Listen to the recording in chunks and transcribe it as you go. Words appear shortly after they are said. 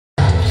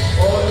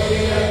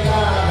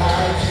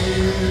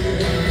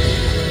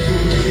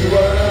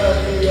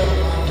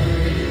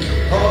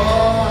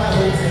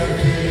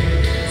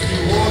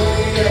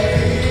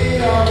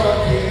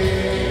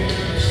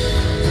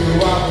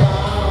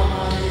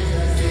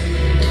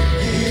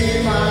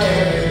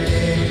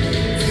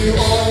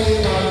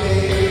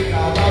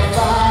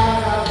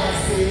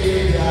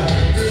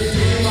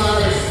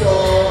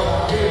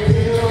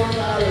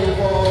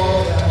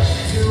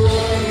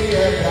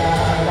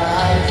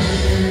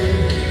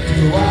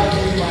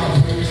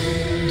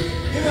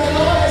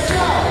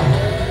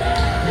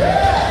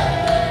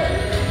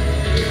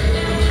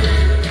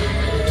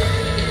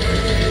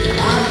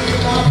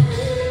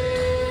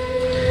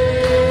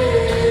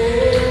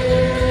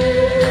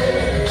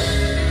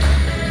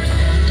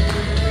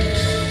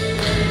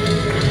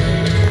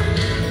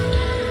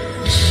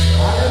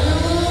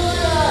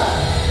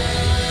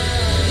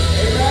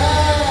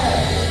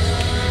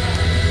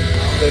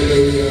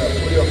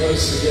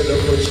Together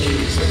for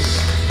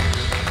Jesus.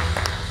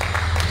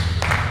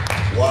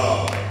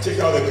 Wow. Take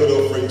out a good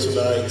offering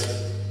tonight.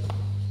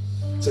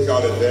 Take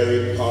out a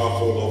very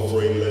powerful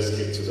offering. Let's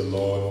give to the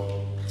Lord.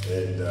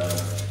 And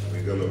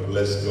we're going to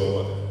bless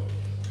God.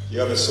 You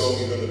have a song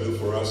you're going to do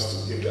for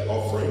us to give the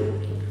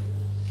offering.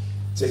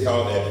 Take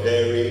out a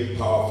very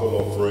powerful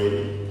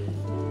offering.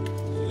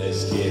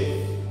 Let's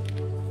give.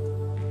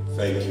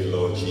 Thank you,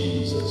 Lord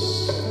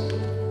Jesus.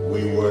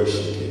 We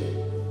worship you.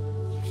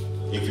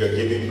 If you're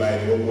giving by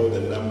Momo,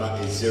 the number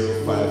is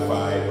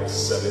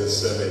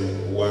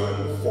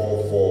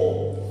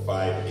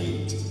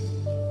 055-771-4458.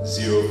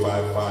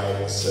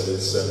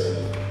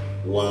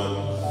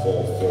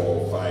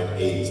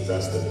 055-771-4458.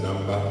 That's the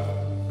number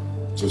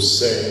to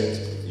send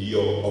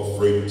your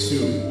offering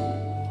to.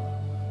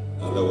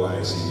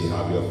 Otherwise, if you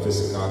have your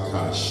physical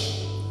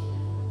cash,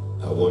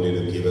 I want you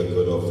to give a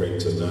good offering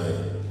tonight.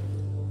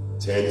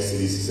 10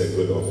 cedis is a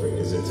good offering,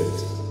 isn't it?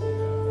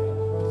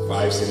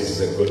 5 cedis is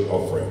a good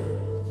offering.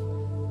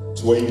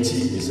 20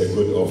 is a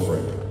good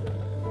offering.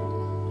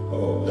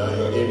 Oh, now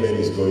your amen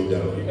is going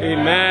down.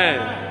 Amen.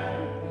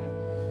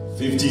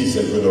 50 is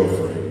a good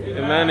offering.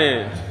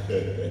 Amen.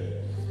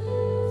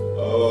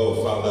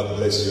 Oh, Father,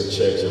 bless your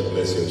church and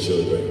bless your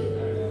children.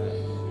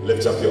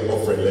 Lift up your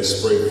offering.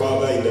 Let's pray.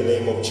 Father, in the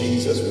name of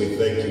Jesus, we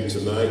thank you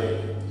tonight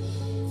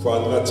for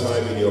another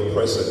time in your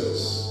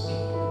presence.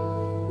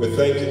 We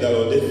thank you that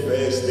on this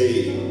first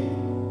day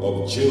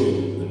of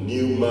June, a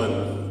new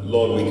month,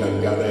 Lord, we can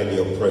gather in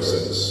your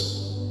presence.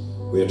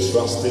 We are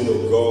trusting,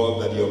 oh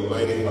God, that your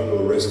mighty hand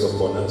will rest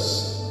upon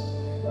us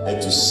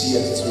and to see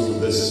us through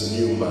this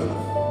new month.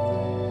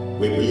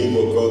 We believe,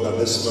 oh God, that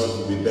this month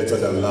will be better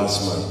than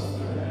last month.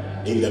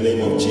 In the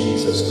name of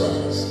Jesus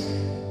Christ.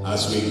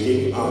 As we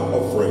give our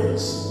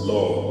offerings,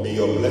 Lord, may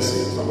your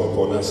blessing come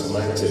upon us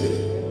mightily.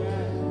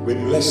 We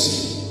bless you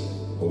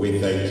and we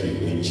thank you.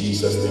 In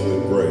Jesus' name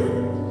we pray.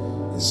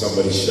 And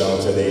somebody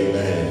shouted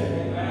amen.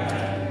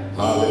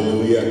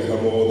 Hallelujah.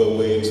 Come all the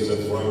way to the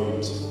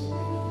front.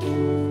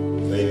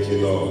 Thank you,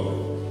 Lord.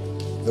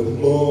 The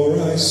more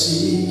I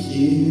seek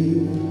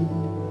you,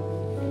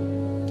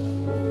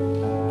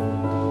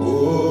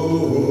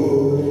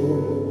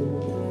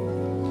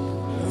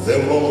 the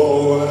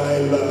more I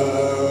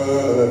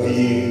love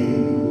you.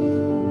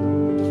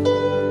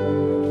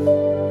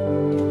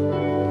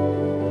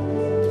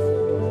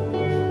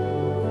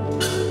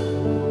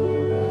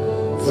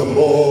 The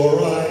more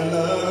I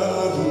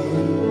love you,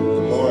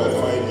 the more I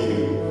find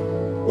you.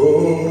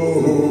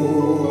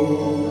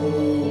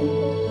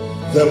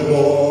 The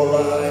more I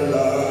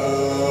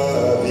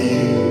love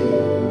you.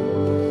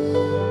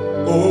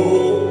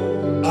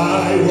 Oh,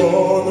 I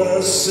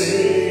wanna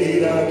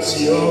sit at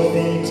your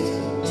feet,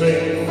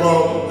 drink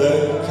from the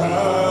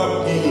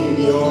cup in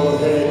your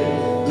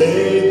hand,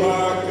 lay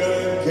back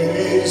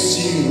against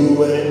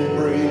you and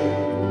breathe.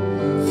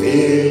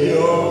 Feel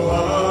your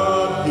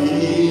heart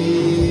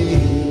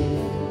beat.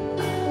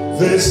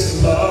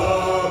 This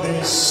love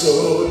is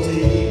so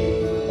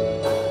deep,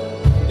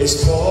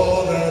 it's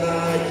more than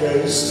I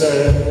can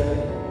stand.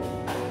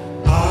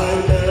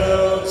 I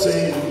melt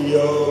in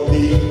your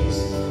peace,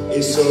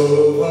 it's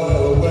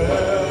overwhelming.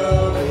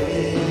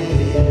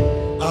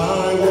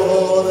 I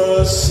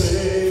wanna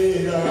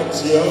sit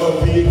at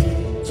your feet,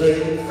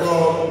 drink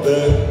from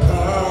the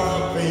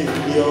cup in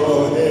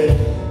your hand,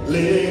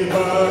 lay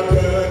back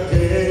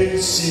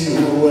against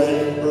you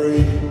and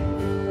breathe.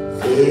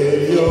 Feel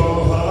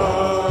your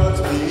heart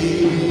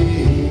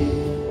beat.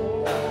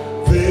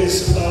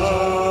 This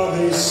love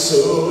is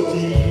so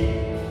deep,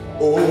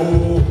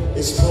 oh,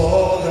 it's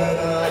more than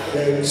I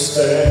can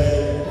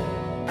stand.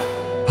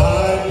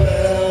 I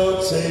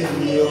melt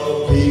in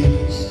your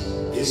peace,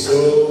 it's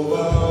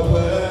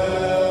overwhelming.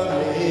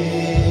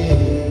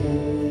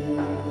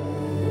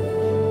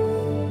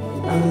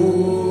 Ooh,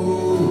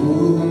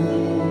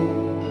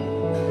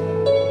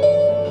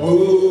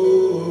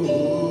 ooh,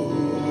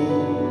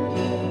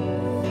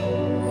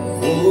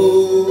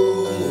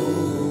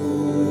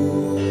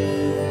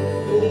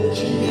 oh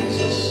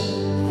Jesus.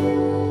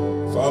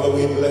 Father,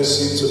 we bless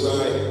you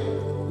tonight.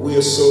 We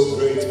are so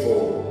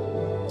grateful.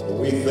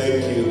 We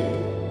thank you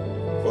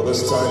for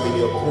this time in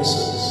your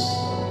presence.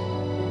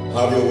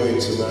 Have your way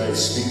tonight.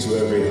 Speak to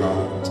every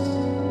heart.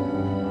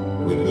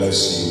 We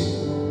bless you.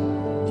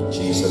 In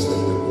Jesus'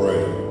 name we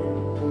pray.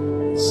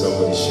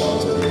 Somebody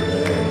shouted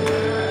amen.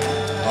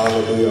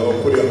 Hallelujah.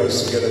 Oh, put your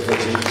hands together for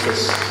Jesus.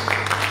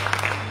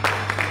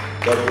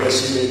 God bless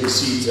you. You may be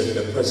seated in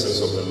the presence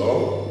of the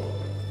Lord.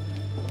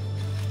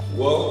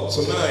 Well,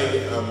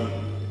 tonight I'm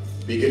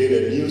beginning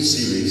a new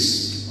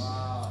series.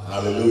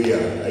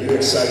 Hallelujah. Are you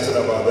excited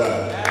about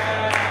that?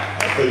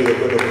 I feel you're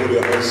going to put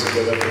your hands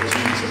together for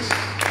Jesus.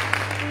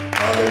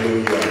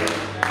 Hallelujah.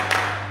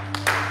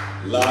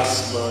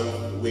 Last month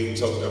we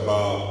talked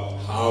about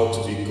how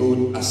to be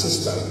good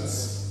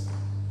assistants.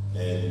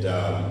 And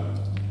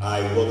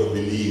I want to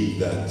believe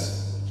that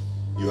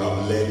you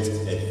have learned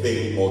a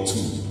thing or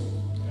two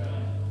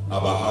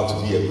about how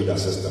to be a good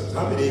assistant.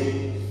 How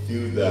many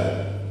feel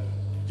that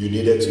you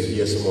needed to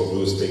hear some of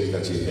those things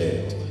that you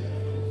heard?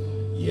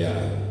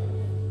 Yeah.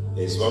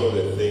 It's one of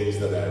the things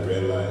that I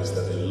realized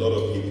that a lot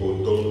of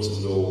people don't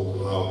know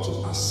how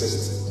to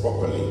assist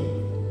properly.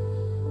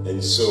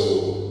 And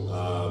so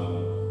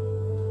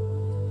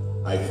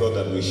I thought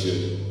that we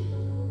should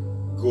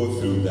go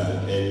through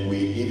that, and we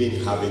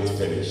even haven't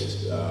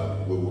finished.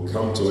 We will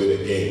come to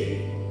it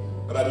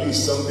again. But at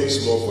least something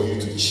small for you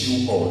to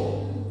chew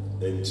on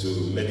and to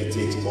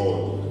meditate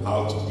on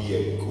how to be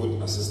a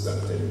good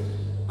assistant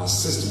and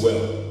assist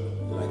well.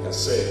 Like I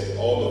said,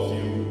 all of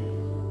you,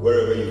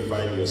 wherever you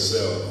find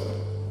yourself,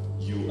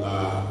 you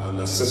are an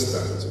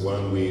assistant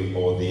one way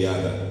or the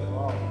other.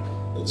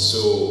 And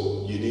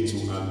so you need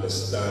to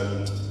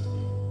understand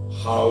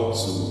how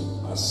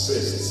to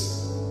assist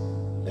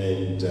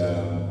and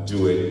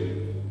do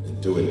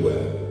it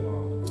well.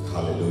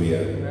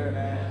 Hallelujah.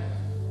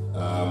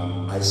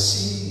 I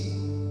see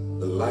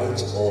the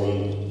light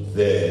on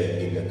there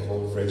in the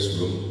conference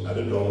room. I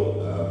don't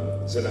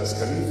know. Zenas,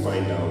 can you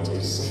find out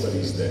if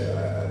somebody's there?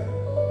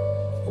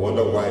 I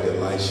wonder why the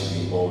light should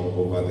be on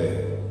over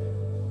there.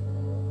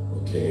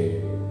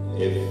 Okay,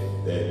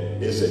 if there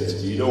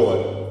isn't, you know what?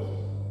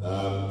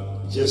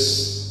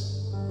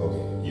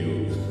 Okay,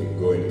 you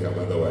go and come.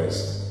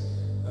 Otherwise,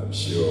 I'm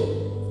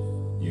sure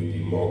you'll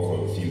be more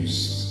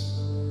confused.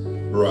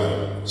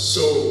 Right.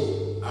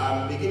 So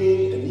I'm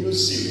beginning a new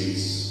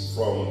series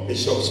from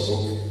Bishop's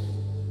book.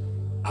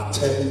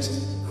 Attempt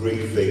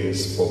great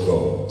things for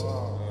God.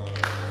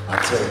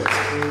 Attempt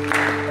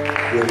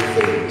great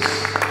things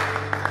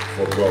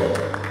for God.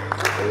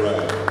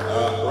 Alright.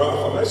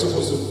 Ralph, am I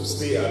supposed to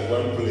stay at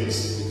one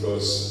place?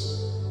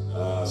 Because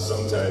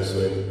sometimes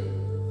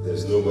when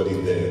there's nobody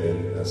there,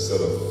 then I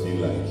sort of feel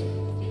like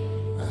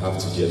I have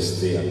to just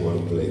stay at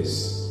one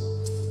place.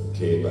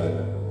 Okay,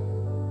 but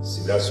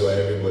see, that's why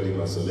everybody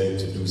must learn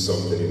to do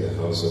something in the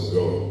house of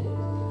God.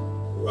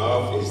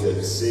 Ralph is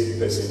the same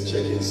person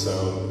checking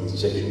sound,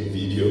 he's checking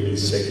video,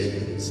 he's checking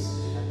this,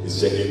 he's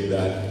checking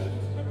that.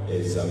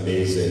 It's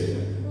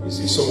amazing. You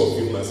see, some of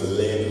you must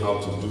learn how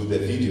to do the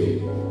video.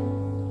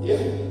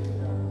 Yeah.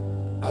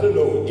 I don't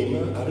know,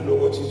 Ima, I don't know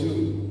what you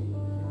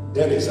do.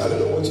 Dennis, I don't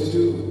know what you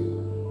do.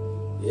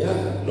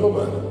 Yeah, no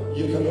man,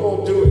 you can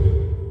all do it.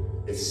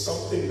 It's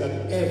something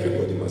that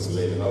everybody must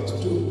learn how to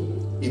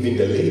do. Even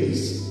the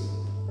ladies.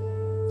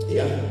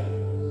 Yeah.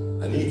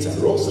 Anita,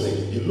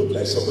 Rosalind, you look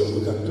like somebody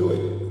who can do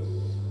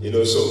it. You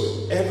know,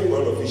 so every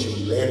one of you should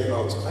learn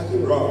how to, I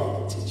think,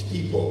 Ralph, teach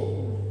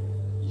people.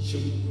 You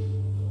should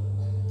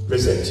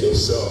present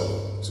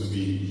yourself to be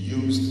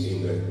used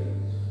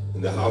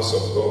in the house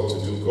of God to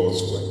do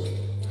God's work.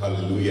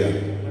 Hallelujah.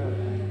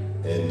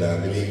 And I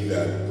believe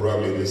that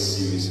probably this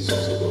series is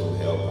also going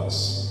to help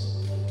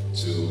us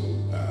to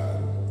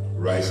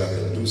rise up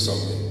and do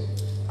something.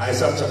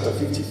 Isaiah chapter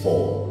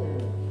 54.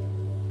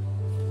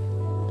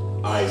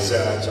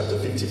 Isaiah chapter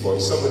 54.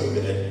 Is somebody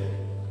there?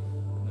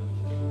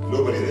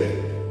 Nobody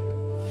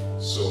there.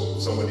 So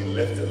somebody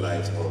left the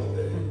light on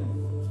there.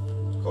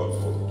 God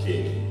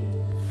forgave.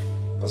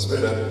 Pastor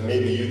Bernard,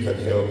 maybe you can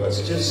help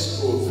us.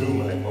 Just go through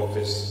my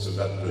office to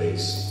that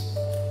place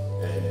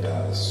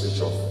and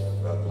switch off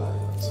that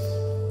light.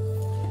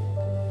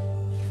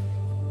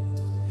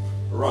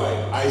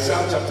 Right,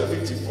 Isaiah chapter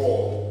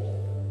 54.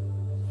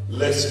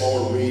 Let's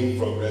all read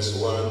from verse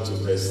 1 to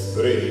verse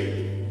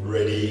 3.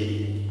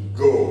 Ready,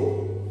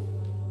 go.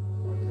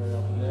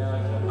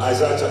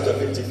 Isaiah chapter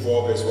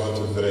 54, verse 1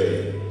 to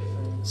 3.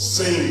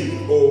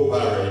 Sing, O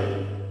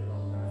barren,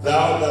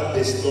 thou that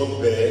didst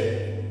not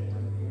bear,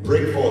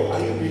 break forth. Are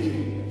you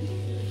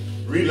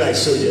reading? Read like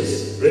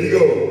soldiers. Ready,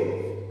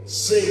 go.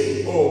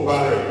 Sing, O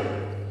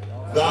barren,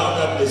 thou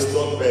that didst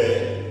not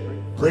bear,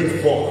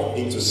 break forth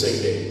into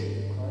singing,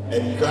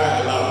 and cry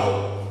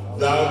aloud,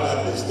 thou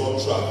that didst not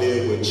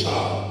travail with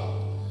child.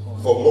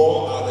 For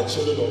more are the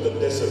children of the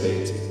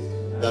desolate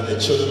than the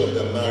children of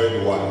the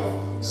married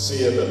wife,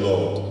 saith the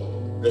Lord.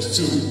 Verse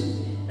 2.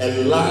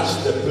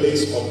 Enlarge the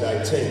place of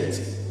thy tent,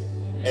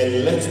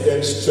 and let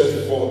them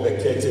stretch forth the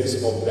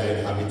curtains of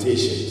thine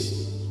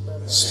habitations.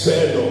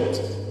 Spare not,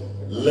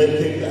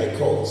 lengthen thy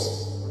cords,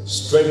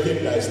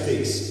 strengthen thy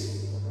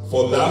stakes,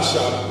 for thou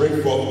shalt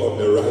break forth on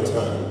the right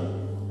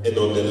hand and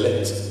on the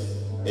left,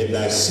 and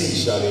thy seed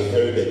shall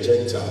inherit the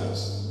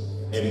Gentiles,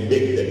 and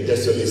make the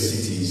desolate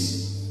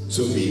cities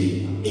to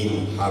be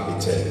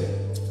inhabited.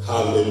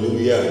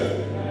 Hallelujah.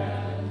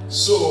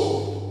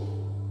 So,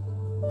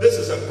 this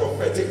is a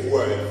prophetic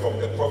word from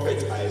the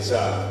prophet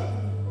Isaiah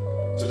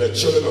to the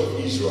children of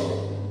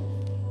Israel.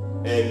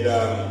 And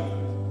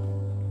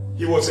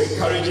he was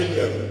encouraging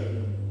them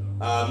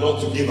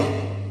not to give up,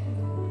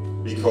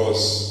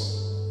 because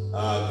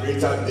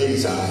greater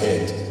days are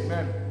ahead.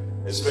 Amen.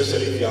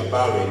 Especially if you are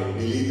barren,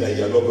 believe that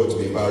you are not going to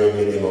be barren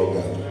any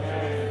longer.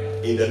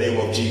 In the name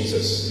of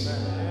Jesus.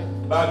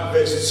 Amen. But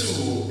verse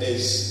 2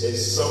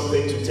 is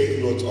something to take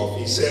note of.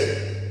 He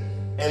said,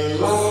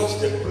 enlarge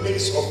the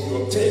place of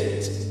your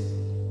tent,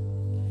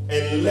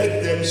 and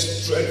let them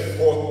stretch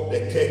forth the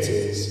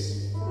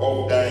curtains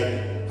of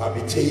thine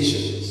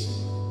habitations.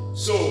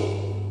 So,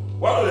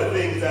 one of the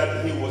things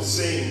that he was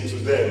saying to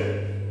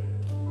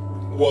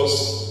them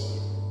was,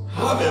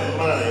 have a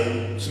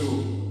mind to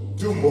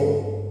do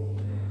more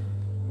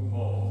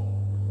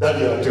than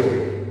you are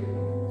doing.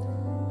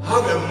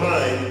 Have a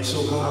mind to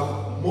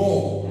have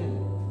more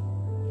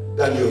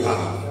than you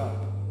have.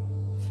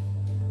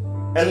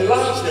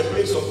 Enlarge the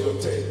place of your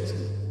tent.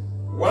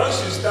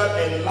 Once you start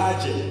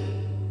enlarging,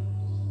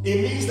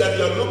 it means that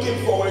you are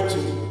looking forward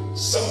to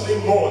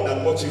something more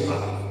than what you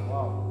have.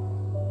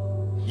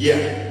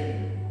 Yeah.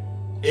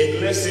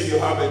 If let's say you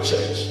have a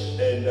church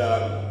and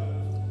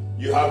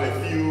you have a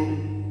few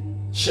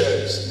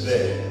chairs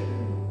there,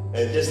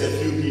 and just a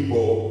few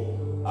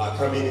people are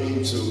coming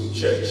into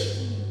church,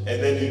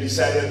 and then you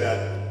decided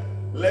that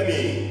let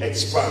me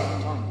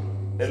expand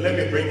and let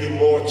me bring in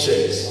more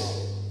chairs.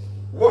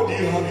 What do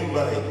you have in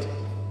mind?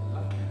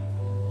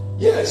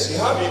 Yes, you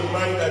have in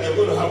mind that you're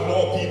going to have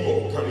more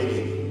people coming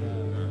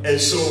in, and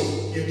so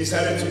you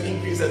decided to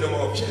increase the number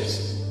of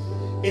chairs.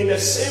 In the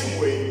same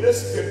way,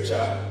 this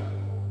scripture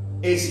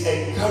is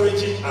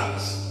encouraging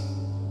us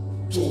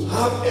to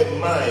have a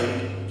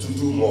mind to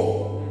do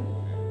more.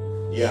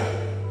 Yeah.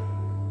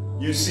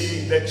 You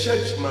see, the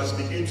church must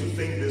begin to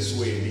think this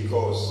way,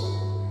 because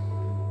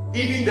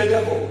even the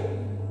devil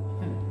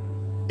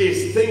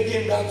is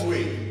thinking that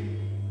way.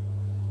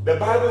 The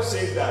Bible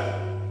says that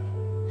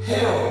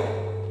hell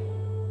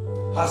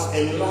has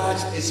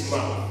enlarged its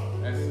mouth.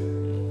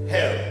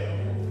 Hell.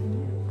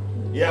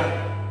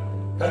 Yeah.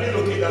 Can you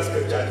look at that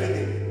scripture? I think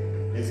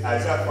it's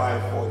Isaiah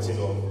 5:14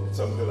 or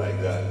something like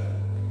that.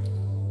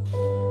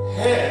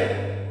 Hell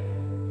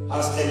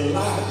has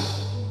enlarged.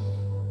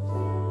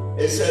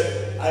 It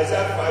said,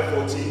 Isaiah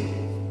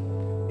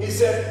 5:14. It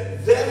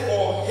said,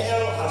 therefore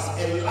hell has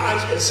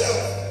enlarged herself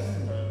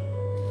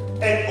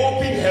and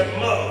opened her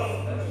mouth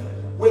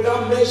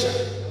without measure.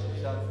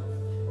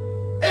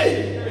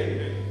 Hey!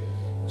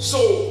 So,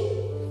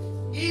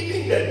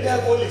 even the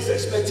devil is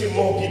expecting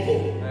more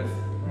people.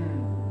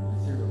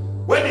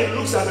 When he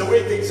looks at the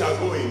way things are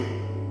going,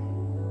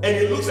 and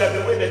he looks at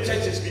the way the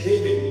church is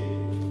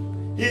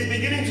behaving, he's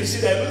beginning to see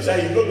that it looks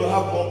like he's going to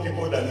have more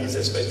people than he's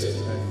expected.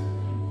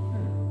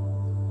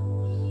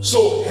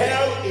 So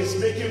hell is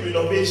making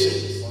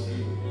renovations,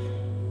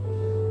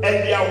 and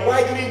they are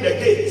widening the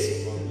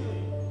gates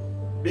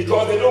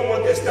because they don't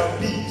want a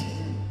stampede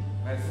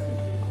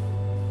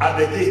at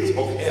the gate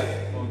of hell.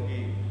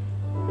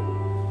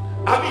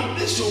 I mean,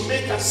 this should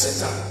make us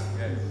sit up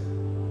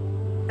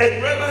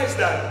and realize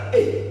that,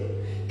 hey,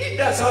 if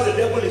that's how the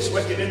devil is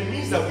working, it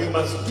means that we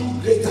must do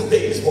greater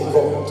things for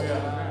God.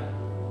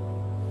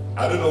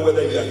 I don't know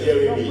whether you are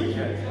hearing me.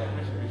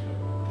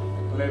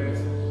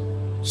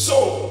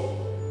 So,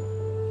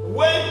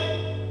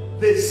 when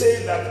they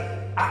say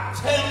that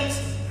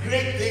attempt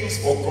great things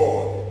for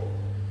God,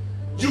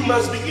 you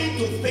must begin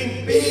to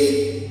think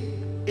big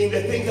in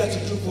the things that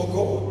you do for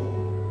God.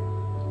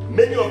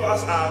 Many of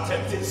us are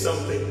attempting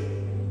something,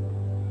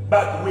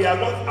 but we are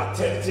not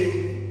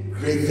attempting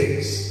great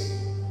things.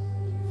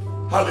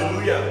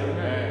 Hallelujah.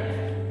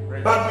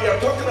 Amen. But we are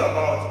talking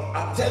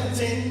about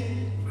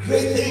attempting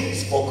great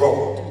things for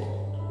God.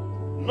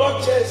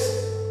 Not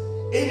just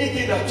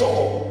anything at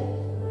all,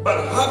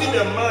 but having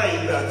a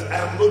mind that I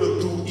am going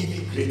to do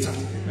even greater.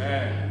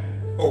 Amen.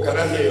 Oh, can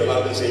I hear your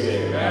loudest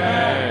amen?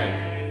 Amen.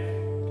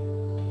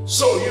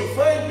 So you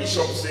find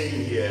Bishop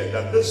saying here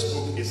that this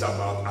book is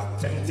about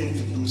attempting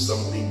to do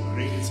something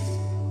great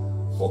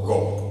for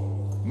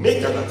God.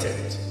 Make an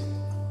attempt.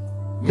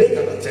 Make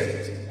an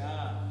attempt.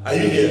 Are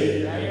you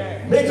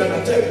here? Make an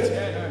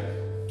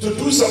attempt to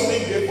do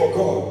something great for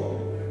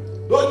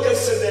God. Don't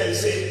just sit there and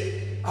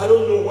say, I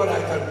don't know what I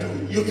can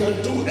do. You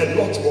can do a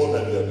lot more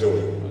than you're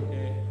doing.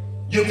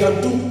 You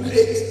can do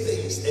great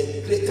things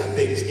and greater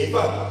things. In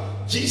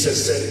fact,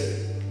 Jesus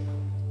said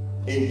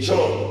in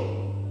John,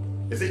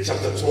 is it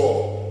chapter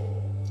 12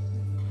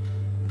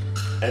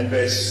 and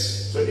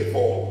verse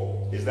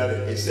 24? Is that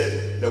it? It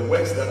said, the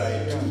works that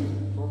I do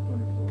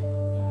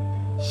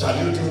shall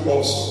you do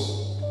also.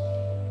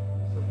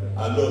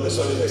 I know this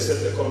one is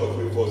except the corner of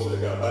we falls to the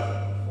ground,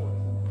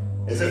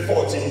 but is it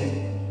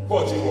 14?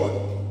 14 what?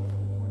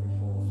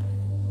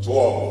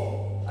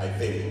 12, I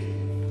think.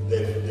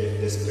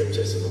 The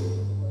scriptures,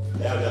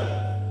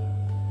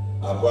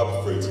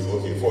 Above 14,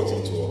 okay,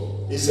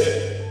 14:12. He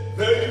said,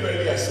 Verily,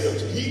 verily, I say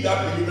unto you, he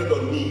that believeth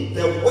on me,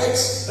 the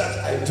works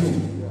that I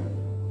do,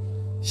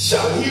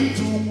 shall he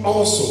do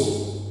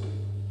also.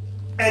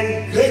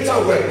 And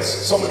greater works,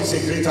 somebody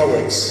say greater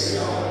works,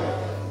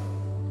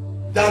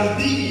 than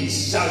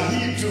these shall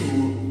he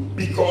do,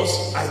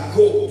 because I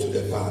go to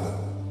the Father.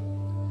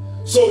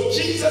 So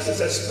Jesus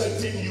is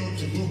expecting you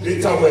to do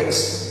greater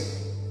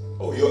works.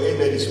 Oh, your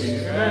amen is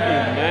weak.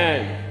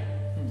 Amen.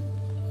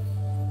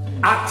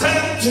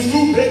 Attempt to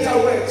do greater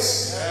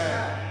works.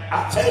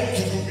 Attempt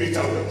to do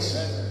greater works.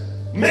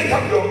 Make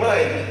up your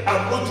mind,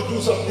 I'm going to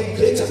do something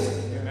greater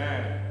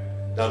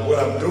than what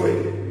I'm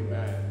doing.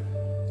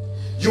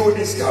 You will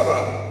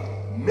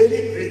discover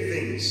many great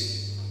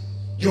things.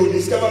 You will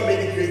discover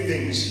many great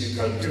things you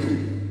can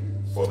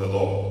do for the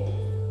Lord.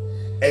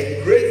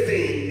 A great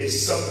thing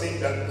is something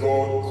that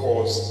God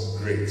calls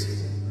great.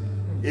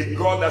 If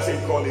God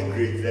doesn't call it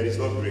great, then it's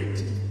not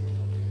great.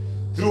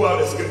 Throughout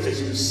the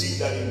scriptures, you see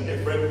that in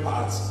different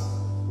parts,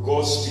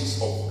 God speaks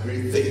of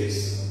great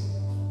things.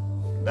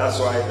 That's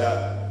why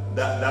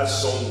that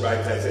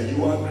songwriter said,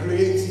 you are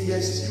great,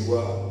 yes you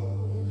are.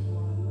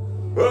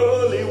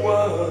 Holy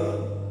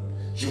One,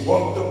 you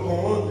walked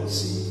upon the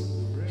sea,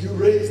 you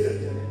raised the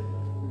dead,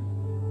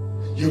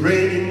 you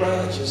reign in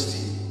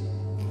majesty.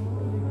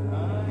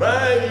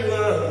 Mighty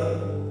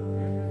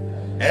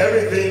One,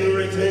 everything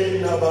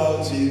written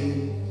about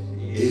you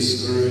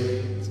is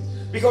great.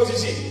 Because you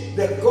see,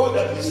 the God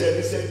that we serve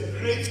is a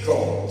great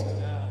God.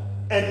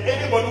 And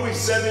anyone who is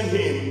serving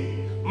him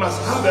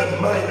must have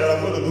a mind that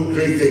I'm going to do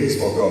great things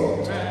for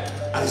God.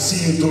 I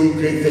see you doing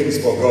great things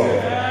for God.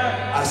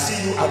 I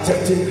see you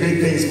attempting great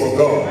things for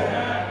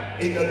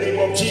God. In the name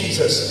of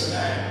Jesus.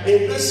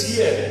 In this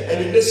year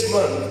and in this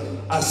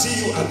month, I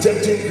see you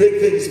attempting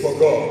great things for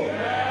God.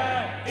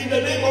 In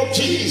the name of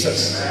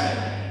Jesus,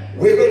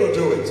 we're going to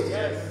do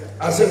it.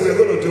 I said we're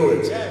going to do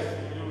it.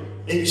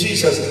 In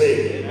Jesus'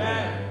 name.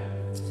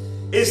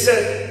 He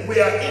said we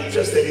are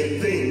interested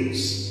in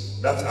things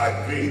that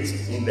are great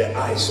in the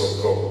eyes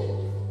of God.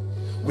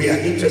 We are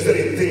interested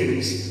in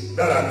things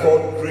that are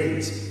called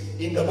great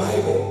in the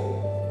Bible.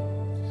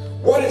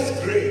 What is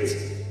great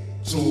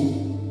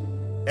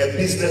to a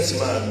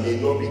businessman may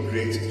not be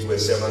great to a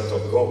servant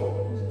of God.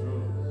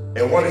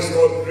 And what is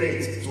not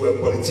great to a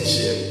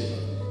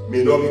politician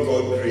may not be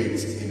called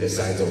great in the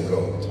sight of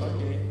God.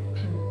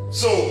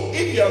 So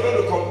if you are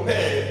going to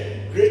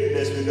compare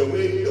greatness with the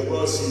way the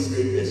world sees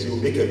greatness, you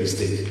will make a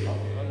mistake.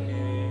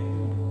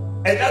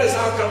 And that is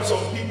how come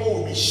some people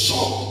will be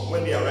shocked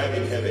when they arrive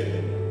in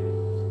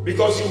heaven,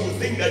 because you will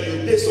think that you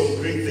did some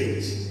great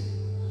things,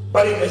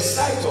 but in the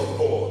sight of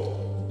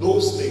God,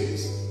 those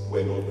things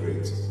were not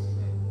great.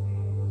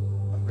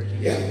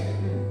 Yeah.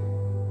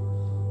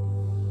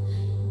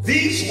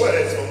 These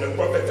words from the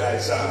prophet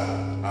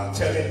Isaiah are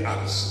telling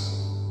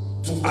us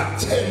to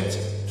attempt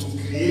to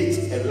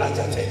create a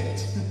larger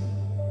tent.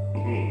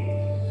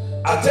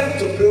 Attempt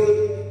to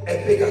build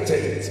a bigger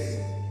tent.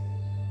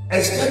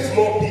 Expect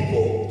more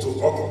people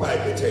to occupy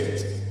the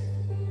tent.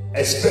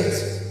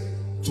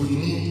 Expect to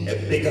need a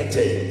bigger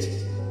tent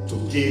to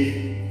give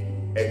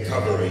a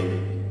covering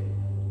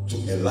to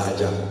a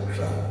larger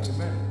crowd.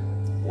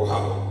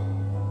 Wow.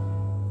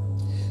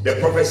 The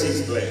prophecy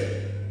is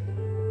clear.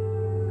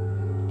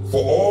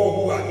 For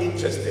all who are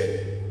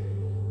interested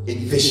in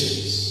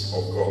visions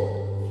of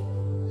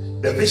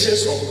God. The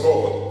visions of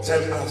God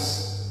tell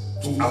us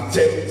to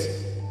attempt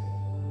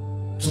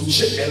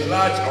to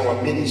enlarge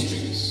our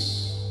ministries.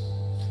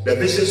 The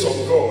visions of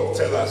God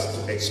tell us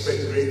to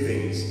expect great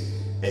things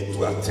and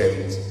to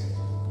attempt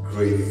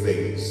great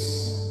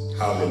things.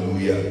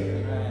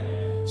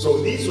 Hallelujah.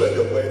 So these were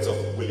the words of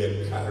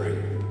William Carey,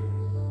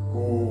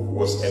 who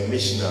was a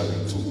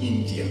missionary to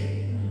India.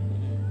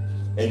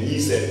 And he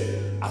said,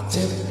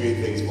 attempt great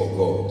things for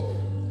God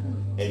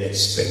and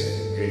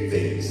expect great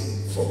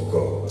things from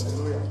God.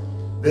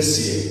 This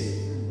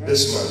year,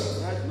 this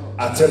month,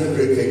 attempt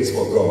great things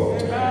for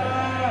God.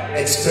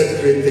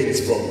 Expect great things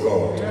from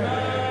God.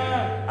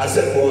 I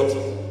said what?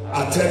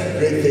 Attempt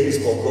great things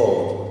for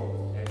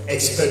God.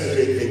 Expect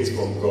great things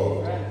from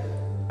God.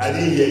 I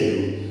didn't hear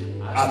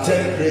you.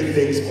 Attempt great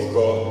things for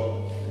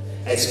God.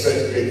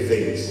 Expect great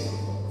things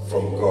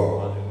from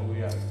God.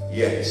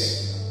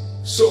 Yes.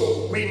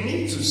 So we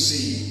need to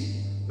see,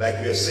 like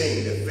we are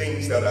saying, the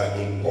things that are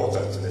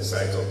important to the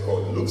sight of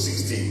God. Luke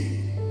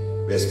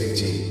 16, verse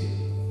 15.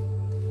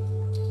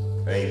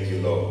 Thank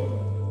you, Lord.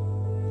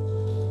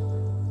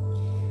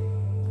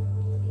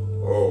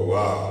 Oh,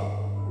 wow.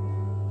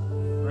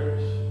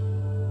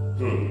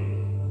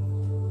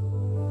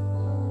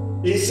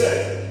 He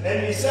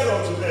said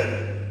unto them,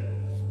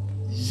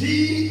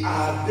 ye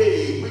are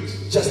they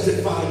which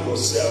justify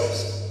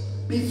yourselves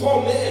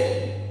before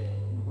men.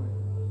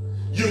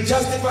 You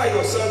justify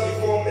yourself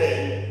before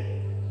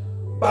men,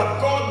 but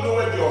God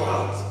knoweth your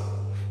heart.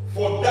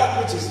 For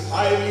that which is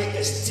highly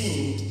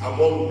esteemed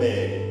among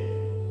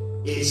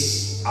men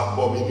is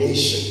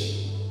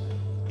abomination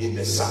in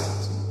the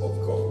sight of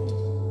God.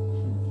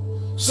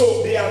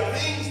 So there are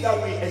things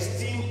that we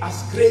esteem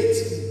as great,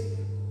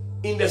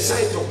 in the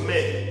sight of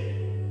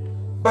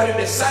men, but in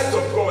the sight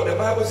of God, the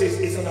Bible says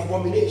it's an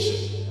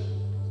abomination.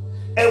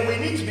 And we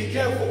need to be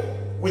careful.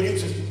 We need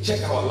to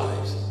check our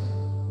lives.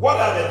 What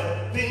are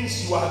the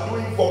things you are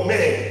doing for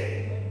men?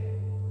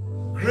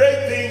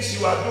 Great things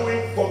you are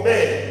doing for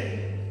men,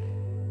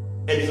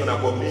 and it's an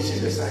abomination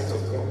in the sight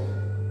of God.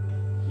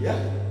 Yeah.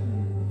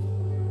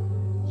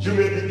 You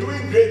may be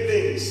doing great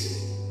things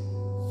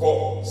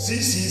for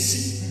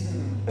CCC.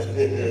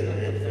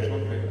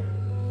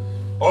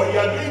 Or you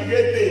are doing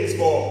great things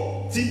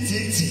for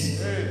TTT.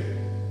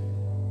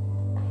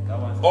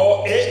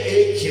 Or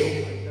AAQ.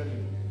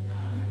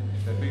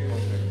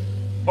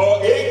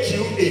 Or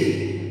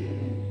AQA.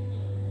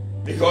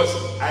 Because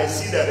I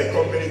see that the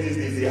company these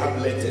days, they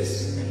have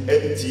letters.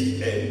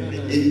 MTN,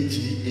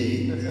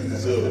 ATA.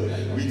 So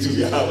we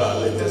too have our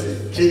letters.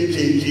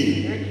 KKK,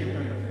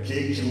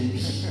 KQB.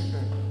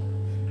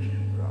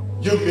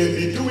 You may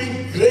be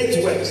doing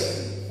great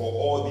works for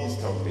all these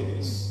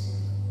companies,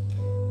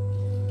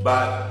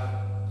 but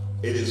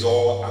it is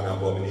all an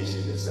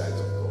abomination in the sight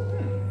of God.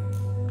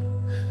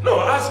 Now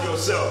ask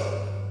yourself,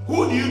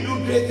 who do you do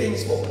great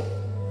things for?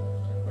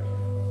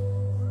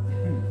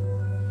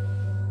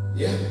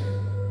 Yeah.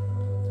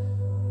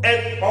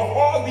 And of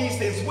all these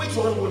things, which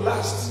one will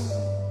last?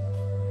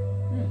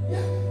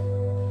 Yeah.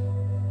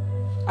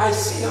 I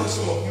see how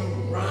some of you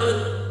run,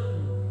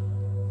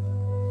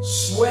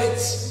 sweat,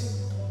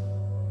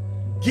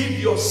 give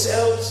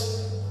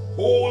yourselves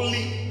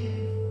wholly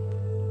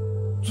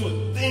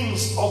to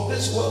things of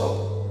this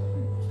world.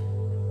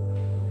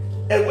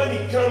 And when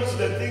it comes to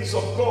the things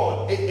of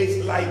God, it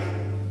is like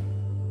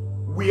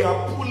we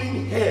are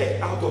pulling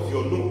hair out of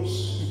your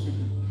nose.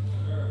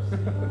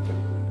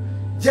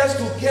 Just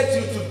to get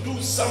you to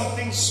do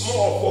something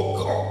small for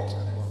God.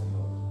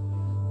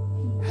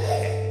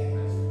 Hey.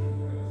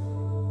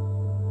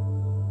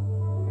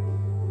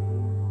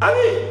 I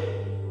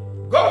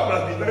mean, God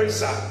must be very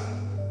sad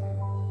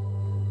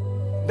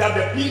that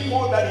the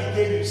people that He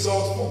gave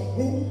Himself for,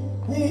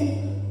 who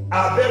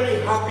are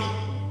very happy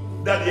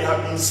that they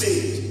have been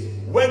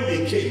saved, when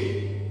they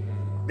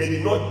came, they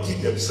did not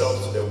give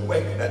themselves to the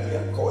work that He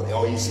had called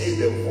or He saved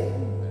them for.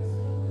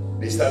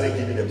 They started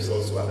giving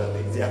themselves to other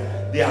things.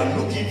 They are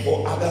looking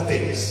for other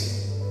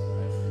things.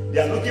 They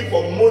are looking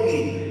for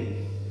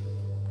money.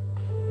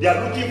 They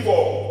are looking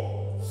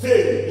for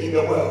fame in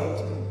the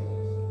world,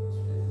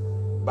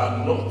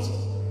 but not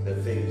the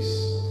things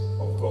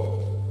of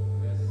God.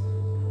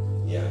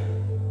 Yeah.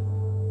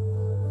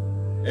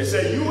 It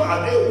said, you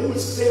are they who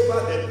savor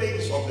the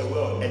things of the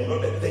world and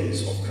not the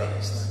things of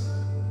Christ.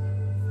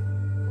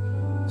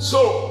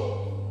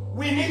 So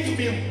we need to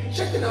be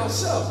checking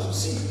ourselves to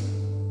see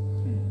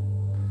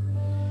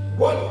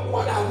what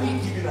are we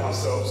giving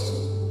ourselves to.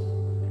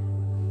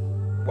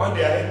 One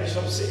day I heard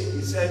Bishop say,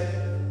 he said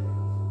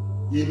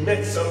he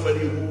met somebody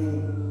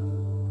who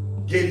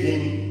gave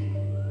him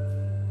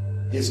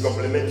his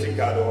complimentary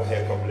card or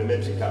her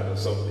complimentary card or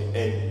something,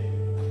 and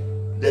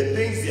the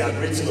things they had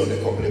written on the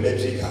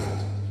complimentary card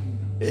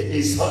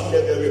is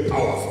sounded very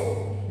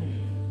powerful.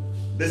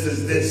 This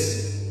is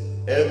this,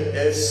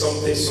 MS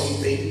something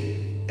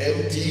something,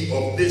 MD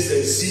of this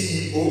and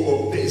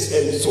CEO of this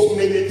and so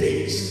many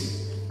things.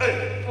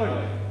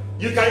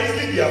 You can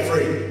easily be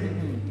afraid.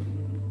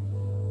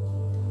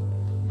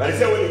 But he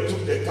said when he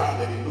took the card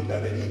and he looked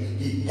at it,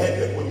 he heard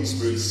the Holy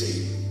Spirit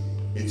say,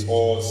 it's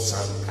all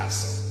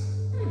sandcastle.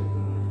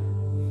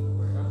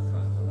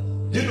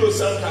 Do you know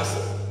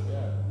sandcastle?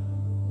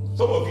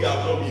 Some of you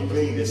have not been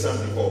playing in the sand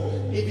before.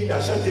 Even in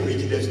Ashanti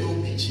region, there's no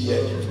beach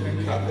here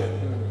to have them.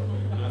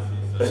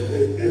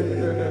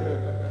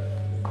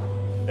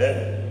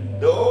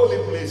 The only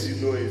place you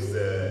know is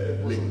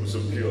Lake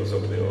Busuki or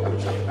something. Or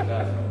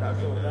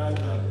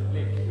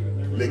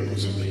Lake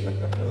Busuki.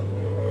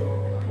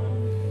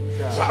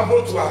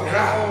 Travel to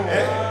Accra.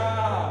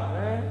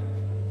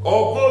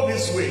 Or go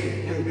this way.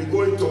 You'll be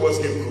going towards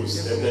Cape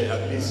Coast, and then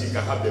at least you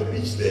can have the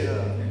beach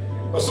there.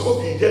 But some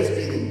of you just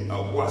been in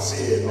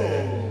obuasi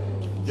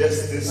and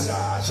just this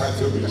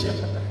Ashanti region.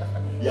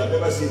 You have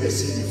never seen the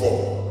sea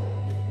before.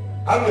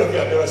 How many of you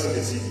have never seen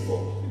the sea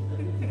before?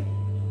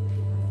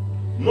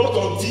 Not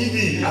on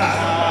TV.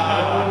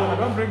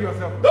 Don't bring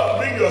yourself. Don't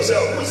bring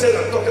yourself. Who said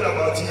I'm talking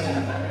about TV?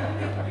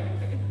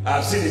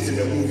 I've seen it in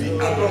the movie.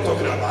 I'm not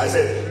talking about. I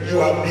said you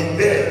have been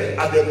there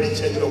at the beach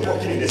and you're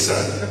walking in the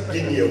sun.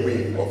 Give me a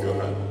wave of your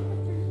hand.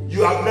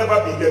 You have never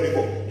been there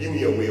before. Give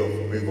me a wave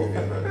of your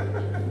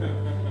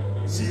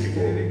hand. See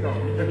people.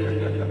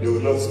 They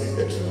will not speak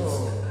the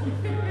truth.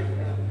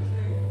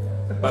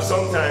 But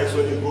sometimes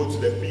when you go to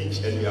the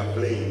beach and you are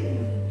playing,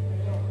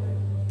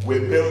 we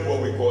build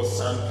what we call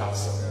sand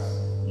castles.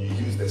 You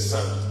use the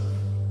sand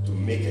to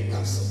make a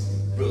castle,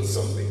 build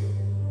something.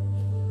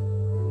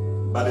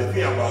 But the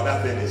thing about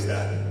that thing is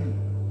that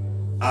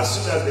as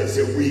soon as there's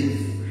a wave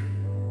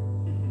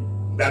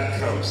that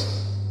comes,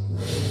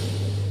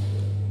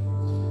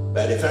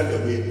 by the time the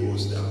wave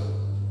goes down,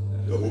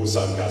 the whole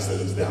sand castle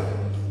is down.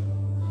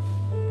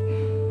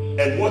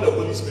 And what the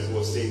Holy Spirit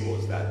was saying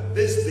was that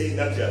this thing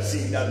that you are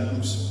seeing that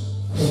looks,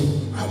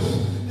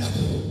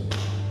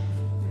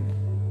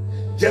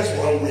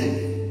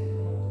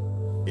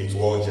 it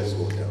will all just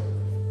go down.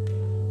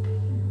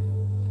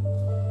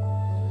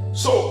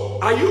 So,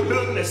 are you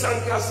building a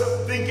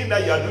sandcastle thinking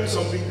that you are doing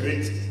something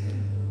great?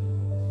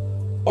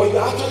 Or you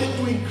are actually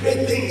doing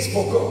great things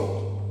for God?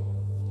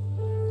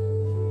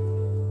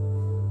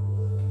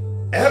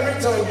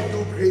 Every time you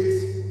do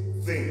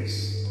great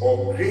things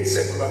or great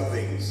secular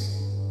things,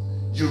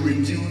 you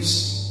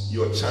reduce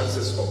your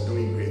chances of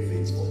doing great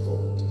things for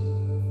God.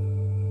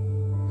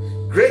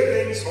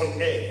 Great things on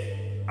earth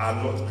are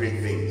not great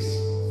things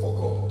for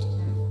God.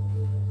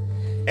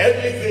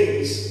 Earthly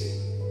things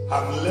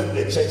have left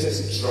the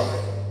churches dry.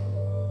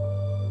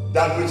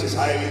 That which is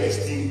highly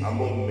esteemed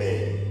among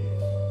men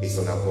is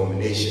an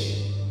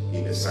abomination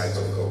in the sight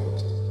of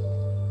God.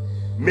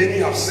 Many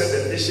have set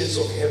the visions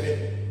of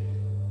heaven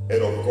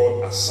and of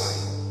God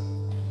aside.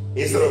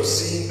 Instead of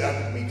seeing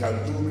that we can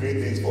do great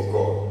things for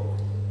God,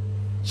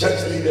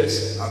 church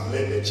leaders have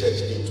led the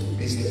church into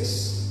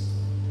business,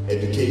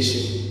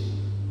 education,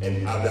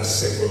 and other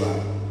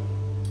secular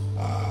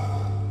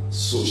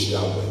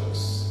social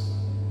works.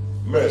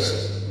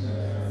 Mercy.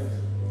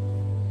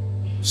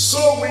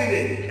 Soul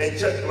winning and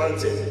church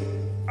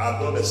planting are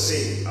not the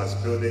same as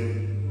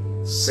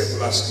building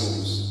secular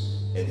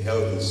schools and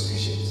health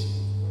institutions.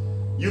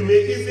 You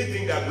may easily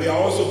think that we are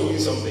also doing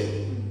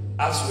something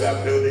as we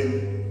are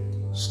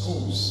building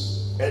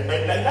schools, and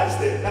that's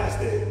the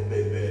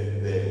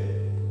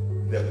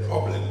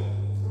problem,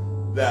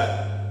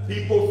 that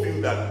people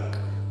feel that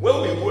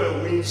when we go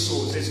and win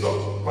souls, it's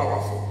not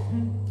powerful.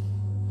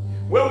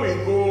 When we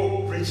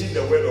go preaching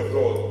the word of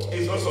God,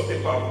 it's not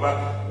something powerful.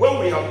 But when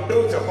we have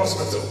built a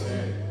hospital,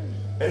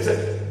 and it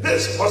said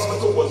this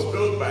hospital was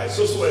built by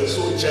so and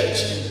so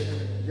church,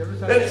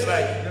 then it's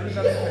like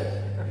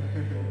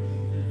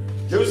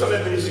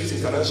Jerusalem Ministries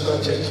International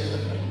Church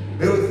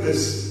built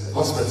this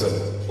hospital.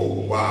 Oh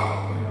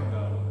wow,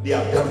 they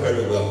have done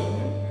very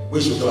well. We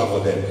should clap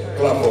for them.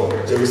 Clap for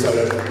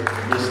Jerusalem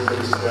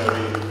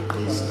Missionary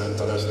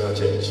International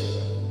Church.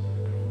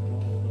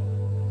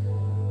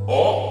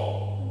 Or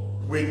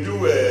we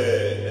do a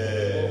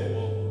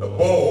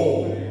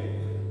borehole,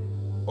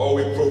 or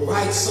we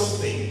provide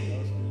something,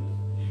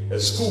 a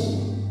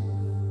school,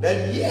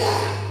 then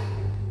yeah,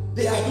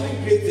 they are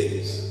doing great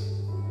things.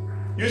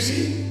 You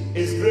see,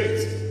 it's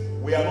great.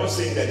 We are not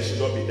saying that it should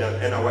not be done.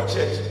 And our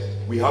church,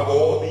 we have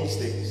all these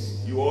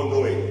things. You all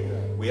know it.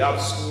 We have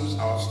schools.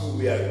 Our school,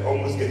 we are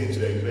almost getting to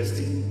the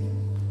university.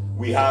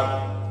 We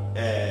have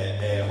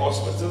a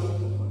hospital.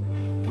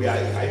 We are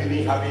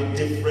even having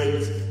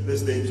different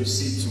this thing to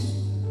see to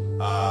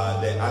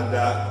the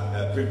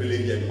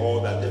underprivileged and all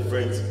that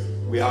different.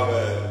 We have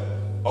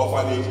a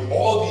orphanage.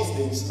 All these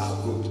things are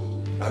good.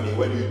 I mean,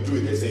 when you do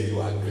it, they say you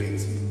are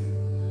great.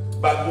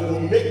 But we will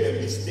make the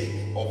mistake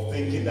of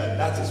thinking that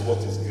that is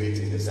what is great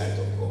in the sight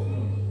of God.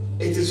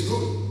 It is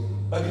good,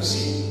 but you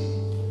see,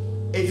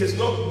 it is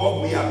not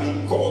what we have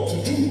been called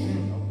to do.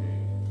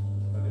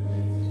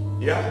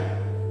 Yeah.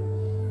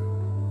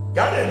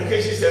 Ghana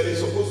Education Service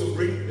is supposed to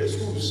bring the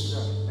schools,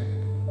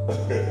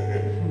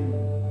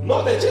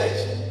 not the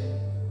church.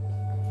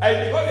 And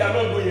because they are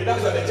not doing it,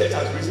 that's why the church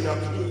has risen up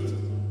to do it.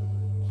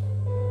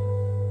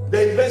 The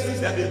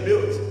investments that they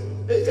built,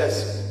 they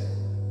just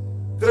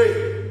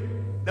 3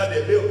 that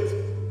they built.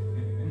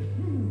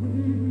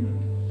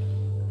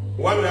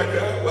 One in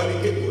Accra, one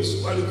in Cape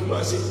Coast, one in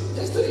Kumasi,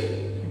 just 3.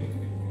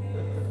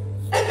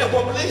 And the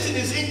population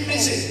is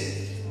increasing.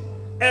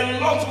 A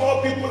lot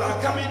more people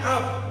are coming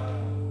up.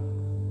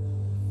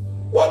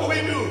 What do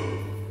we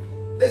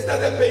do? They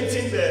started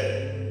painting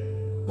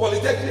the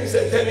polytechnics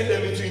and turning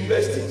them into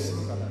universities.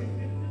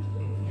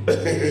 And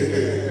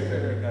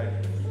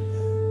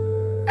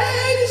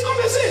it's not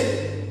the same.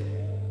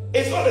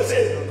 It's not the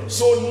same.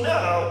 So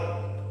now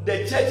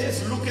the church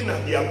is looking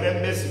at their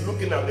members,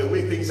 looking at the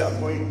way things are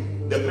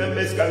going. The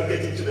members can't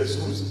get into the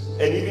schools,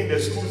 and even the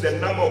schools, the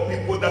number of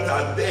people that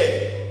are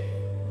there,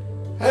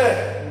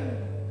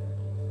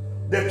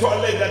 the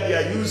toilet that they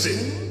are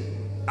using,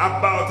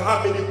 about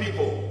how many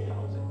people,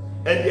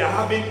 and they are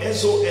having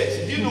SOS.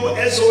 Do you know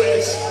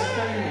SOS?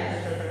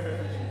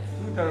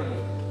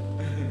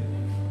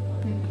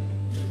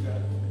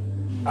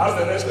 Ask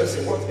the next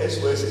person what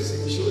SOS is. He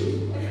will show you.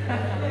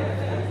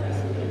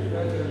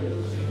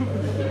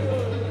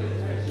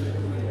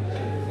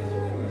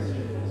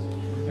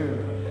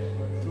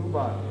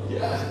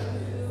 Yeah.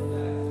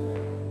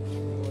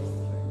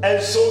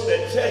 And so the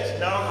church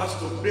now has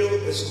to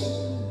build a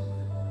school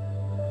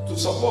to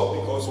support,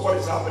 because what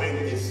is happening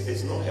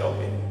is not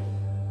helping.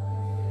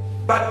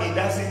 But it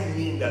doesn't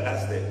mean that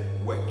that's the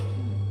work.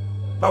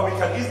 But we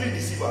can easily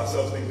deceive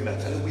ourselves thinking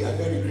that we are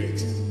very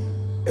great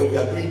and we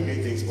are doing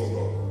great things for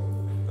God.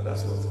 But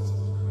that's not it.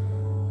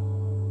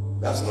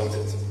 That's not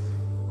it.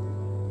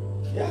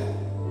 Yeah.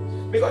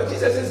 Because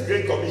Jesus'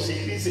 great commission,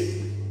 he didn't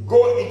say,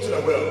 go into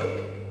the world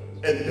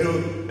and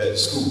build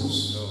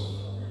schools,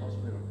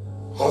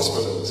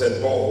 hospitals,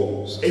 and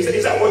boreholes.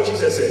 Is that what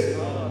Jesus said?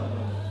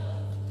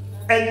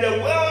 And the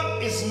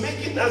world is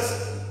making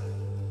us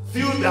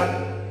feel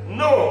that,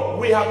 no,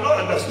 we have not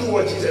understood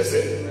what Jesus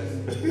said.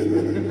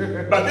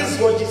 But this is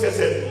what Jesus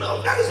said.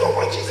 No, that is not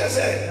what Jesus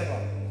said.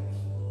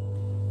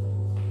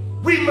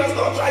 We must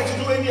not try to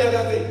do any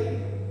other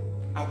thing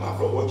apart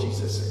from what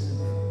Jesus said.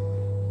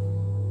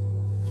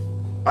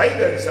 Are you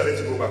there? Decided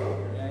to go back home?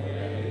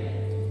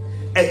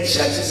 A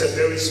church is a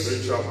very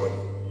spiritual body.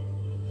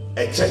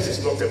 A church is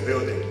not a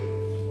building.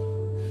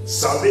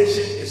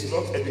 Salvation is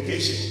not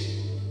education.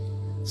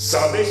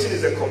 Salvation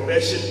is a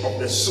conversion of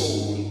the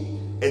soul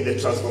and the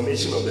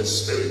transformation of the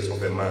spirit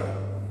of a man.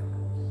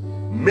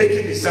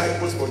 Making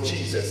disciples for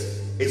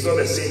Jesus is not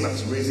the same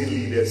as raising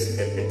leaders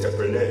and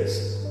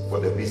entrepreneurs for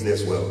the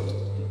business world.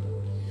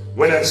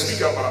 When I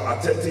speak about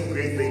attempting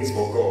great things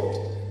for God,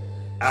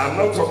 I'm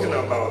not talking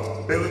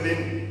about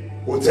building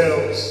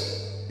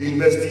hotels,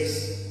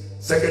 universities,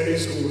 secondary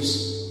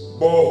schools,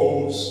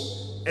 boreholes,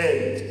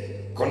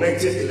 and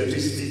connecting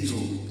electricity to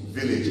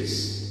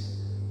villages.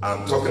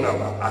 I'm talking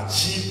about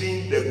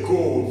achieving the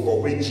goal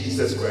for which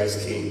Jesus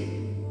Christ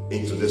came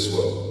into this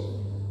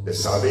world, the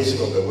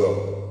salvation of the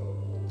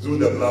world through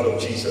the blood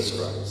of Jesus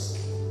Christ.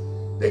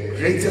 The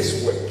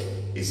greatest work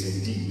is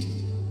indeed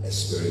a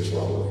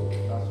spiritual work.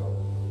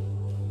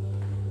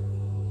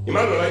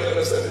 Emmanuel, are you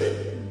understanding it?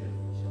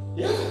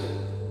 Yeah.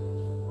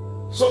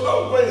 So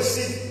don't go and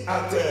sit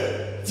at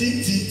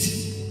TTT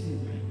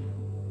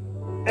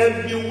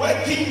and be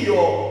working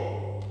your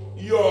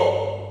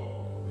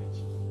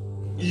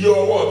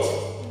what?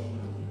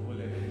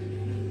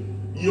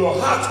 Your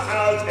heart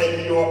out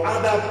and your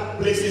other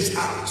places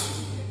out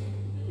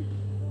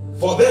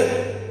for them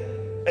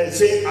and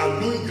say, I'm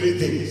doing great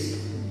things.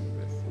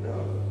 No.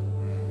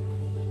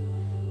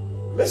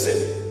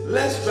 Listen,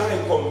 let's try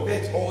and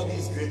convert all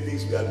these great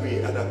things we are doing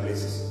in other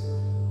places.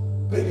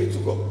 Bring it to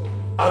God.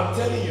 I'm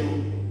telling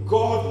you,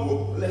 God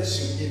will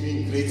bless you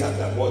even greater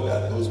than what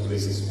those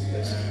places will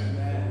bless you.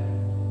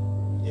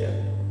 Yeah.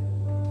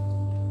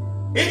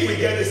 If we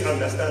get this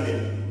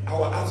understanding,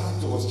 our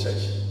attitude towards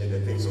church and the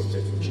things of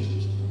church will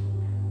change.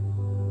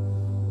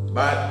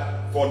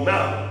 But for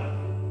now,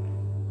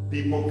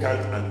 people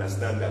can't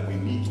understand that we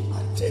need to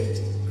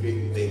attempt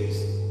great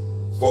things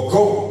for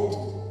God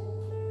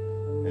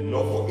and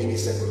not for any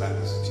secular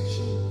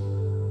institution.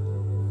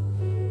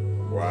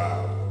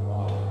 Wow.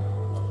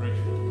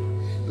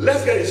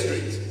 Let's get it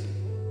straight.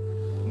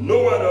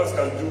 No one else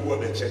can do what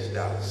the church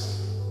does.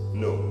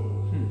 No.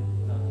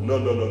 No.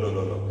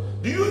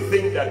 Do you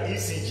think that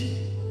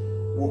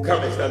ECG will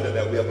come and stand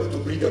that we are going to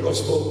preach the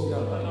gospel? No.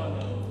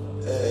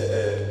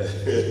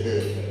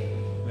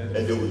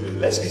 And they will do it.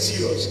 Let's be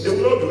serious. They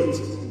will not do it.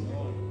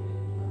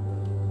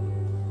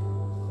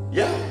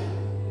 Yeah.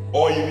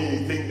 Or you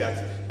mean think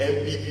that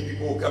MPP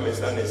people will come and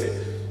stand and say,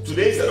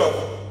 today instead of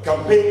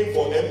campaigning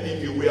for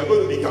MPP, we are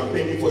going to be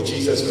campaigning for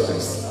Jesus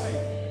Christ.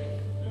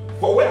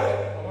 For where?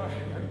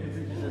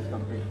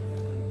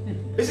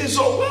 You see,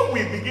 so when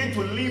we begin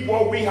to leave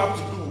what we have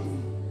to do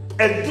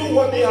and do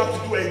what they have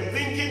to do and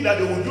thinking that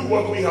they will do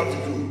what we have to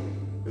do,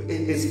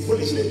 it's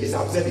foolishness, it's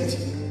absurdity.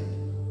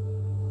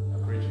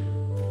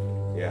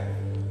 Yeah,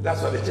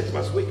 that's why the church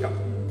must wake up.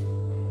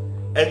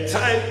 And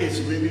time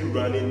is really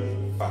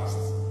running fast.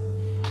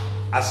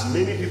 As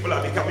many people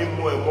are becoming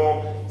more and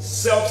more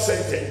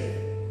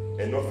self-centered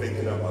and not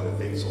thinking about the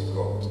things of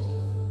God.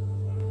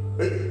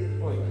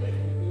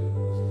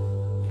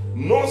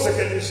 No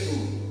secondary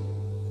school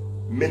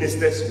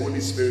ministers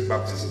Holy Spirit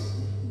baptism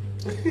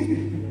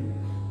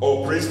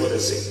or praise for the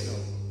sick.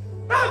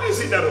 Now you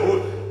see that the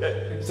whole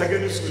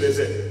secondary school is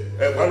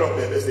one of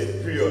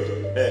the period.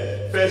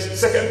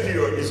 Second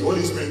period is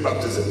Holy Spirit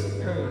baptism.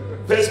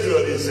 First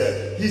period is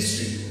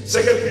history.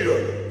 Second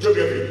period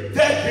geography.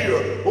 Third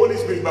period Holy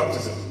Spirit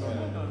baptism.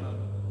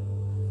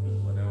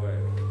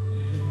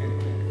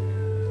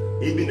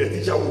 Even the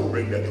teacher will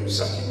bring that to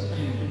sack.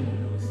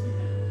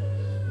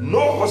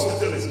 No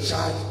hospital is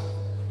charged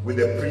with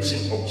the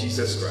preaching of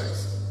Jesus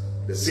Christ.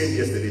 The same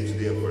yesterday,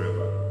 today, and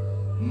forever.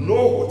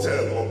 No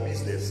hotel or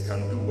business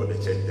can do what the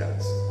church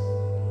does.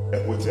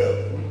 A hotel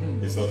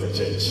is not a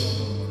church.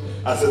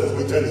 I said a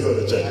hotel is not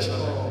a church.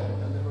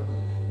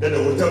 Then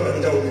the hotel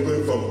manager will be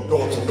going from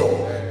door to door.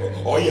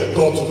 Or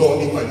door to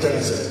door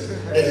evangelism.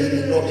 And he'll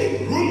be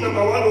knocking. Room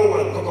number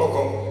 101.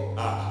 Come.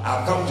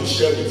 I've come to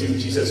share with you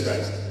Jesus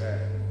Christ.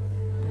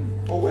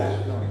 For where?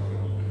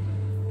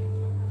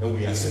 And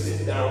we are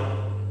sitting down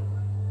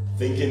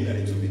thinking that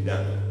it will be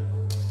done.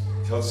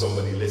 Tell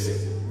somebody,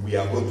 listen, we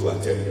are going to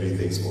attempt great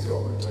things for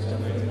God.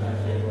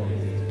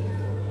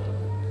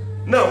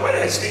 Now, when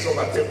I speak of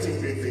attempting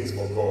great things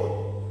for God,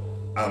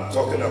 I'm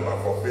talking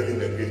about fulfilling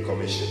the Great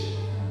Commission.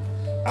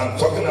 I'm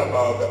talking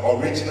about the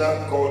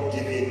original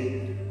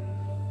God-given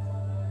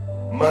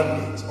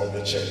mandate of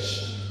the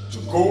church to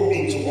go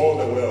into all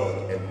the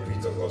world and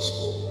preach the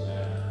gospel.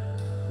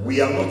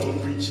 We are not to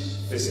preach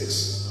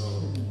physics.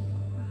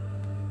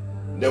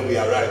 Then we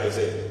arrive and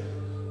say,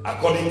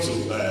 according to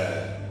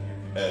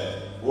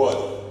what?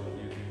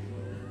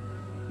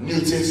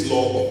 Newton's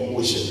law of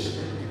motion.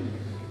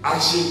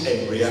 Action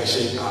and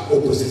reaction are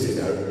opposite.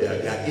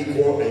 They are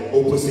equal and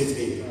opposite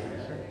in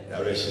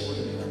direction.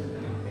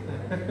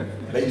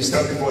 Then you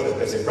stand before the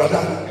person,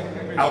 brother,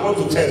 I want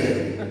to tell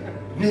you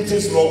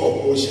Newton's law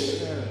of motion.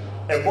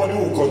 a body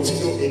will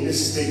continue in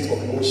this state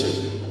of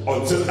motion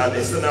until an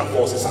external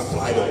force is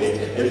applied on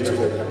it and it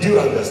will go. Do you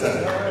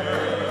understand?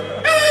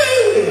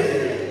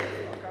 Hey!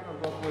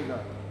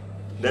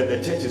 Then the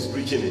church is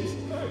preaching it.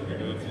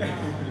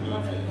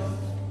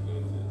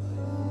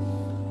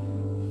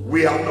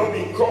 We have not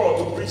been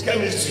called to preach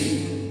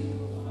chemistry,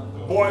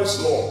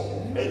 boys'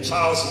 law, and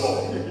child's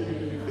law.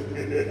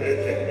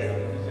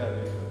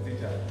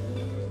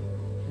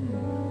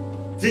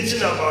 Teaching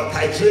about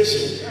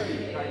titration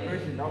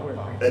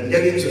and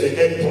getting to the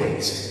end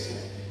point.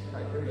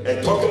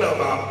 And talking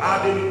about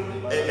adding,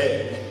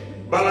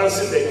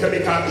 balancing the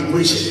chemical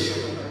equation.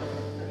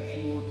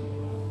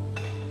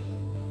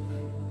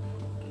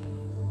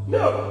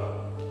 No,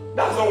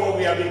 that's not what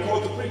we have been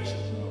called to preach.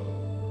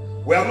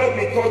 We have not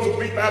been called to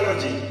preach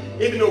biology,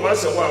 even though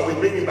once in a while we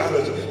bring in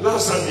biology.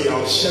 Last Sunday I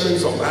was sharing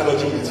some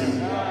biology with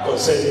you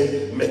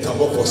concerning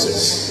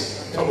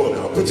metamorphosis. Come on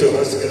now, put your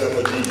hands together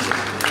for Jesus.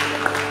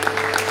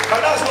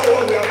 But that's not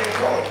what we have been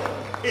called.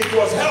 It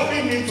was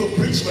helping me to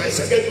preach my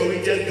 2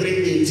 Corinthians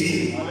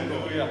 3:18.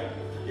 Hallelujah.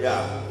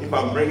 Yeah, if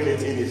I'm bringing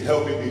it in, it's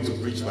helping me to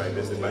preach my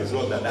message, but it's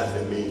not that that's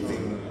the main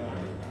thing.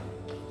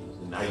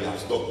 Now you have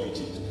stopped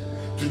preaching.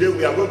 Today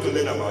we are going to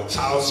learn about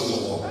child's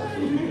law.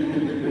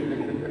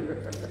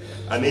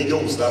 An angel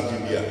will slap you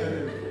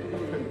here.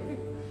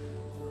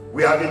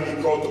 We haven't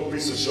been called to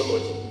preach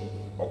sociology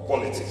or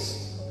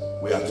politics.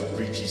 We are to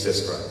preach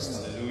Jesus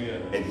Christ.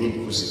 Hallelujah. And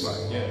Him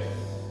crucified. Yes.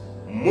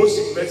 Most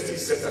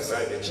universities set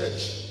aside the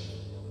church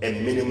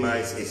and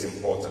minimize its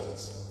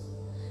importance.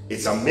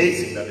 It's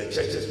amazing that the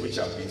churches which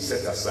have been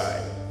set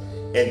aside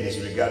and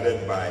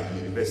disregarded by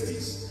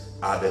universities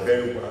are the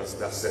very ones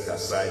that set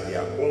aside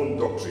their own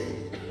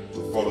doctrine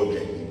to follow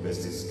the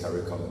university's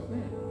curriculum.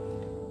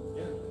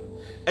 Yeah.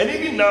 And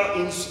even now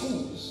in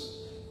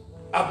schools,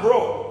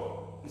 abroad,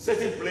 in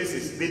certain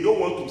places, they don't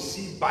want to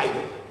see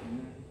Bible.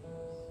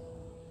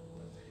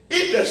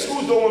 If the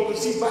schools don't want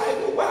to see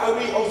Bible, why are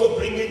we also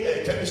bringing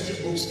chemistry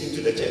books into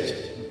the church?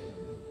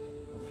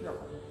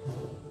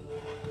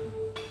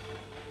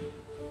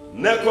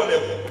 Nekon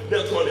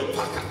and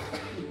Packer.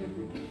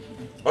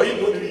 Are you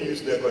going to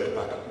use Nekon and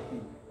Packer?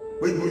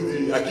 Which book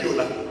did you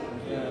Akiola?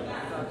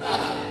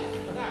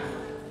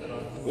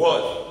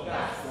 What?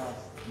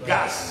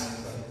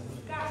 Gas.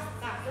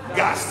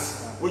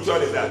 Gas. Which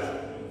one is that?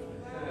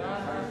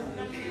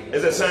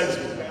 It's a science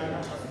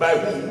book. By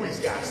who? Who is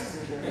Gas?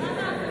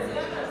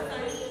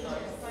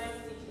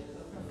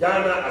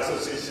 Ghana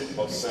Association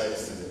of Science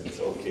Students.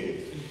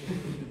 Okay.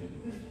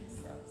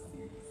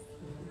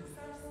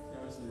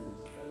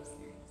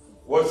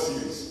 What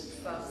series?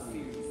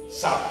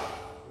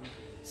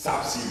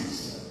 SAP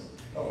series.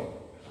 Oh.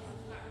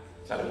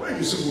 Charlie, where are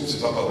you so good to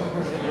talk about?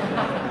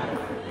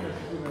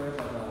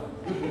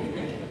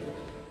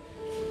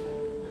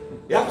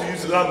 You have to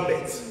use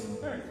Lambert.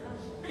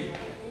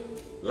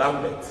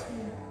 Lambert.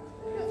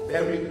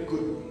 Very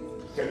good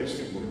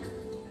chemistry book.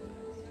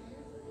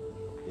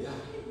 Yeah.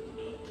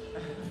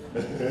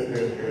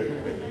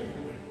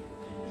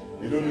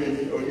 You don't need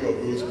any of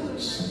those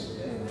books.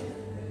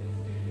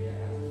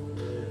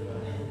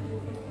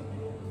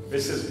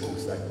 Physics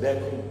books like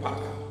Nekon,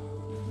 Packer.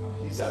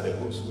 These are the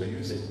books we're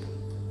using.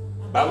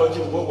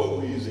 Biology, what were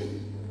we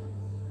using?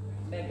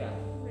 Mega.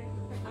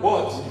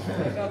 What?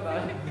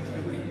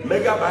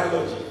 Mega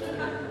biology.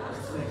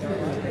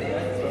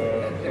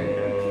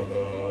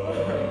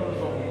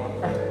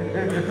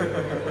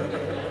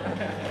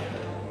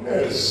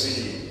 Let's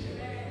see.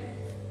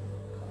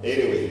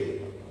 Anyway,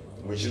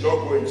 we should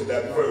not go into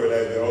that before we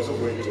realize we're also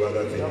going into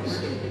other things.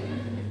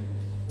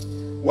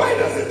 Why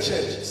does the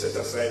church set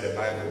aside the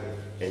Bible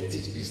and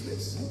teach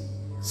business,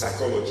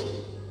 psychology,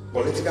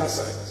 political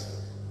science,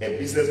 and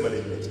business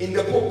management in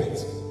the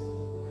pulpit?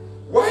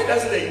 Why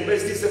doesn't the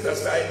university set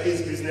aside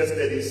its business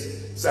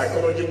studies,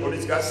 psychology,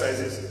 political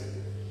sciences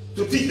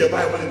to teach the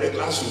Bible in the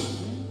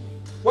classroom?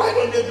 Why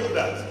don't they do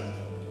that?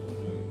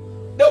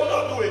 They will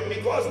not do it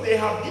because they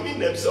have given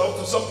themselves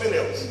to something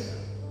else.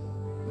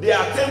 They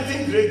are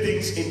attempting great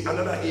things in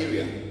another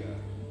area.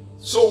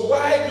 So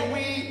why do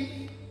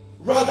we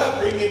rather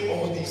bring in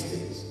all these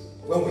things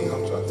when we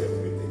have to attempt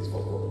great things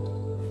for God?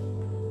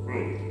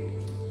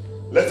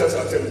 Let us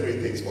attempt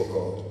great things for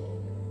God.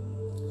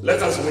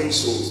 Let us win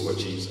souls for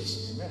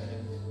Jesus.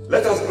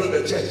 Let us build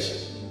a church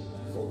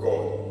for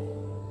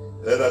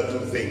God. Let us do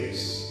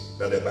things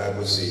that the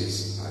Bible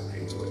says are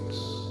great works.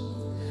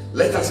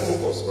 Let us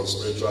focus on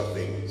spiritual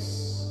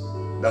things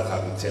that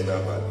have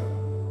eternal value.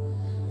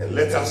 And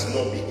let us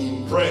not be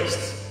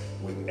impressed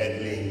with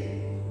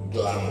earthly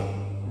glamour.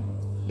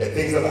 The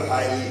things that are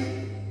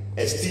highly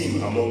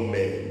esteemed among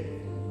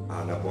men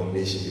are an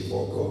abomination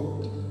before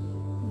God.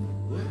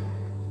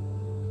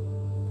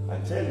 I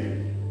tell you,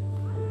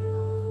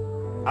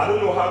 I don't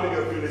know how many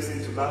of you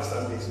listened to last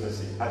Sunday's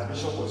message as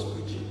Bishop was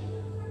preaching.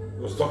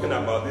 He was talking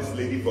about this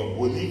lady from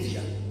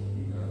Bolivia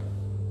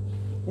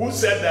who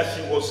said that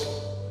she was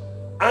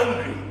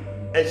angry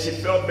and she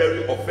felt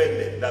very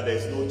offended that there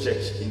is no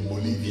church in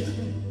Bolivia.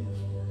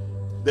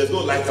 There's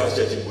no lighthouse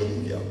church in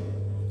Bolivia.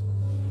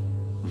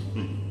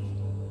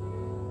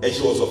 And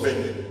she was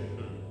offended.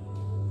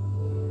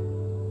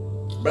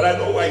 But I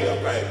know why you are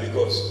crying,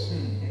 because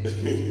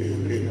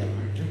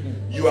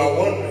you are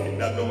wondering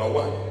that, number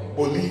one,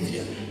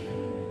 Bolivia.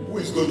 Who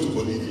is going to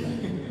Bolivia?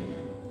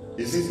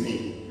 Is it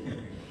me?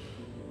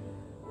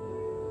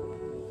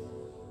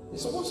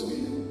 It's supposed to be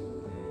you.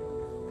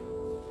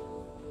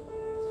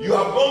 You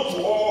have gone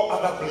to all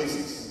other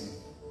places,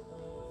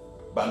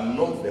 but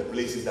not the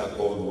places that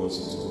God wants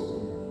you to go.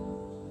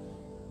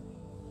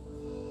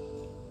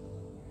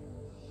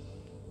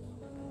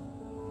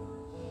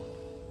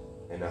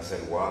 And I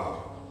said,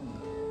 wow.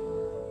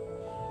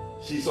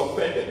 She's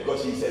offended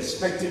because she's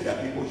expecting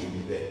that people should be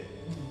there.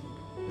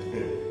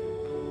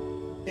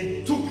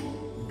 It took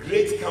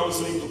great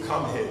counseling to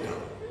calm her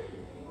down.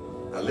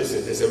 Now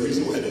listen, there's a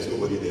reason why there's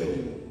nobody there.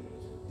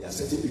 There are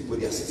certain people,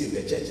 they are sitting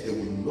in the church, they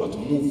will not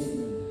move.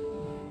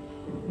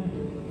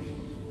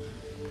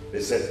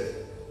 They said,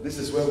 this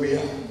is where we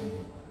are.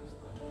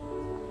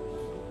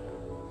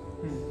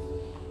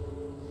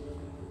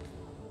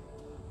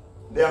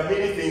 There are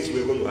many things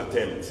we're going to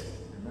attempt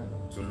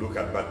to look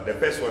at, but the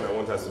first one I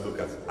want us to look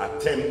at,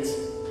 attempt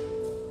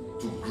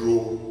to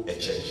grow a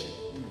church.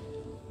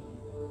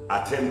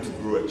 Attempt to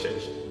grow a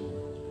church.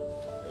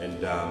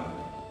 And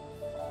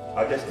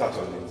I'll just touch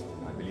on it.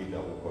 I believe that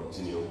will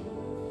continue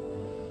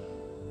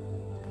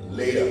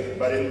later.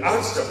 But in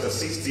Acts chapter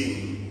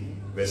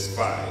 16, verse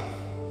 5,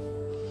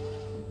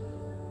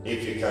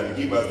 if you can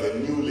give us the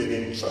New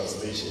Living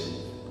Translation,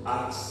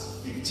 Acts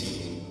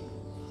 15,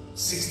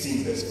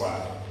 16, verse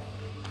 5.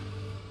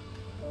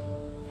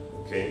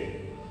 Okay?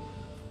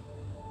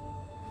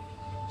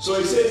 So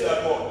it says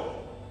that what?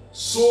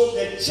 So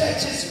the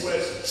churches were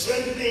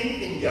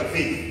strengthened in their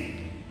faith.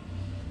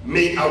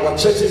 May our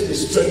churches be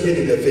strengthened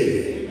in their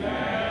faith.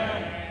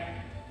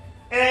 Amen.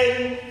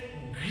 And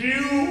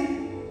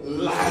grew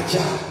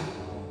larger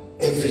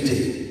every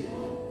day.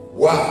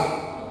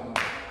 Wow.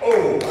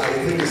 Oh,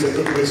 I think it's a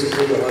good place to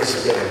put your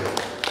hands together.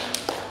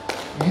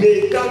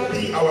 May that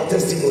be our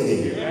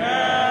testimony.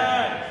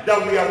 Amen.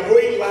 That we are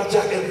growing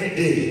larger every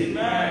day.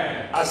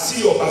 Amen. I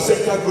see your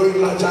center growing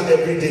larger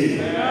every day.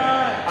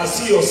 Amen. I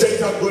see your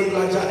center growing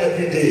larger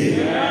every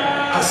day.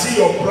 Amen. I see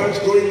your branch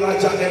growing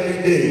larger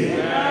every day.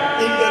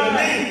 Amen. In the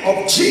name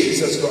of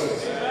Jesus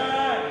Christ.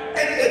 Amen.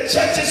 And the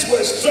churches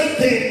were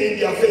strengthened in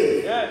their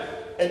faith. Yes.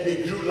 And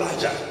they grew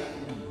larger.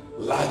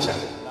 Larger.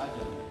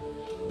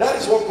 That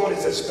is what God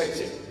is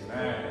expecting.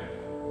 Amen.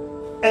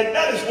 And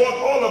that is what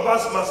all of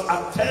us must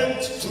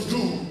attempt to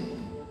do.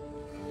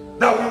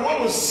 That we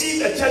want to see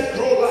the church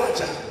grow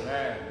larger.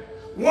 Amen.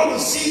 We want to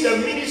see the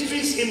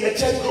ministries in the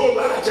church grow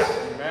larger.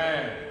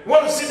 Amen. We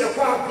want to see the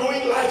choir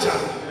growing larger.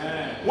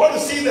 Amen. We want to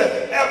see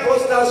the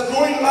airport stars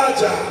growing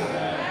larger.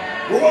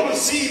 Amen. We want to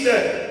see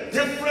the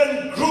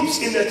different groups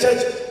in the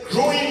church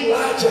growing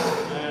larger.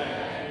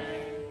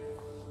 Amen.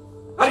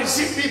 And you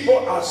see, people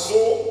are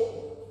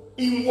so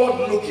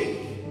inward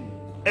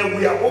looking, and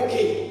we are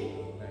okay.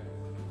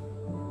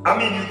 I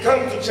mean, you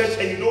come to church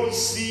and you don't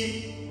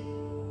see,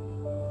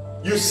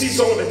 you see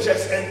some of the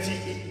church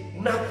empty,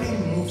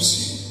 nothing moves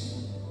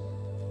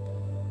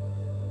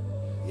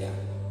you. Yeah.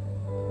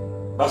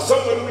 But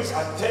somebody who is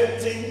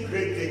attempting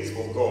great things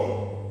for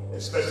God,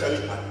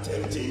 especially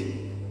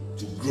attempting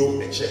to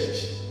grow a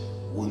church,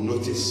 will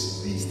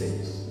notice these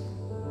things.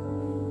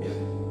 Yeah.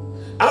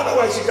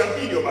 Otherwise, you can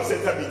be in your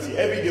Basenta meeting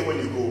every day when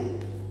you go,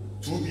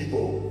 2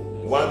 people,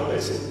 1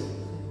 person.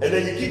 And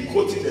then you keep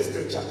quoting the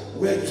scripture,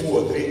 where 2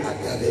 or 3 are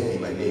gathered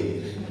in my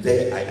name,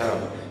 there I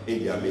am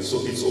in their midst.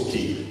 So it's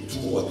okay,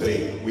 2 or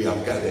 3 we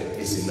have gathered,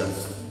 it's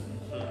enough.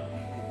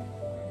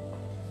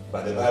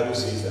 But the Bible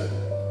says that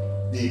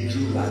they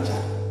grew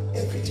larger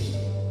every day.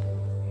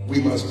 We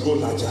must grow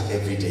larger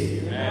every day.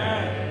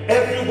 Amen.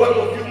 Every one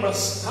of you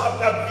must have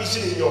that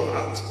vision in your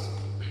heart,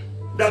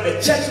 that the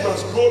church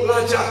must grow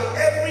larger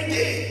every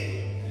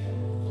day.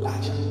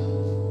 Larger.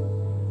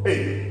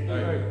 Hey.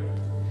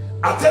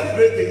 Attempt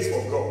great things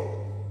for God.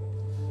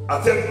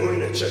 Attempt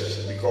growing a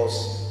church,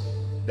 because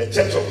the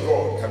church of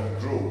God can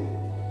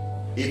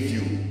grow if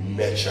you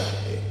nurture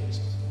it.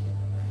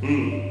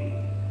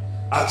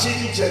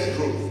 Achieving church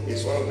growth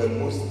is one of the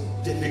most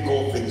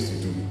difficult things to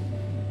do.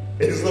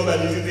 It is not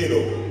an easy thing,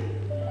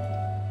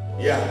 though.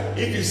 Yeah,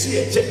 if you see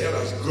a church that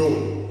has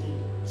grown,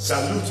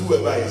 salute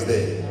whoever is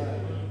there.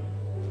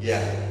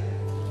 Yeah.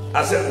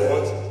 I said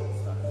what?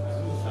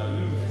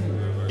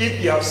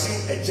 If you have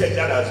seen a church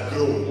that has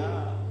grown,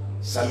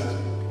 salute.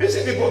 You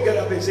see people get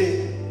up and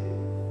say,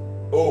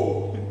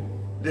 oh,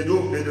 they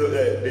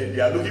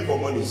are looking for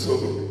money, so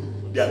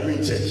they are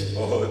doing church,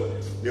 or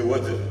they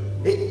want to.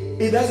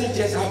 It doesn't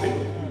just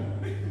happen.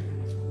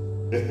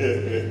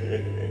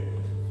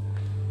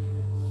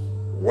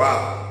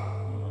 Wow.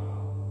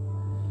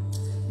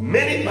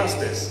 Many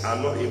pastors are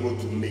not able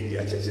to make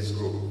their churches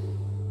grow.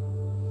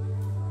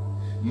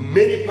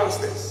 Many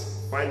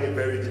pastors find it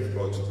very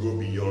difficult to grow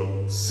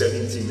beyond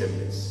 70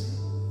 members.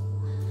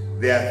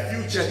 There are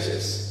few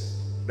churches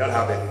that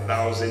have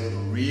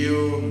 1,000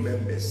 real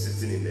members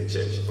sitting in the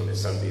church on a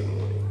Sunday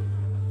morning.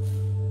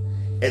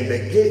 And the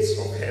gates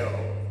of hell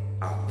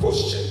are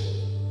postured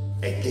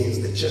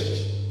against the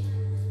church.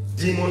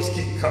 Demons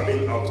keep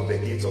coming out of the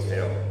gates of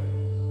hell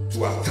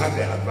to attack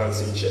the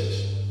advancing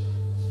church.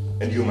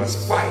 And you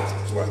must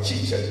fight to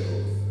achieve church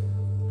growth.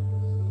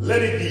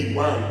 Let it be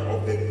one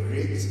of the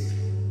great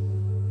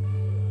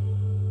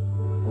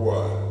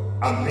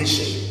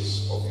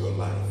ambitions of your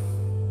life.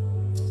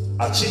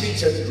 Achieving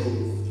church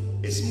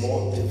growth is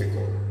more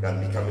difficult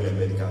than becoming a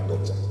medical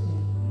doctor.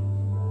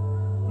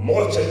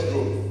 More church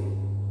growth.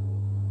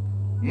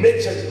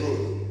 Make church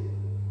growth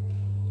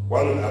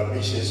one of the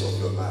ambitions of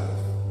your life.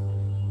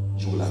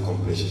 You will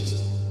accomplish it.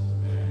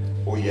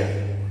 Oh yeah.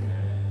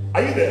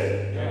 Are you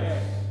there?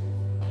 Yes.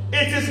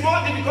 It is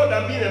more difficult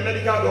than being a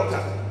medical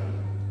doctor.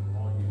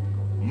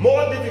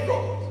 More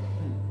difficult.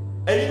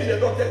 And even the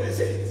doctor, they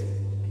say it.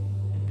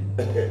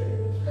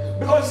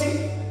 Because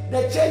see,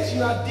 the church,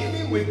 you are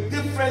dealing with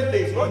different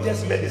things, not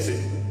just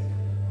medicine.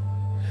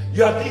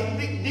 You are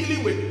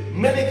dealing with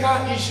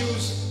medical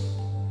issues,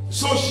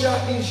 social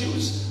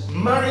issues,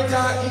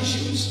 marital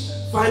issues,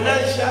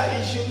 financial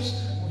issues,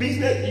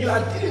 business. You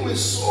are dealing with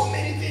so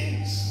many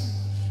things.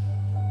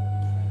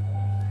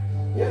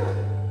 Yeah.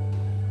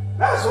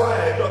 That's why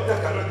a doctor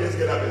cannot just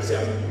get up and say,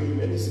 I'm doing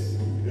medicine.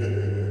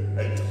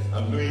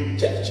 I'm doing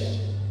church.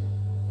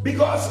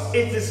 Because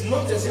it is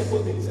not a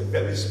simple thing, it's a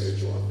very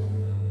spiritual thing.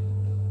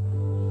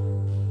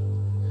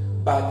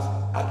 But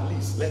at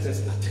least let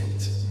us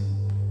attempt.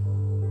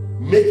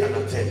 Make an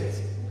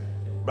attempt.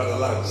 Brother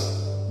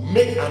Lance,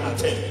 make an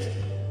attempt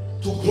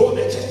to grow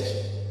the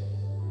church.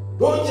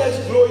 Don't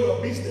just grow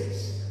your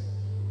business.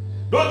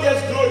 Don't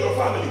just grow your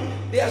family.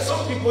 There are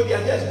some people, they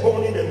are just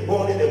burning and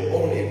burning and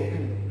burning.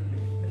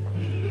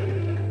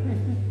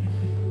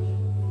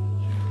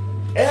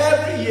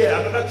 Every year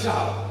another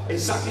child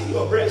is sucking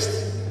your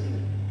breast.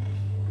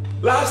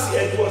 Last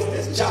year it was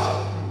this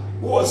child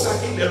who was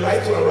sucking the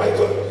right one.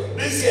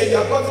 This year you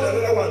have got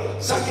another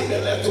one sucking the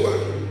left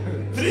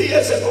one. 3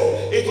 years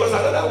ago it was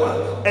another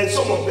one. And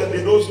some of them,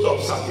 they don't stop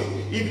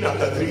sucking. Even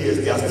after 3 years,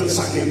 they are still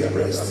sucking their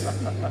breast.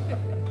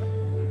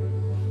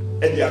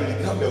 And they have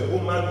become a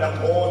woman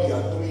that all they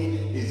are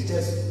doing is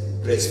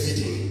just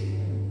breastfeeding.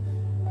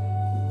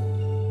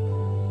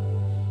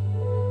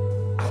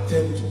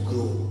 Attempt to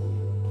grow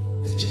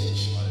the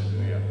church.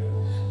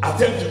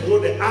 Attempt to grow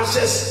the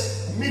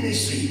Ashes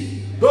ministry.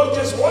 Don't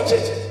just watch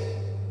it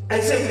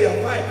and say we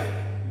are fine.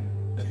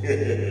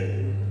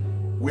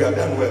 We have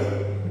done well.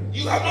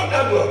 You have not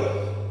done well.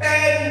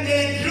 And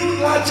they grew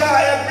larger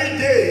every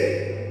day.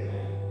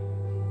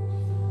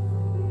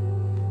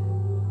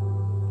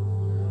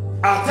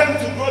 Attempt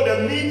to grow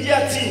the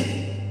media team.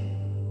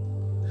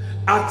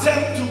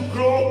 Attempt to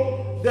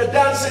grow the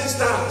dancing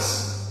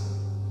stars.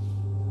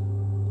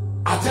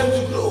 Attempt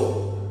to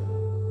grow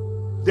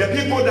the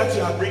people that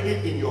you are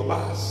bringing in your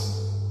bars.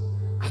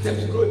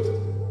 Attempt to grow it.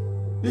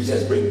 You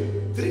just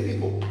bring 3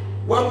 people.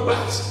 1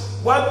 bus.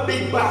 1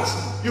 big bus.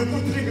 You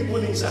put 3 people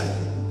inside.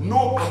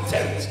 No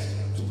attempt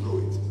to grow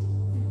it.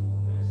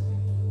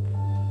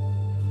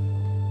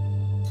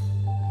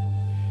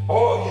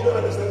 Oh, you don't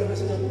understand the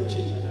message I'm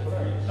preaching?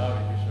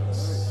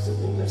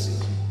 Simple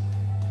message.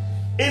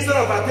 Instead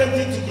of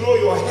attempting to grow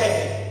your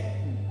hair,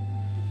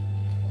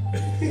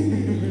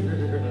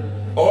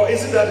 or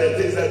isn't that the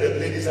things that the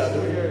ladies are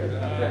doing?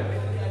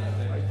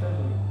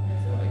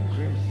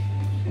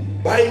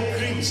 Buying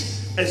creams.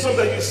 And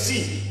sometimes you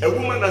see a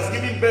woman that's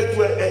giving birth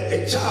to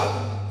a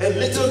child, a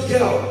little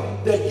girl.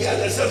 The girl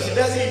herself, she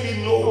doesn't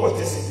even know what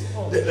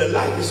the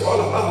life is all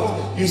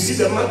about. You see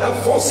the mother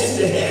forcing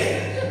the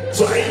hair,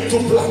 trying to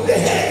plait the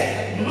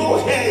hair. No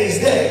hair is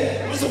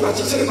there. Mr.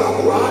 Machichiri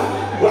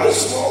Babuwa, one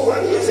small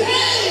one, he says,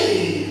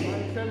 hey!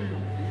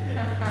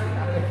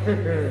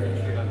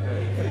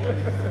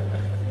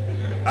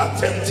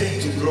 Attempting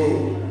to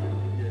grow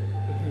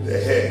the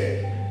hair.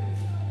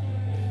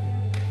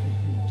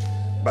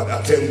 But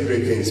attempt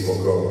great things for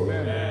God.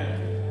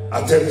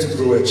 Attempt to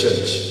grow a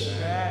church.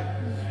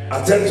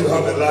 Attempt to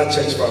have a large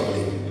church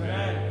family.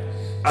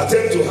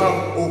 Attempt to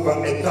have over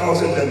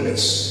 1,000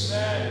 members.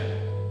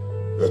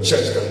 Your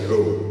church can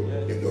grow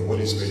if the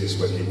Holy Spirit is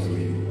working through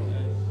you.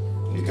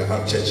 You can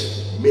have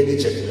many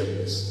church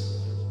members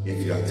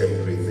if you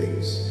attempt great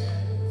things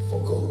for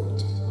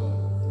God.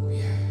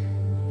 Yeah.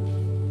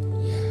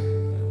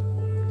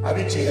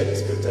 Haven't you heard the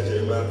scripture,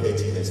 Jeremiah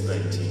 30 verse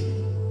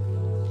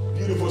 19?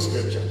 Beautiful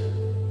scripture.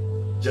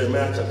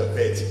 Jeremiah chapter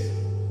 30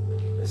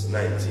 verse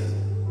 19.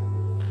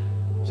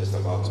 Just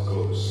about to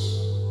close.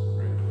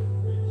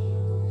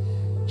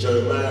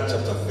 Jeremiah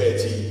chapter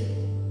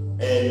 30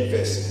 and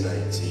verse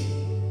 19.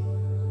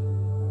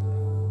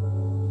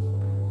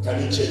 Can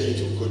you change it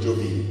to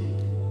Kojovi?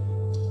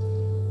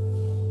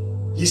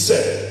 He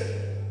said,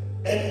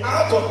 and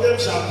out of them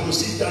shall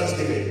proceed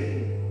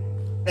thanksgiving,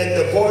 and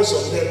the voice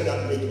of them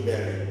that make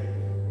merry,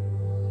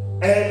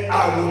 and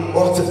I will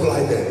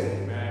multiply them.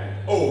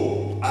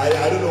 Oh, I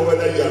don't know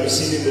whether you are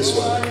receiving this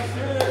one.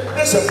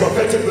 That's a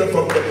prophetic word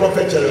from the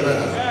prophet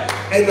Jeremiah.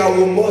 And I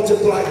will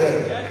multiply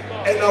them.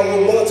 And I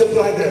will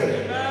multiply them.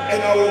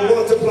 And I will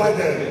multiply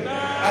them.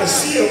 I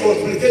see a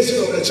multiplication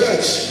of the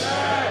church.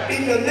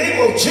 In the name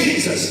of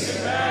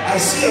Jesus, I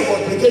see a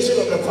multiplication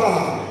of the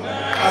power.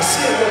 I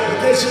see a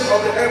multiplication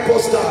of the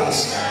airport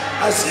stars.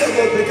 I see a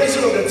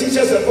multiplication of the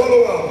teachers that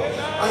follow up.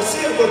 I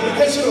see a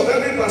multiplication of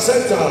every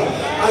percentile.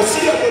 I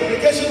see a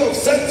multiplication of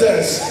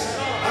centers.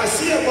 I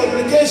see a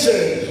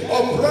multiplication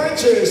of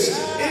branches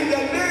in the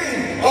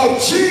name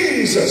of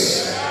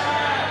Jesus.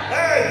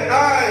 And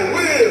I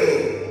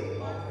will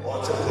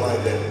multiply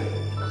them.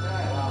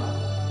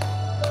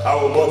 I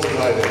will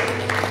multiply them.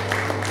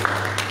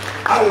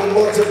 I will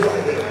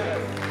multiply them.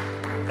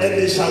 And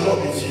they shall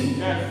not be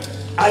few.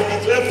 I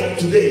declare from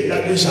today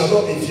that we shall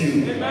not be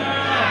few.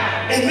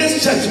 In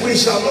this church we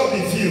shall not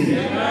be few.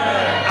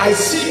 I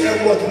see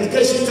a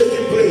multiplication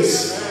taking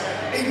place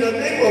in the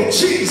name of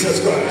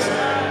Jesus Christ.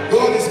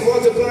 God is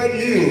multiplying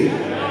you.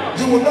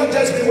 You will not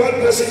just be one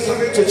person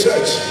coming to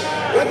church.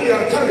 When you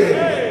are coming,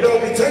 there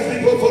will be 10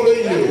 people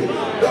following you.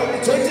 There will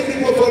be 20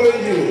 people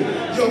following you.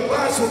 Your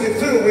bus will be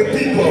filled with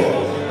people.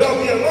 There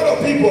will be a lot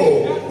of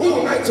people who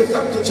would like to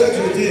come to church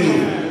with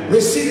you.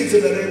 Receive it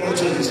in the name of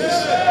Jesus.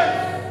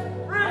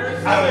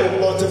 I will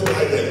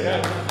multiply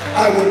them.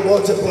 I will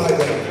multiply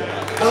them.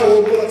 I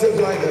will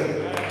multiply them.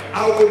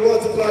 I will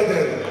multiply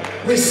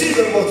them. Receive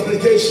the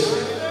multiplication.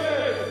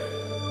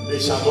 They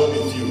shall not be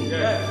few.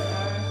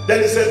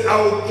 Then he said,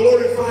 I will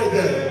glorify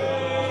them.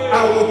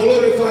 I will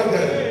glorify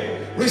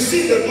them.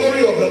 Receive the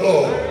glory of the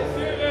Lord.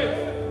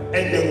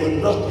 And they will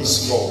not be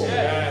small.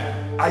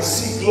 I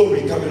see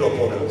glory coming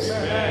upon us.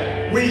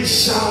 We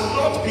shall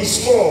not be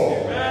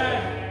small.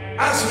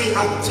 As we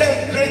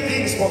attempt great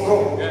things for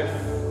God,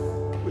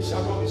 we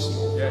shall not be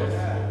small.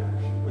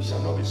 We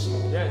shall not be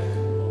small.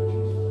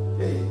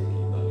 Hey,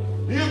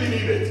 do you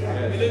believe it?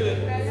 Believe it.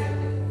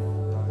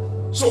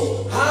 So,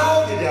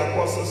 how did the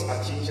apostles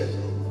achieve church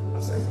growth?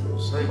 As I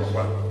close, number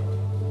one,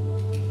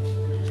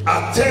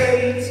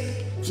 attempt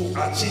to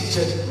achieve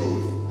church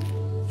growth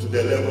to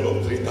the level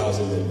of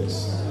 3,000 members.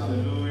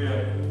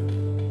 Hallelujah.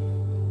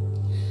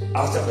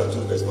 Acts chapter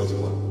 2, verse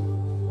 41.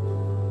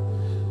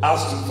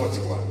 Acts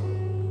 2:41.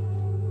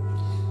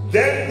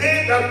 Then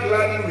they that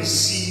gladly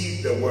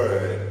received the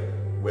word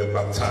were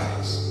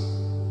baptized,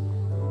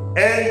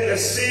 and the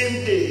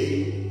same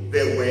day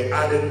there were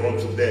added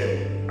unto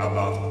them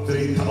about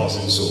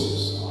 3,000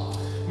 souls.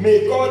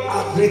 May God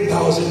add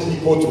 3,000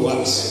 people to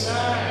us.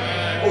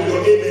 Oh,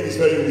 your amen is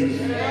very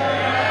weak.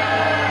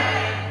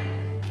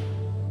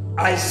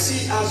 I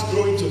see us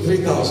growing to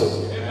 3,000.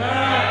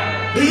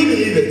 Do you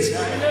believe it?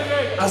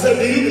 I said,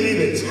 do you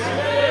believe it?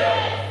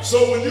 So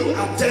will you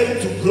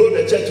attempt to grow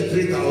the church to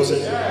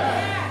 3,000?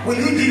 Will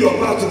you do your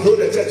part to grow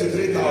the church to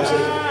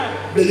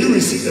 3,000? May you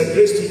receive the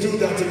grace to do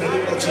that in the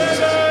name of Jesus.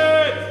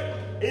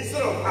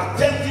 Instead of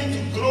attempting to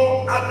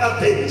grow other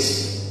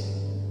things,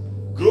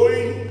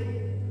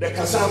 growing the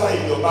cassava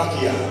in your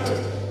backyard,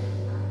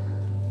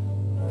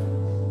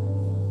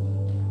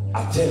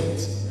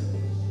 attempt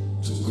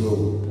to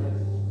grow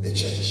the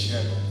church.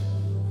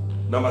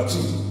 Number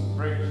two.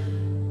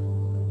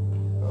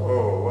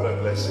 Oh, what a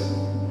blessing.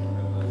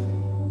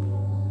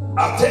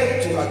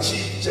 Attempt to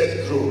achieve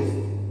church growth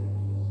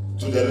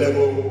to the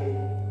level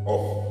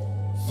of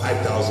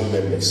 5,000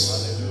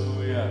 members.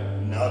 Hallelujah.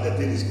 Now the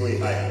thing is going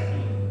higher.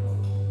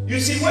 You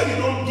see, when you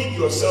don't give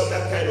yourself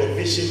that kind of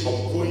vision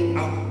of going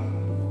up,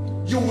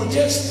 you will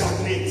just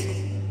stagnate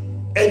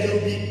and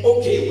you'll be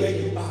okay where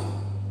you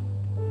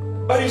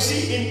are. But you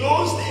see, in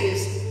those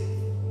days,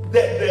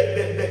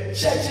 the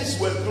churches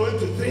were growing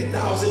to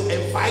 3,000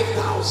 and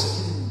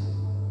 5,000.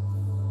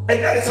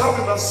 And that is how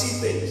we must see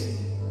things.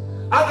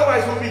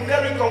 Otherwise, we'll be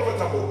very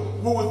comfortable.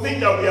 We will think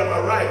that we have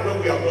arrived when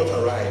we have not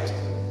arrived.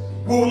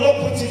 We will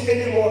not put in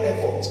any more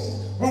effort.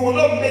 We will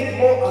not make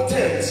more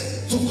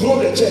attempts to grow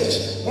the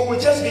church. We will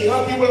just be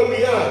happy where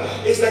we are.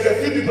 It's like a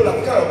few people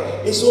have come.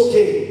 It's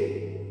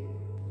okay.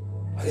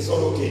 But it's not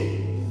okay.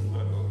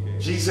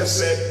 Jesus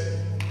said,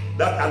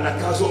 that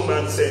Anakazo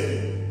man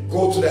said,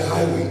 go to the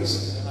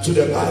highways, to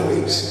the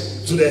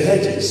byways, to the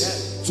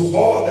hedges, to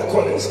all the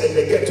corners and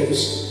the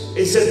ghettos.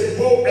 He said,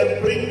 go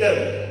and bring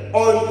them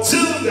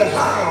until the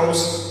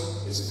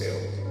house is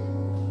filled.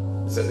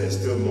 He said, there's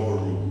still more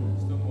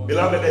room.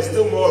 Beloved, there's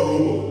still more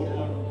room.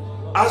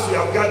 As we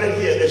have gathered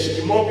here, there should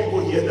be more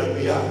people here than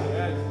we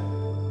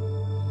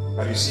are.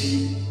 But you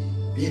see,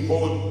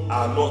 people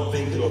are not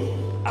thinking of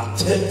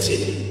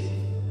attempting.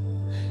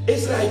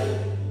 It's like,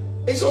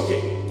 it's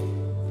okay.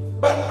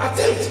 But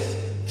attempt it.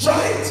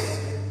 Try it.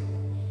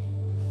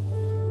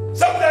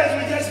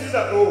 Sometimes we just feel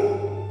that,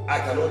 oh, I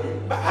cannot do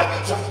it. But have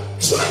you tried?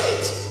 Try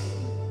it.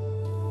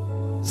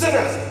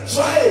 Sinners,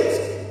 try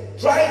it.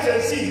 Try it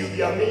and see. You'll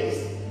be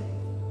amazed.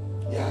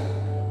 Yeah.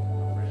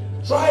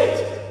 Try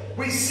it.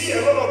 We see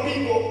a lot of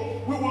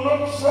people, we will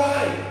not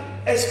try,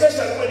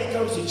 especially when it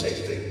comes to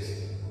church things.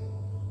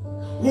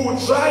 We will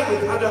try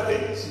with other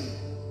things,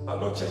 but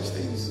not church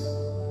things.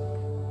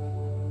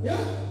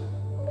 Yeah.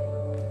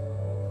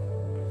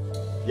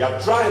 You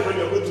have tried when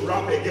you're going to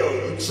rap a girl.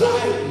 You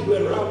try, you go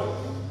and rap.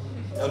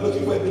 You're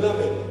looking for a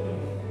beloved.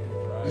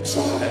 You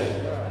try.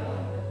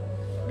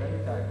 Many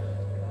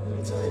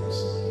times.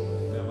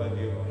 Never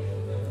give up.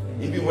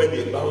 Even when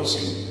they bounce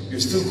you, you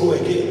still go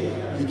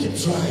again. You keep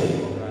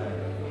trying.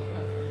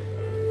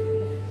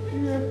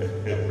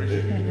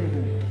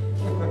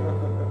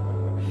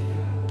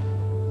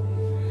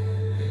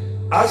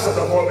 Acts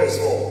chapter 4 verse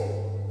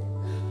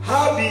 4.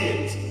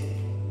 Howbeit,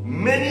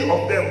 many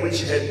of them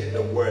which heard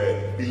the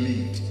word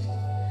believed,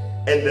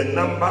 and the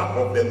number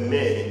of the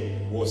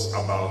men was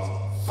about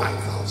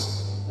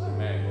 5,000.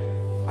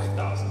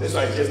 5,000. That's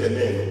why it's just the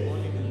men.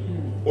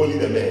 Only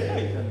the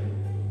men.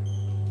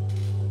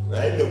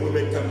 Right? The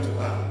women come to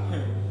her.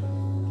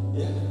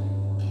 Yeah.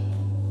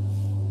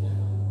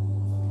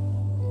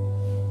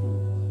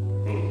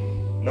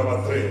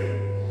 Number 3.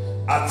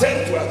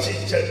 Attempt to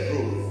achieve church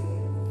growth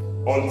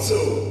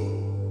until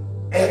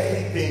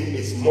everything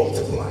is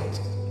multiplied.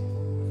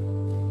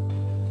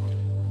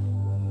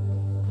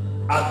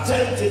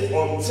 Attempt it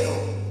until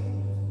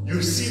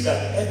you see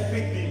that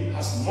everything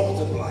has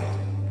multiplied.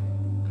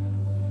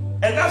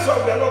 And that's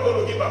why we are not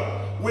going to give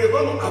up. We're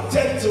going to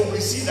attempt till we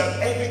see that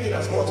everything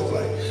has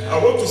multiplied. I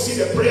want to see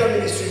the prayer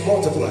ministry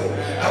multiply.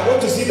 I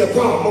want to see the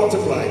choir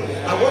multiply.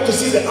 I want to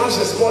see the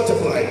ushers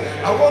multiply.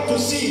 I want to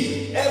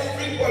see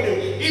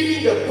everybody,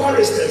 even the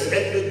choristers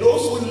and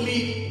those who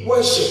lead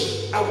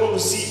worship. I want to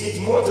see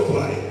it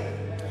multiply.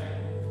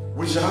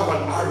 We shall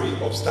have an array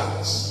of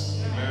stars.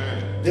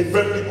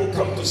 Different people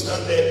come to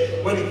stand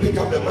there. When you pick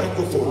up the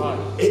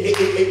microphone,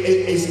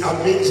 it's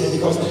amazing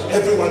because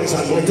everyone is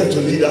anointed to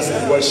lead us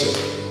in worship.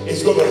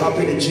 It's going to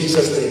happen in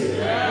Jesus' name.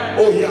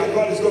 Oh yeah,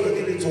 God is going to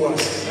give it to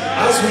us.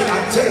 As we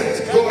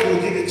attempt, God will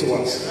give it to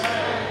us.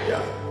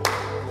 Yeah.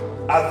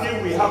 I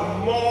think we have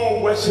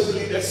more worship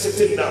leaders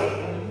sitting down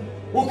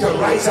who can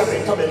rise up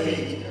and come and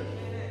lead.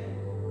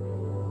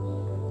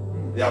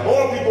 There are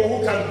more people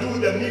who can do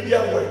the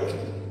media work.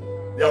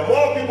 There are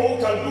more people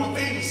who can do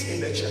things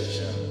in the church.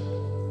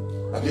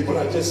 And people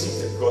are just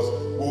seated because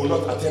we will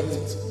not attempt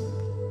it.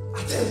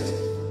 Attempt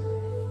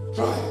it.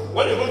 Try.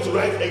 When you're going to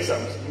write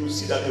exams, you will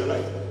see that you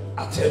write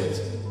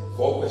attempt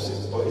 4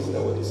 questions. Or isn't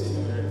that what they say?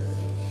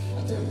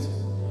 Attempt.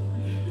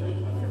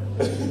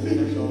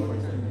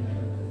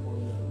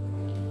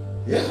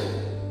 Yeah.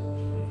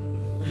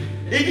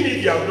 Even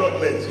if you have not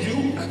learned,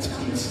 you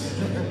attempt.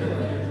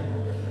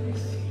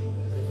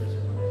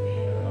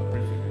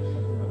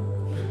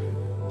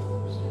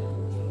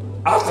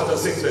 Acts chapter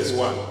 6 verse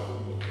 1.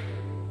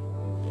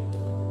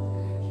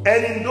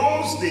 And in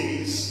those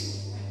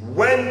days,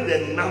 when the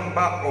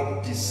number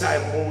of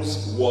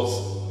disciples was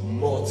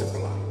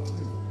multiplied,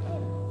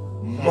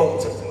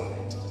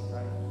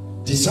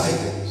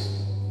 disciples.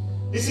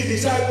 You see,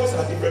 disciples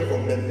are different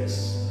from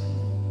members.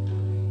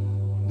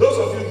 Those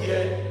of you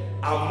here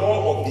are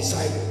more of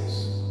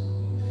disciples.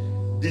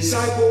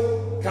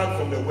 Disciple comes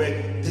from the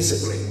word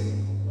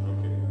discipline.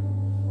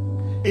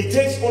 It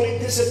takes only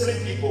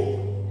disciplined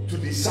people to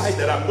decide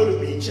that I'm going to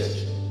be in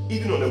church,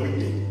 even on a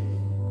weekday.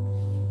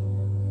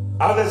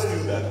 Others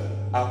do that.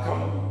 I'll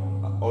come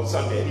on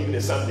Sunday, and even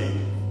a Sunday,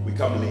 we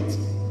come late.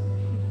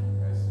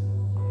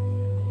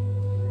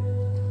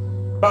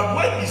 But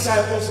when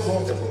disciples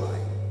multiply,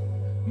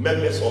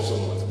 members also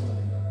multiply.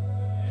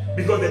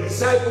 Because the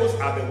disciples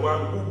are the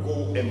ones who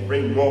go and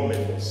bring more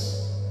members.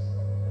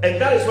 And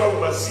that is why we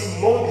must see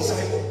more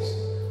disciples.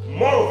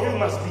 More of you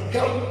must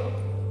become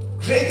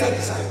greater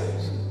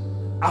disciples.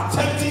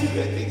 Attempting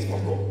the things for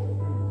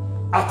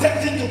God.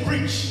 Attempting to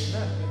preach.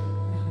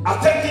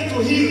 Attempting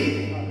to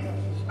heal.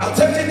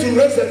 Attempting to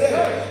raise the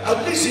dead.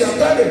 At least you have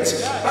done it.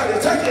 By the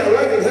time you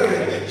arrive in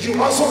heaven,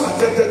 you also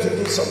attempted to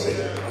do something.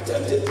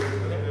 Attempted.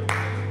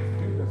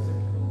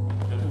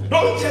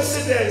 Don't just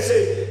sit there and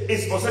say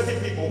it's for certain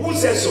people. Who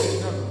said so?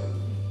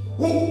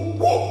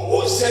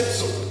 Who said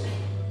so?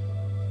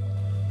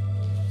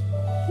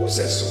 Who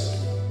said so?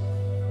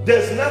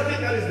 There's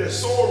nothing that is the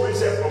sole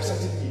reserve of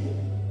certain people.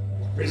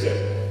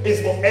 Reserve. It's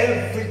for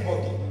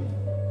everybody.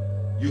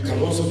 You can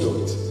also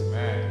do it.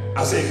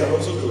 I say you can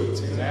also do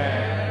it.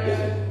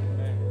 Yeah.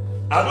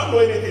 I don't know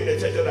anything in the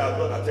church that I have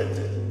not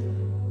attempted.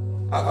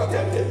 I've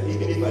attempted,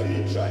 even if I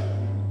didn't try.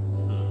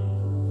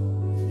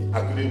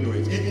 I couldn't do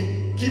it.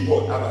 Even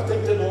keyboard, I've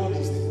attempted all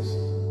these things.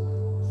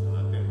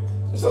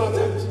 It's an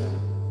attempt.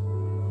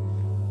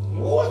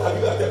 What have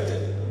you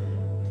attempted?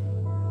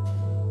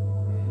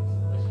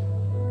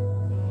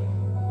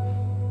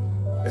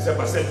 It's a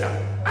percentile.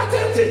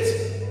 Attempt it.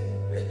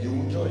 You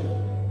will join.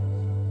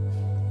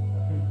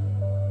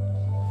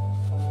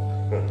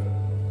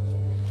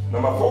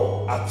 Number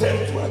 4,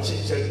 attempt to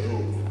achieve church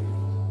growth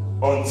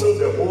until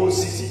the whole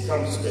city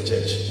comes to the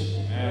church.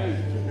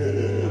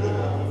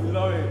 You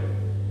love it.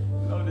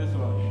 You love this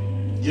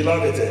one. You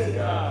love it, eh?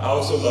 Yeah. I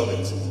also love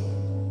it.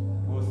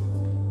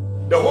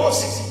 The whole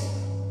city.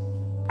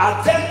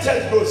 Attempt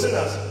church growth,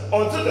 sinners,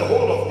 until the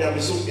whole of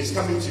Yamisu is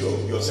coming to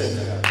your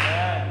center.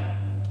 Yeah.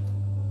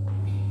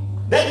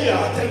 Then you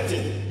are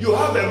attempting. You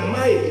have a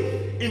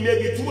mind. It may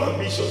be too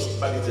ambitious,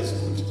 but it is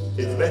good.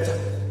 It's better.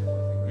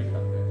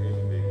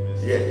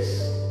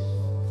 Yes.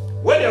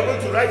 When you are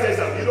going to write an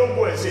exam, you don't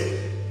go and say,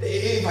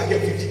 hey, if I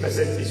get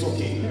 50%, it's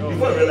okay.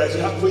 Before you realize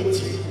you have 20.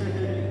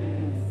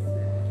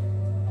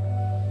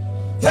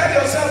 Tell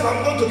yourself,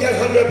 I'm going to get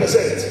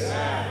 100%.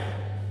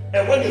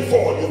 And when you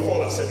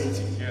fall at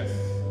 70. Yes.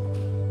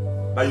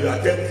 But you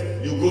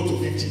attempt, you go to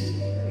 50.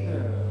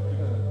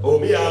 Oh,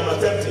 me, I'm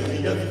attempting.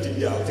 You get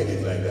 50, I'll take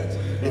it like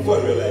that. Before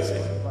you realize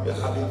it. You're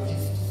having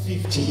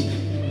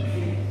 50.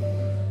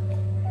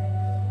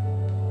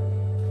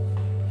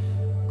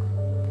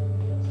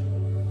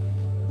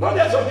 Not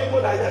that some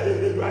people like that,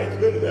 they write,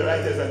 go to the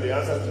writers and they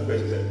answer two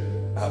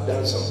questions. I've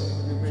done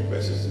some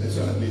questions. This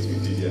one at least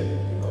 50 here.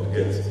 I'll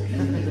get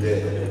it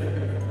there.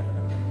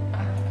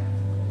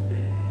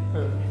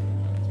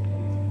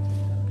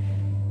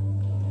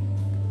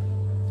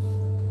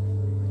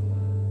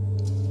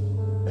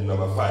 And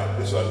number 5,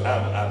 this one, I'm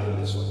adding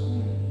this one.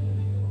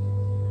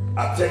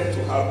 Attempt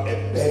to have a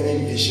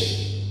burning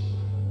vision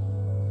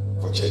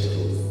for church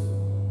growth.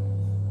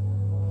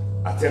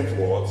 Attempt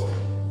what?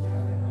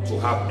 To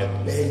have a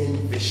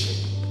burning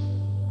vision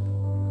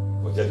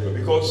for church growth.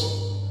 Because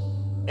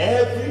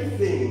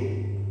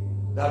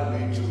everything that we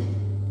do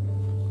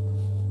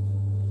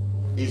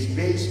is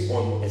based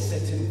on a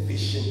certain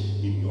vision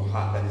in your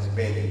heart that is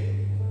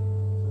burning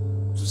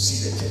to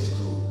see the church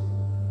grow.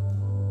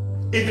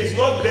 If it's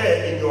not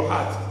there in your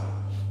heart,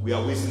 we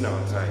are wasting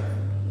our time.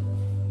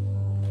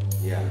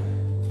 Yeah.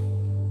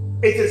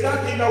 It is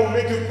that thing that will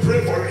make you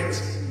pray for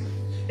it.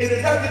 It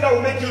is that thing that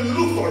will make you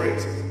look for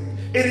it.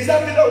 It is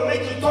that thing that will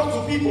make you talk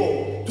to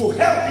people to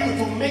help you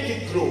to make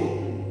it grow.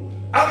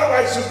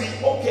 Otherwise, you'll be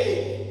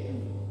okay.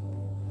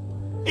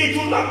 It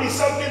will not be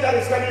something that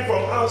is coming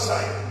from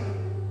outside.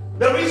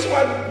 The reason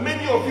why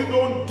many of you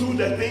don't do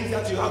the things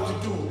that you have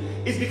to do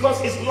is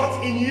because it's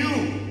not in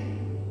you.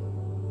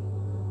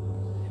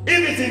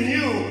 If it's in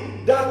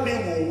you, that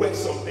thing will work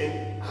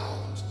something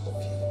out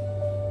of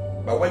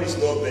you. But when it's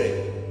not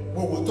there,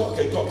 we will talk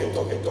and talk and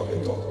talk and talk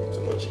and talk. It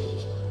will not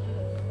change.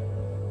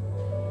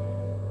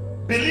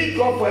 Believe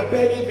God for a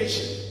burning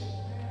vision.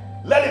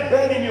 Let it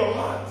burn in your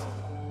heart.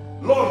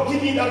 Lord,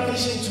 give me that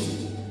vision too.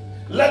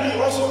 Let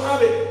me also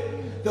have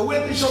it. The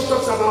way Bishop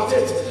talks about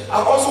it,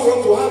 I also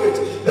want to have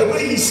it. The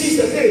way he sees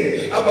the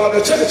thing about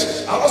the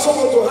church, I also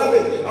want to have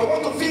it. I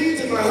want to feel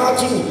it in my heart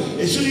too.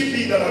 It shouldn't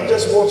be that I'm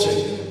just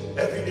watching.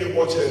 Every day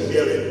watching and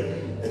hearing.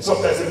 And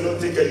sometimes if you don't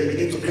take care, you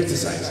begin to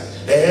criticize.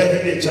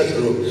 Every day church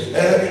group,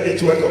 every day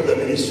to work of the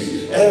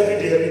ministry, every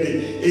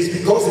day. It's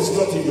because it's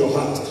not in your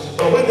heart.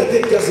 But when the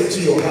thing gets into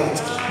your heart,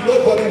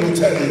 nobody will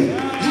tell you.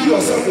 You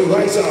yourself will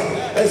rise up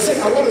and say,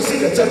 I want to see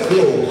the church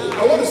grow.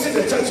 I want to see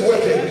the church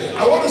working.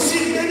 I want to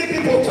see many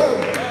people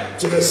come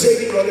to the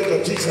saving knowledge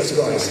of Jesus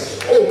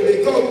Christ. Oh,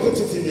 may God put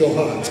it in your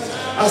heart.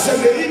 I said,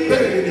 may it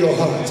burn in your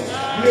heart.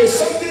 May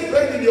something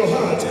burn in your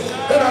heart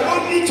that I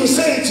don't need to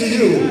say it to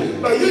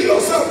you, but you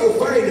yourself will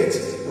find it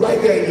right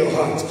there in your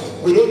heart.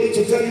 We don't need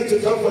to tell you to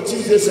come for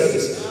Tuesday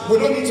service. We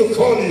don't need to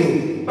call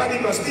you, but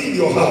it must be in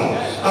your heart.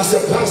 As a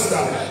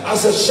pastor,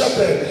 as a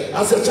shepherd,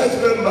 as a church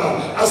member,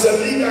 as a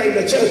leader in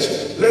the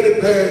church, let it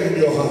burn in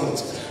your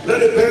heart.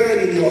 Let it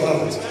burn in your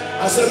heart.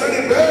 I said, let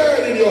it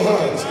burn in your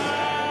heart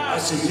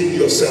as you give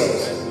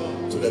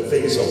yourself to the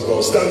things of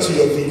God. Stand to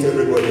your feet,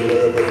 everybody,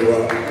 wherever you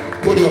are.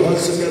 Put your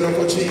hands together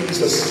for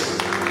Jesus.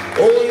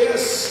 Oh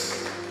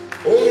yes.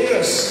 Oh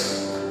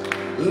yes.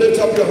 Lift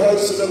up your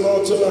hands to the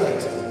Lord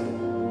tonight.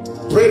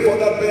 Pray for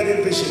that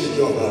burning vision in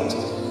your heart.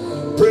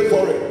 Pray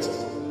for it.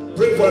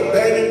 Pray for a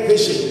burning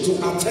vision to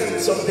attempt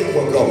something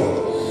for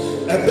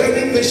God. A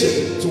burning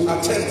vision to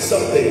attempt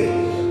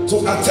something. To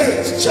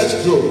attempt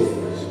church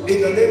growth.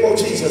 In the name of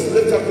Jesus,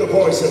 lift up your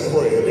voice and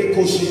pray.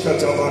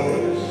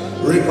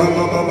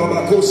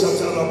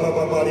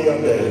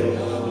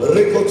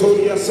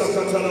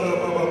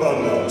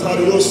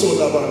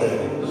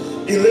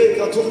 Ile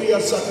katuria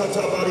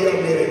sakata baria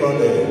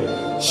merebane.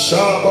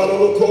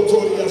 Shabalolo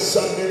kotoria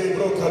sandere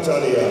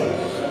brokataria.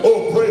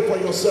 Oh, pray for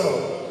yourself.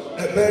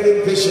 A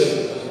burning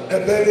vision. A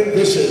burning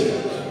vision.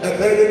 A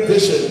burning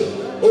vision.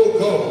 Oh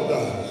God,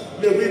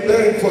 may we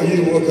burn for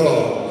you, oh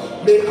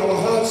God. May our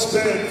hearts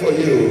burn for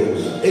you.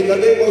 In the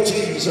name of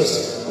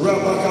Jesus.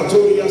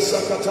 Rabakatoria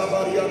sakata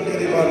baria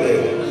merebane.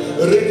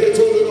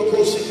 Reketolo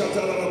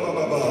koshikatala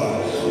baba.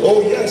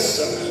 Oh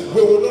yes.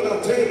 We will not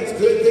attempt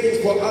great things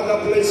for other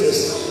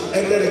places,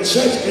 and then the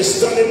church is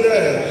standing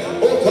there.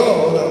 Oh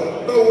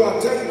God, but we will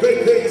attempt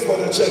great things for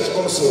the church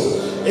also.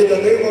 In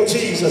the name of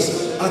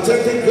Jesus,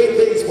 attempting great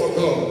things for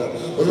God.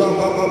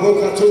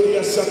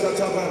 Ramababokatoria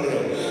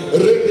sakatabane,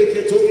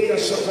 Rebeketoria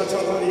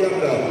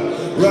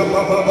shakatabarianda,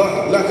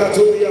 Ramababa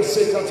lakatoria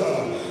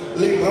sekata,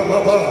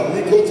 Limbababa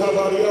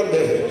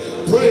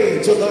likotabariande.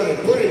 Pray tonight.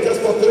 Pray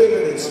just for 3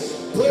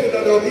 minutes. Pray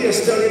that there will be a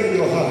stirring in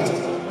your heart.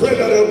 Pray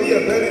that there will be a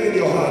burning in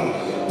your heart.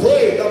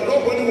 Pray that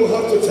nobody will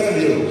have to tell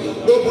you.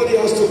 Nobody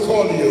has to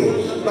call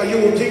you. But you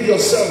will give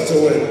yourself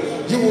to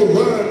it. You will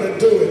run and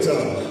do it.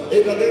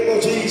 In the name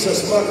of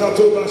Jesus.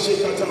 Makatoba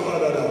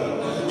shikatabadada.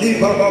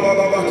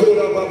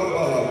 Ibabababakura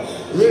bababa.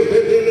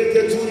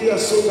 Rebebeleketuria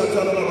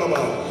sukatala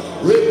baba.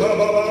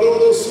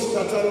 Rebababaroro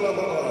sukatala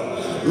baba.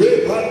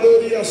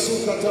 Repandoria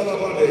sukatala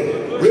bade.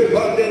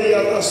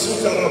 Repanderia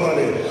rasukatala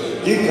bade.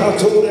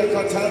 Ikatoria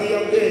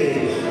kataria de.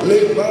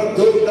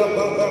 Lebandonda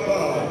bababa.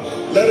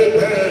 Let it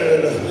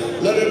burn.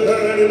 Let it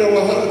burn in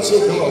our hearts,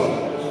 oh God.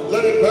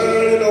 Let it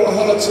burn in our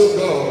hearts, oh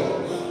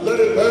God. Let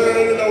it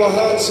burn in our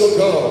hearts, oh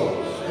God.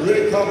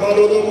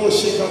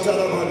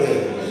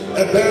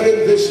 A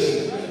burning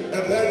vision.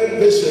 A burning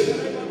vision.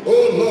 A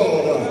Oh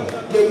Lord,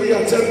 may we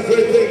attempt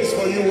great things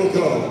for you, O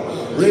God.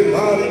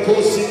 Rebali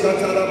kosi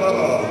katala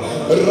baba,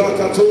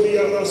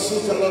 rakatoria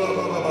rasuta la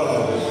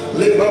baba,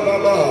 le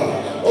baba.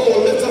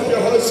 Oh, lift up your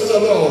hands to the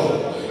Lord.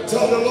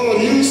 Tell the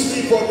Lord, use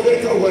me for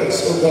greater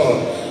works, O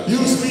God.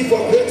 Use me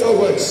for greater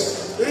works.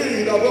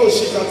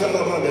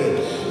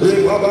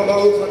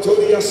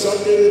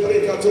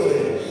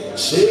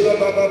 Shela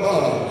baba,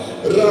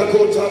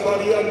 rakota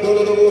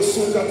mariandolo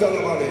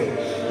sukatalamane,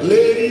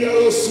 lady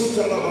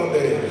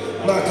sutalamane,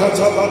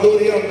 makata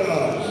badorianda.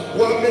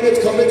 1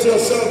 minute, commit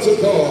yourself to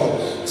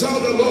God. Tell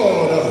the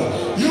Lord,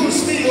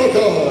 use me, O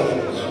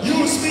God.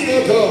 Use me,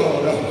 O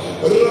God.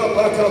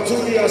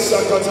 Rabakaturia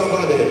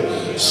sakatamane,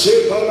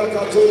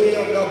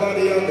 shepalakaturia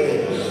nabariane,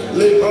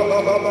 le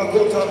baba baba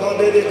kota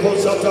bane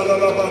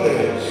kozatalabane,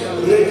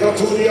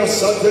 rekaturia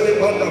santere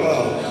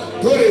bandaba.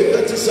 Pray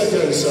 30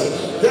 seconds.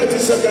 30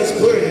 seconds,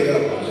 pray.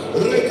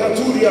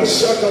 Rekaturia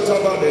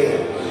shakatamane.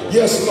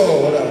 Yes,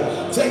 Lord.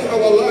 Take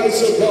our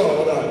lives, O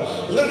God.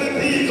 Let it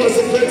be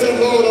consecrated,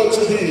 Lord,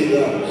 unto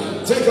thee.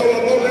 Take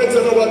our moments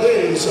and our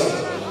days.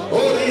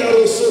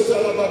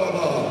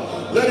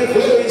 Let it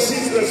flow in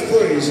ceaseless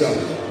praise.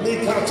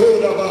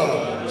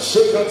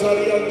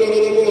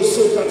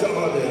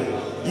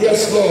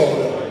 Yes, Lord.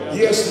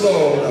 Yes,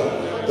 Lord.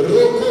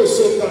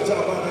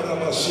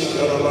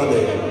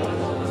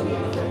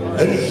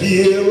 And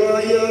here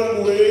I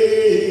am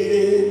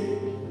waiting.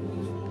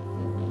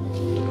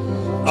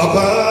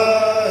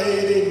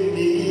 Abide in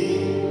me,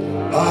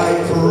 I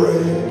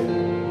pray.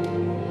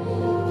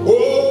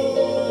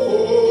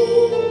 Oh,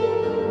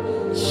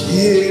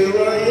 here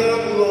I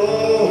am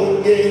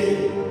longing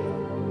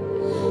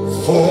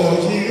for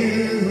you.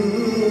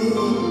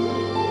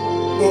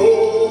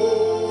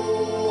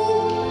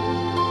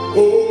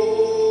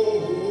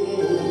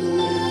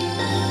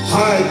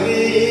 Hide me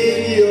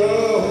in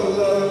your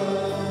love.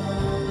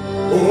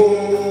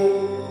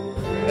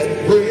 And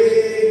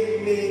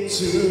bring me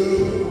to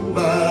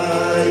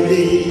my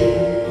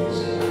knees.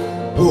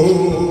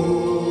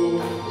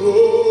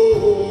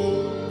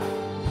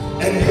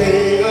 And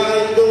may I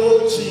know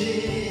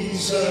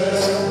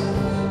Jesus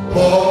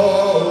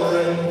more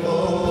and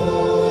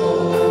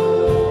more.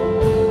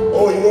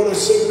 Oh, you want to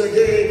sing it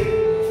again?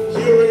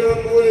 Here I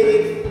am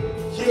waiting.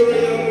 Here I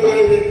am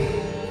waiting.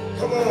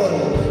 Come on.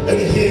 And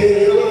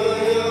here I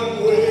am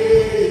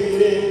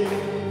waiting.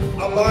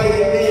 Abide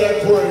in me, I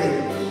pray.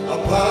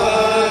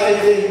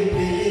 Abide in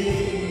me,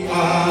 I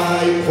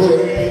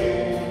pray.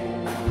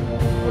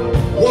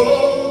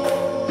 Whoa.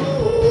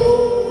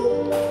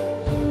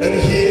 And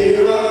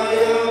here I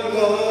am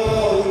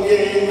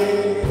longing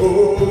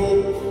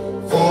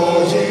for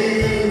you.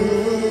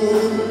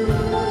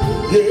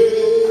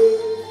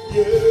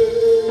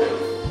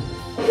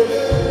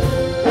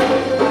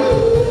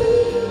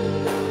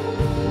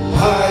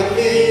 Hide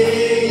me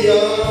in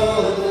your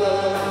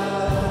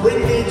love.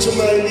 Bring me to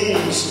my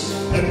knees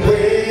and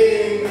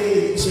bring me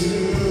to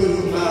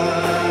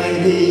my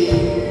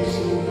knees.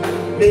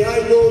 May I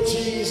know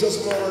Jesus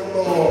more and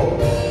more.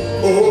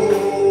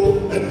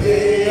 Oh, and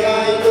may I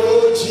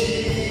know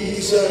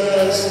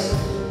Jesus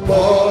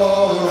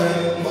more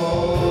and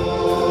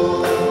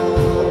more.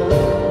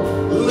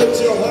 Lift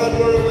your hand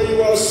wherever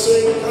you are.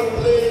 Sing, come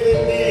live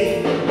in me.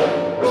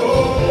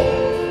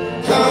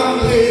 Oh, come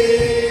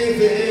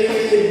live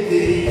in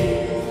me.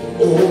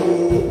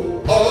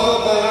 Oh, all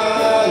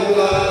my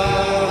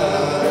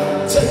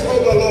life. Take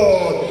over,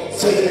 Lord.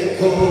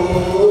 Take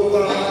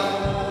over.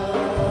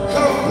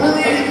 Come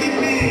breathe in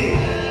me.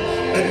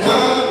 And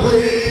come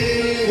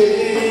breathe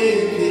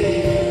in me.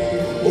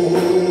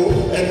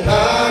 Oh, and I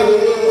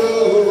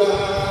will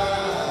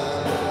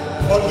rise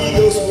on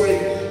eagle's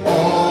wing.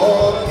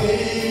 On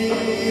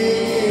eagle.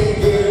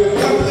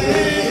 Come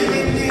live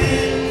in me.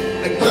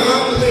 And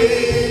come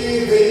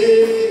live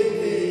in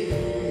me.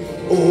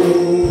 Oh,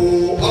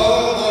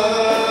 all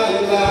my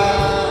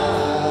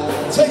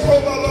life. Take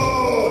over,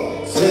 Lord.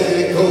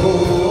 Take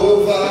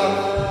over.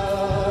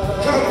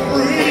 Come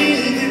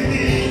breathe in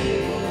me.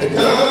 And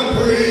come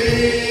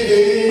breathe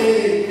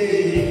in me.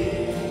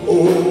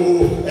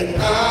 Oh, and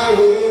I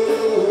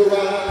will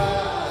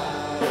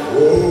rise.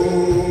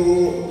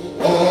 Oh,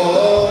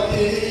 on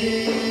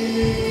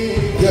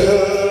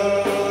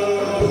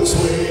eagle's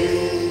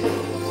wing.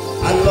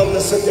 I love the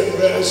second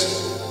verse.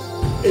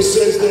 It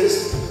says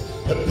this: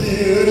 a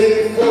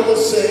beautiful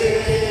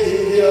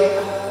Savior.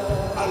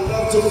 I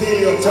love to feel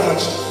your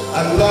touch.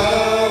 I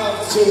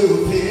love to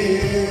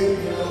feel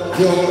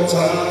your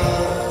touch.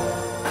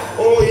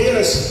 Oh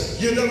yes,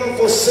 you never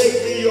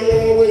forsake me, you're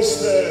always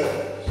there.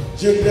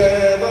 You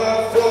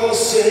never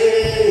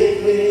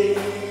forsake me.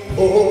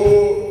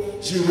 Oh,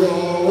 you're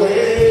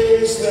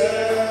always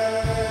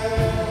there.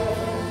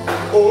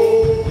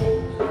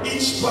 Oh,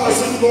 each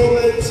passing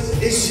moment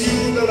is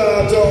you that I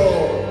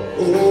adore.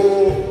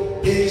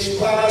 Oh, each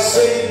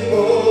passing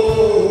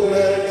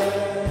moment,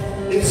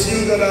 it's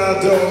you that I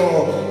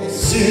adore.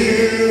 It's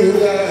you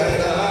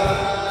that I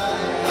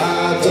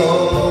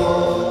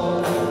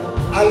adore.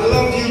 I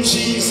love you,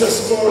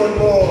 Jesus, more and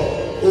more.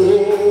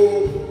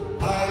 Oh,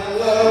 I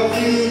love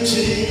you,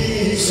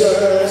 Jesus.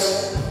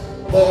 Jesus,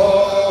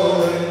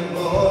 more and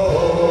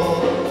more.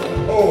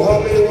 Oh, how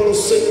many want to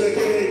sing it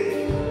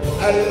again?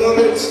 I love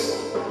it.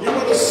 You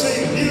want to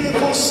sing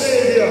beautiful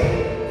Savior?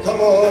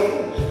 Come on.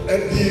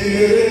 And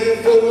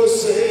beautiful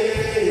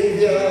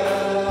Savior.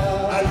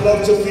 I'd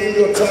love to feel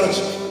your touch.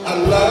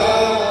 I'd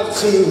love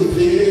to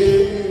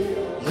feel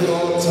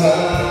your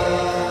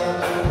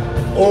touch.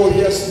 Oh,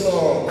 yes,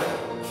 Lord.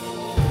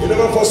 You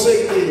never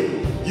forsake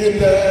me. You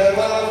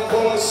never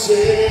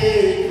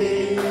forsake me.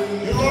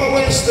 You're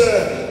always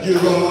there.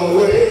 You're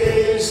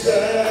always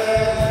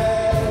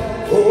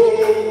there.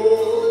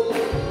 Oh,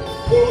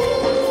 oh.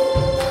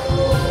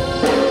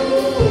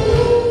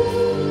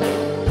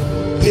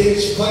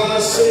 Each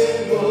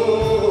passing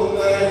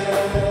moment,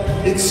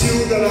 it's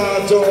you that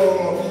I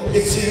adore.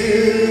 It's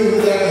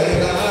you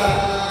that I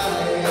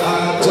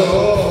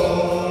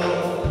adore.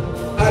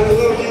 I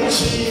love you,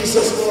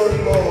 Jesus, more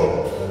and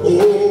more.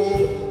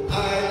 Oh,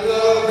 I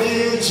love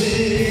you,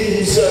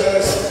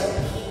 Jesus,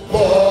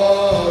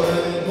 more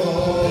and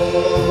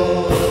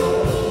more.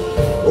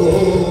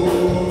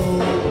 Oh,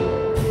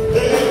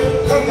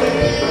 hey, come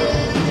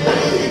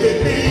live in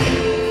me,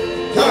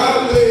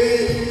 come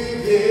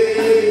live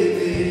in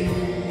me.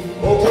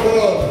 Oh, come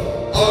on,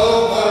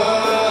 all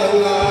my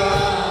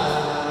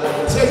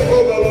life. Take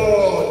over,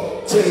 Lord,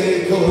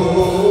 take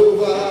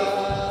over.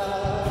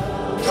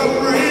 Come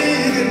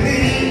breathe in me,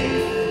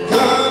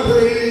 come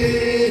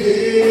breathe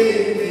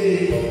in me.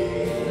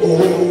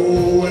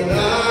 Oh, and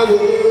I will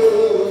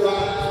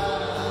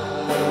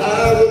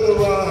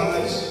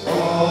rise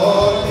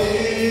on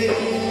me.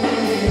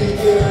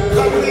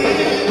 Come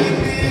live in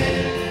me,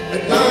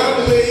 and come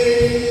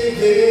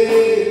live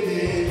in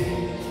me.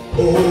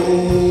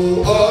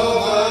 Oh, all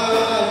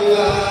my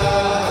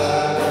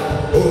life.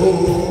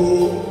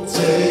 Oh,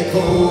 take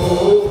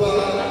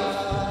over.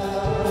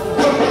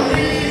 Come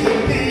breathe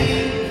in me,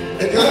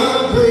 and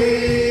come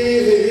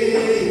breathe in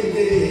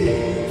me.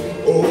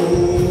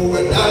 Oh,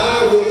 and I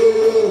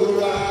will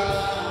rise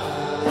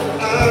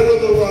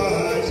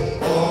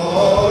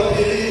on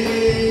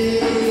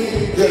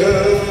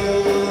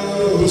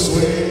eagle's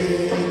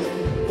wing.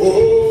 Oh,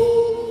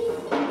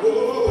 oh,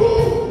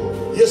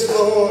 oh, yes,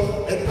 Lord,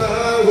 and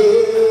I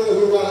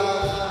will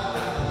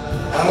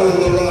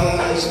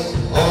rise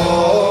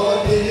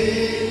on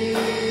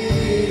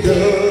eagle.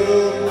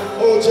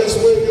 Oh, just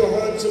wave your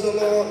hand to the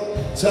Lord.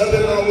 Tell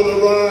him I will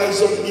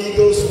arise on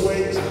eagle's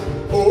wings.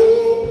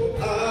 Oh,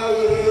 I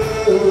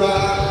will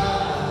rise.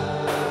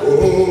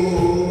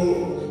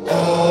 Oh,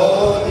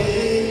 on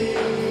eagles.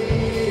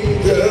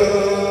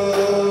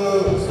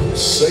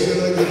 Sing it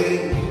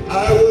again.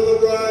 I will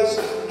arise,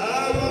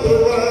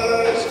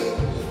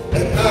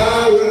 and I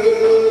will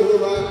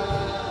rise.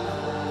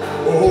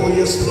 Oh,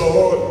 yes,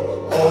 Lord.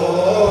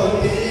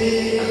 On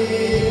eagle's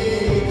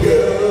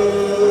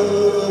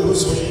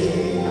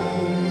wing.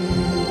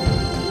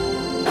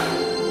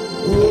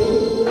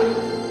 Oh,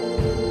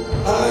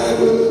 I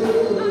will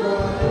rise.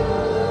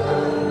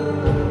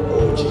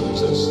 Oh,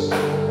 Jesus. Oh,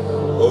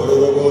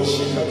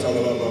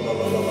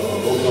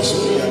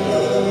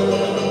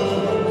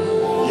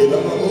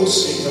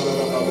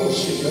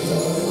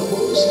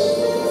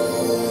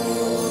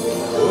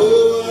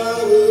 I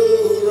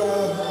will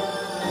rise.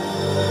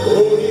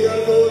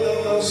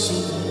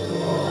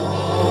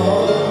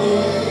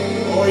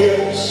 Oh,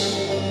 yes.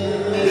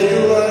 May you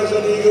rise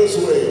on eagle's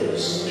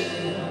wings.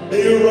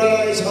 May you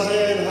rise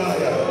higher and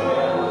higher.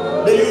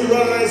 May you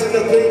rise in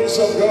the things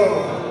of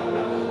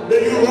God.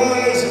 May you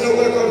rise in the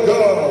work of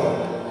God.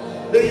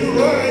 May you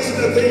rise in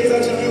the things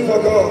that you do for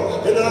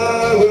God. And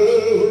I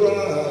will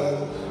rise.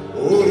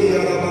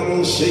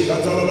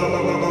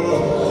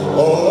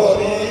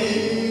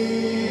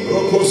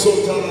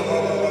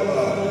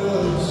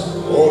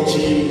 Oh,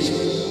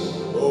 Jesus.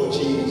 Oh,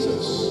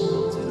 Jesus.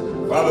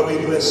 Father, we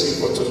bless you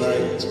for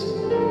tonight.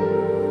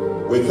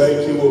 We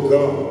thank you, oh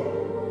God,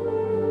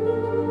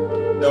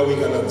 that we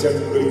can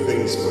attempt great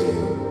things for you.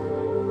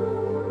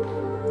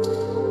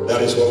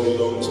 That is what we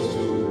long to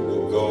do,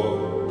 oh God.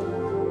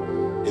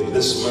 In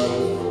this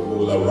month, we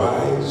will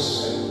arise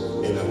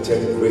and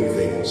attempt great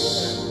things.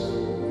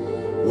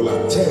 We will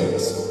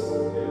attempt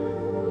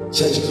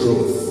church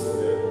growth.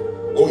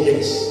 Oh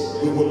yes,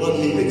 we will not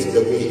leave it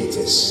the way it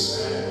is.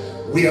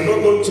 We are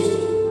not going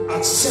to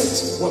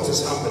accept what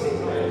is happening.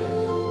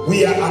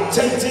 We are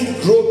attempting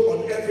growth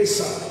on every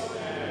side.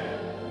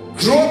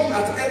 Growth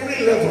at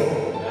every level.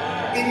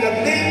 In the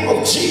name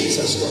of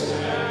Jesus Christ.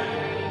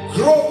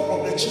 Growth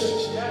of the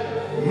church.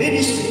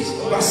 Ministries,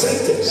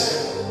 bacentas,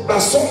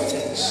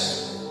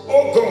 basantes.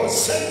 Oh God,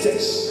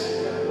 centers.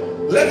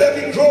 Let there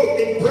be growth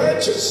in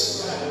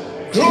branches.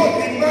 Growth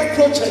in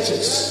micro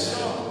churches.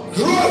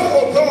 Growth,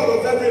 oh God,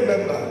 of every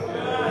member.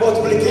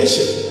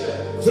 Multiplication.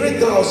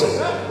 3,000,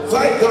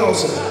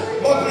 5,000.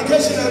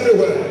 Multiplication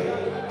everywhere.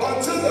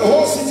 Until the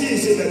whole city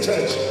is in the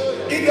church.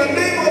 In the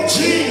name of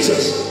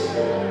Jesus.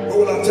 We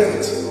will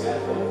attempt.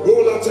 We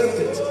will attempt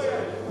it.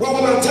 We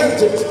will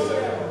attempt it.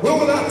 We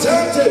will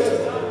attempt it.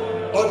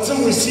 Until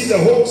we see the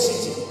whole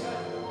city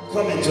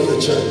come into the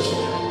church.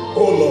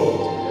 Oh Lord,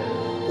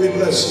 we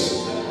bless you.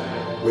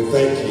 We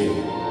thank you.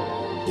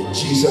 In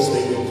Jesus'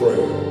 name we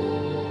pray.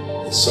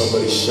 And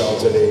somebody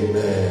shouted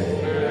amen.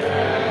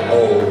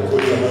 Oh,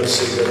 put your hands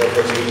together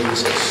for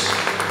Jesus.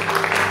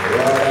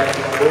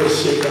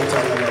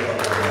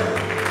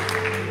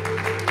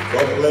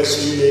 God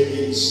bless you. May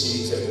be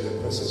seated in the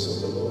presence of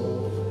the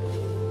Lord.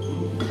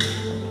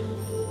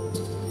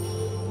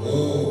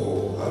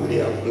 Oh, how many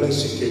are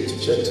blessed you came to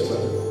church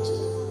tonight?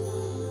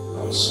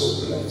 I'm so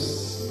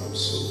blessed. I'm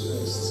so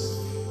blessed.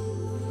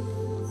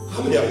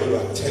 How many are going to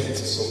attempt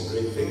some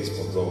great things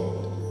for God?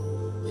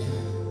 Yeah.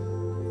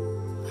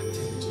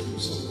 Attempt to do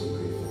something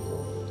great for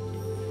God.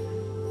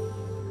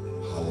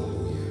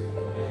 Hallelujah.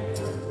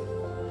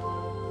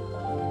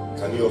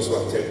 Can you also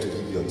attempt to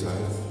give your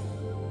tithe?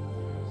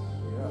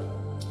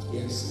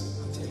 Yes,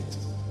 attempt.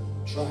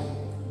 Try.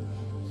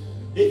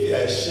 If you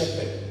are a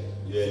shepherd,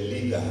 you're a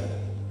leader,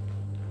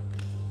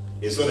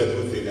 it's not a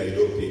good thing that you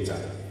don't pay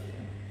tithe.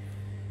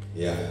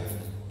 Yeah.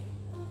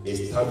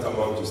 It's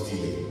tantamount to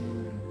stealing.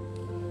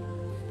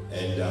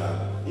 And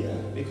yeah,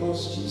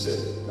 because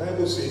Jesus, the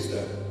Bible says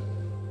that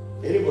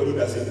anybody who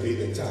doesn't pay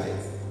the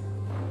tithe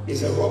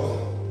is a robber,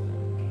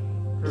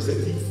 is a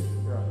thief.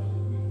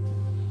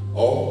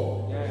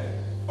 Or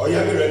you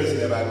haven't read this in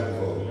the Bible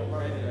before?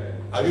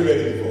 Have you read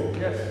it before?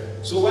 Yes.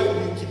 So why do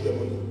you keep the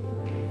money?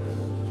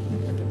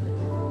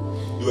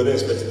 You were not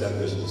expecting that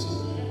question.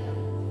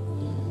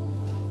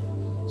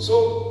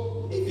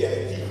 So if you are a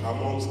thief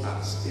amongst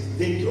us, it's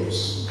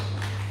dangerous.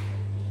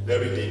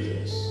 Very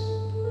dangerous.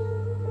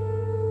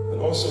 And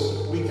also,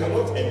 we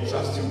cannot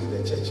entrust you with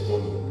the church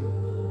money.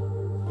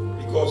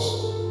 Because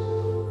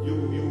you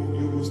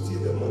will steal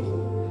the money.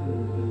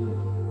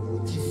 You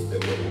will thief the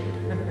money.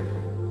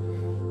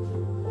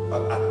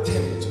 But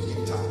attempt to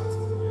give tithe.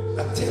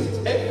 Attempt,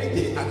 every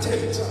day,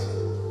 attempt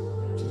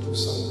to do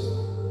something.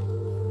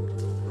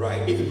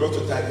 Right, if you brought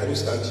your tithe, can you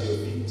stand to your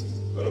feet?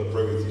 I'm going to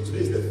pray with you. Today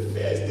is the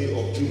first day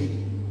of June.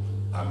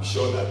 I'm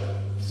sure that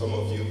some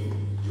of you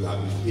have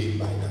been paid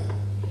by now.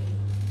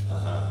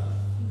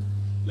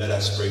 Let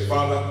us pray.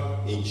 Father,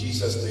 in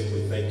Jesus' name,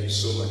 we thank you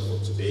so much for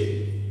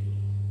today.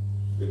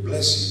 We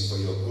bless you for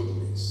your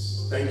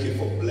goodness. Thank you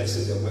for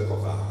blessing the work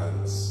of our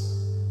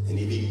hands and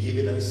even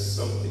giving us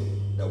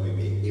something that we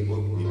may be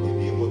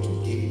able to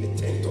give a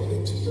tenth of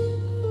it to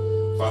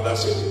you. Father,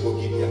 so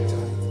people give their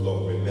tithe,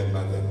 Lord,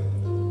 remember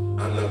them,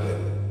 honor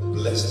them,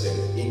 bless them,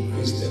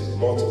 increase them,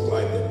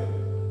 multiply them,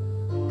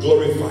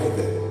 glorify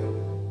them.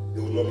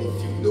 They will not be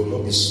few, they will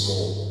not be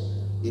small.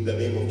 In the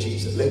name of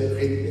Jesus, let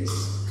greatness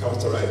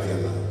characterize their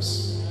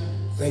lives.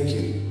 Thank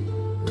you.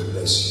 We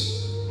bless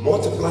you.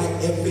 Multiply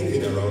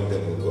everything around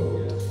them, oh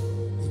God.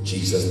 In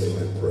Jesus' name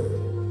I pray.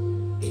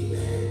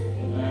 Amen.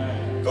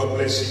 Amen. God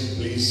bless you.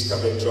 Please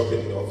come and drop it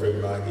in the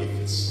offering bag. If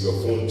it's your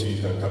phone too,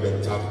 you can come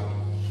and tap.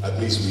 At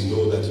least we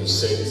know that you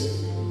sent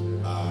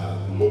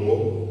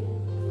Momo.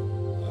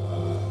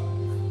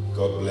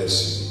 God bless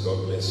you.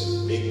 God bless you.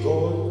 May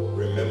God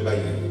remember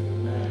you.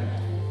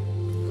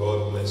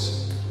 God bless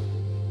you.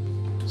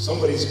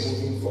 Somebody is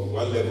moving from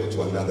one level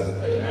to another.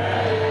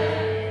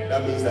 Amen.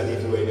 That means that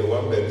if you were in a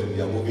one bedroom,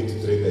 you are moving to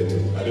 3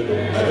 bedroom. I don't know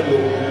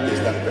who is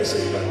that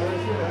person, but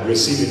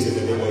receive it in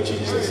the name of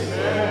Jesus.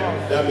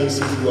 That means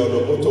if you are on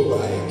a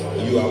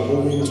motorbike, you are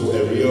moving to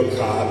a real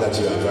car that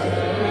you are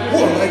driving. Who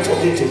am I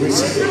talking to?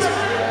 Receive it.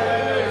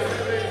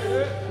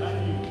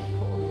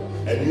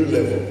 A new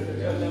level.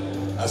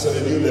 I said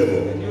a new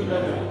level.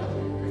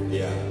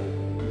 Yeah.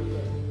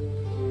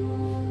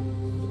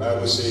 The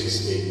Bible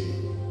says in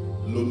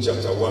Luke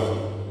chapter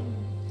 1,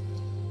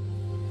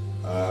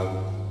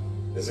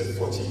 is it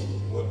 40?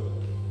 What?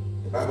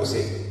 The Bible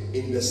says,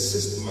 in the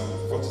 6th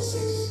month,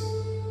 46.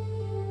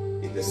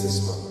 In the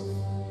 6th month.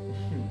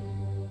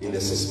 In the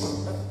 6th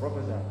month.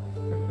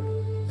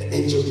 The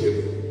angel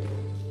Gabriel.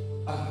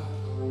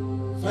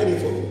 Find it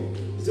for me.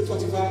 Is it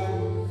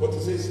 45,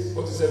 46,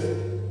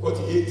 47,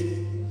 48?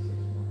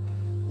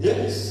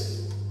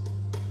 Yes.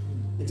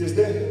 It is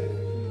there.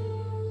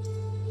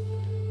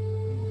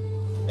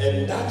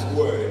 And that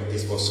word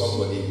is for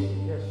somebody.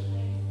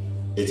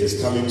 It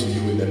is coming to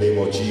you in the name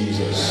of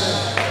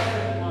Jesus.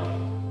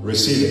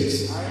 Receive it.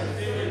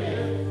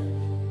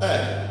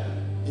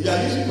 You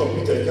are using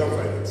computer, you can't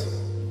find it.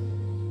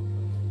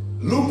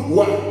 Luke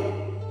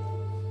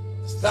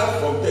 1. Start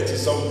from 30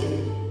 something.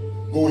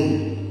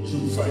 Going, you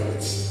will find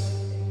it.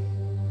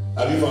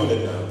 Have you found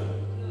it now?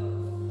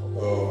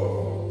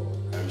 Oh,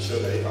 I'm sure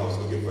that if I was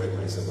looking for it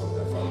myself, I would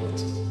have found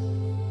it.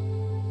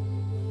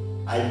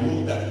 I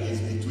know that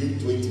it's between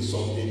 20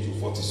 something to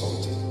 40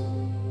 something.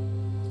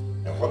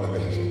 And what am I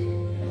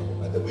doing?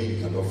 But the way you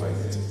cannot find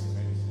it.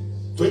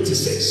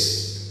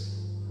 26.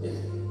 Yeah.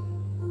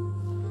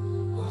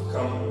 How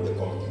come the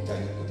computer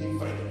you couldn't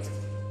find it?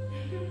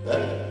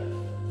 Huh?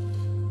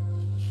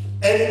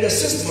 And in the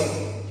 6th month,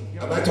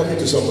 am I talking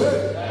to somebody?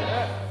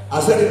 I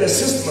said in the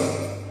 6th month,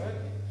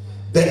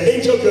 the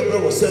angel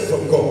Gabriel was sent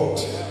from God.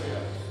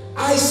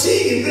 I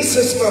see in this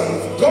 6th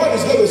month, God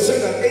is going to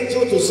send an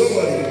angel to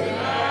somebody.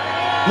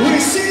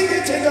 Receive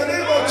it in the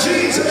name of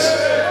Jesus.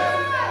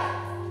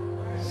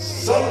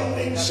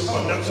 Something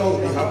supernatural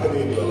will be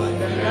happening in your life.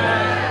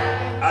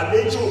 An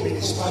angel will be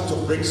dispatched to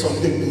bring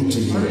something good to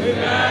you.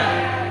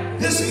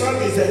 This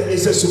month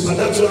is a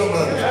supernatural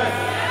month.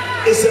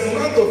 It's a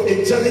month of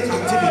angelic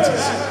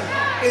activities.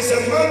 It's a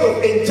month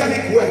of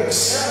angelic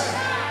works.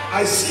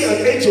 I see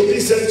an angel be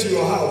sent to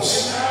your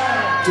house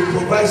to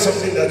provide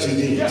something that you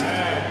need.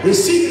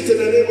 Receive it in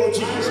the name of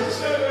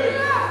Jesus.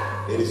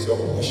 It is your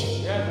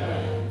portion.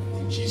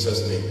 In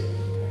Jesus' name.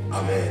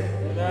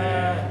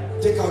 Amen.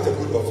 Take out a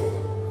good offering.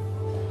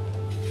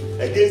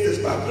 Against this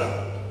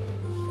background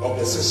of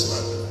the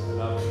 6th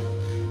month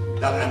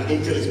that an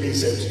angel is being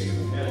sent to you.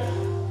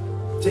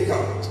 Take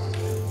out.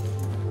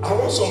 I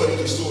want somebody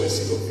to sow a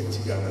seed of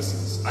 50 Ghana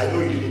cedis. I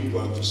know you didn't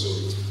want to sow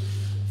it,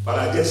 but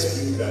I just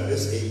feel that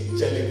this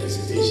angelic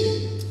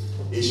visitation,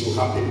 it should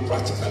happen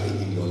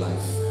practically in your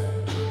life.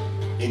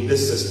 In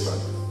this 6th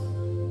month.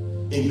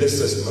 In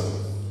this 6th month.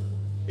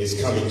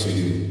 It's coming to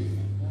you.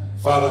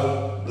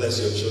 Father, bless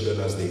your children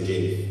as they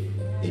give.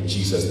 In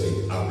Jesus'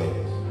 name. Amen.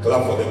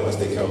 Clap for them as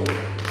they come.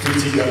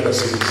 50 Ghana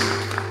cedis.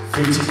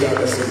 50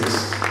 Ghana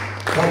cedis.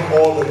 Come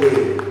all the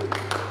way.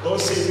 Don't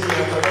say me, I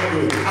cannot do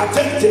it.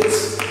 Attempt it.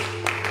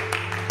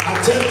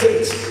 Attempt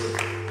it.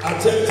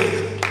 Attempt it.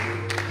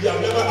 You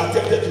have never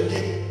attempted to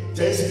give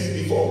 10 cedis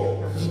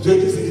before.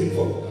 20 cedis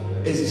before.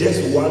 It's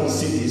just one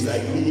cedi. It's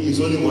like me. It's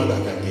only one I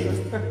can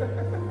give.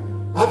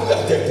 Have you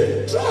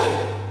attempted? Try.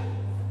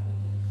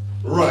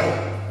 Right.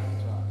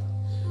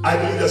 I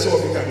believe that some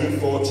of you can give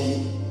 40,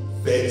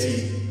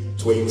 30,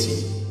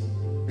 20.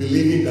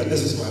 Believing that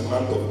this is my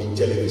month of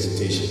angelic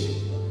visitation.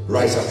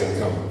 Rise up and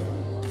come.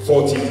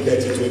 40,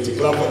 30, 20.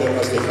 Clap for them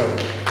as they come.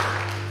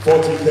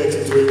 40,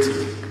 30,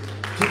 20.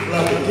 Keep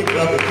clapping, keep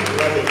clapping, keep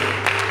clapping.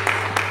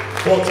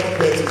 40,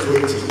 30,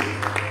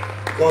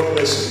 20. God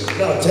bless you.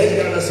 Now 10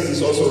 Ghana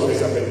cedis also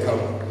rise up and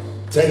come.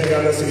 10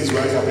 Ghana cedis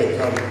rise up and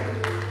come.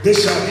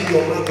 This shall be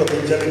your month of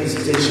angelic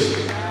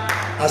visitation.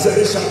 I said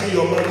this shall be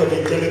your month of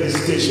angelic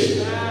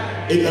visitation.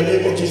 In the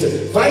name of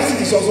Jesus. 5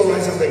 cedis also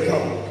rise up and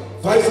come.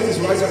 5 cedis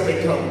rise up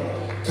and come.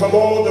 Come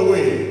all the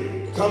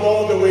way. Come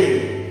all the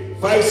way.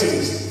 5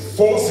 cedis,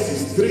 4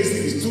 cedis, 3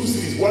 cedis, 2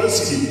 cedis, 1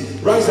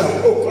 cedi. Rise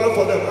up. Oh, clap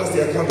for them as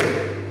they are coming.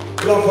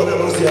 Clap for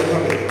them as they are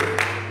coming.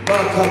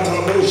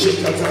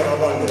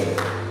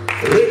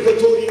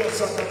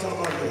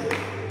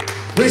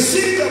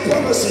 Receive the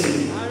promise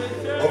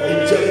of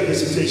angelic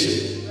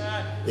visitation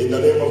in the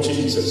name of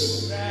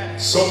Jesus.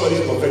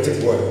 Somebody's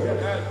prophetic word.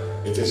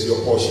 It is your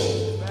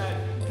portion.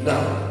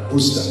 Now,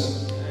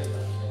 booster.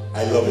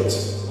 I love it.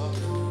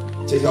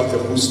 Take out a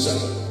booster.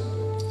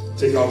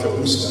 Take out a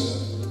booster.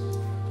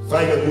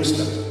 Find a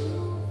booster.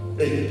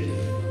 Hey,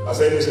 as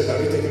I said,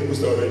 have you taken a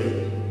booster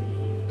already?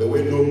 The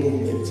way no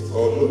movement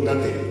or no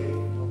nothing.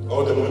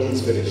 All the money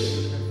is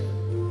finished.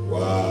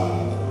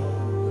 Wow.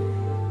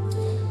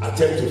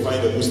 Attempt to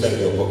find a booster in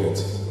your pocket.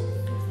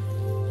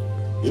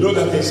 You know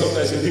that thing,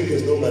 sometimes you think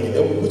there's no money.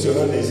 Then we put your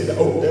hand there and say,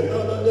 oh,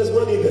 no, there's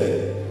money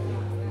there.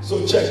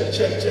 So check.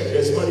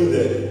 There's money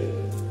there.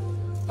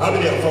 How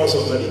many have found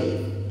some money?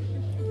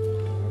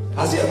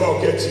 Has it ever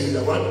occurred to you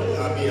that one?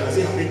 Has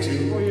it happened to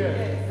you? Oh,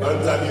 yeah.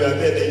 One time you are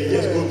there, then you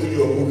just go through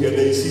your book and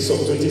then you see some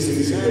 20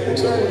 cedis in the book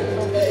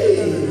somewhere. Hey,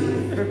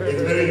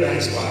 it's very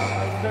nice, man.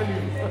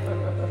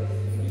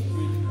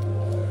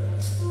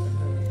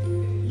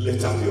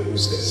 Lift up your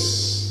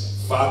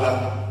boosters. Father,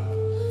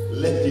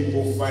 let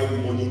people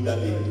find money that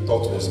they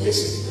thought was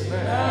missing.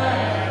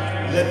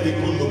 Let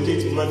people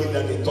locate money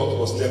that they thought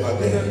was never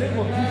there.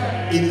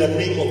 In the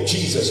name of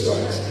Jesus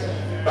Christ.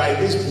 By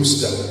this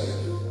booster,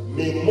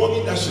 may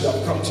money that should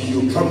have come to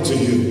you come to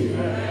you.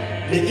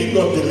 May it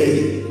not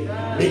delay.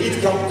 May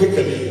it come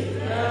quickly.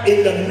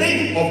 In the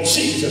name of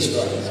Jesus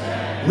Christ.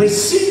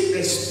 Receive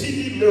a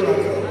speedy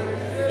miracle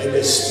and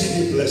a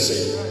speedy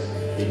blessing.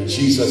 In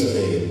Jesus'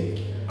 name.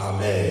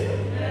 Amen.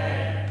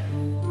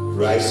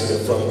 Rise to the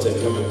front and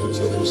come and put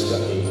your booster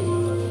in.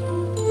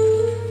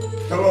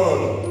 Come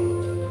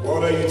on.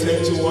 Water you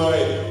turn to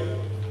wine.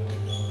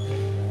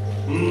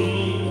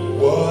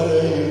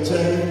 Water you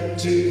turn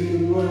to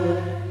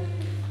wine.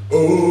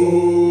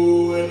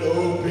 Oh, and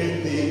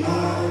open the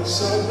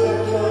eyes of the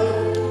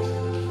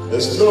blind.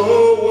 There's no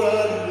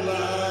one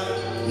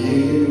like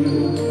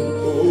you.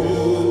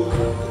 Oh,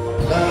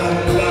 not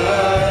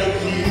like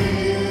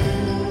you.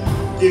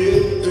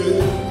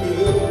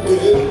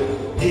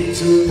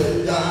 Into the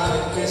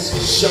darkness we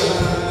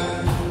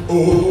shine.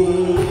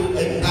 Oh,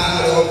 and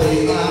out of the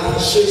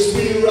ashes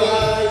we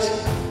rise.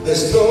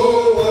 There's no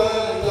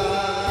one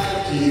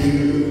like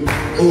you.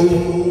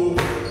 Oh,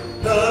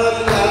 not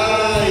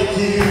like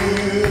you.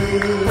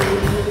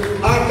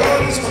 Our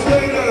God is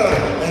greater,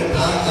 and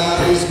our God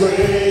is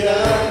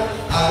greater.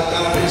 Our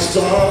God is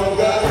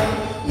stronger.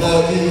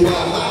 Lord, you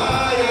are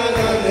higher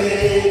than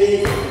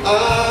any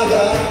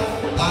other.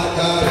 Our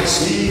God is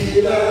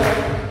healer.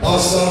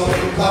 Awesome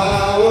in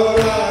power,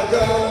 our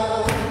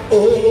God.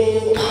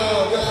 Oh,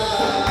 our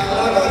God.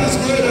 Our God is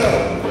greater.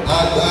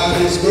 Our God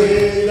is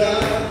greater.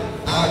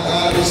 Our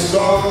God is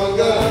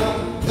stronger.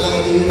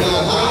 Lord, you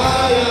are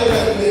higher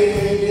than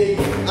any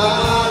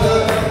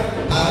other.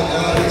 Our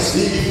God is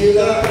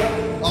healer.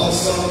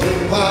 Awesome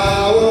in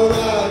power,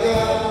 our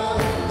God.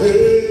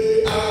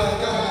 Hey, our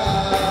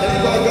God. And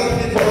if our God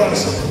be for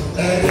us,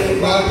 and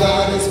if our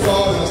God is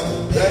for us,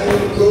 then who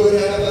could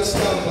ever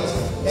stop us?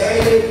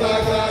 And if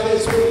our God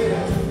is with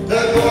us,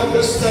 then what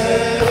could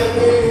stand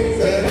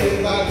against? And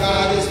if our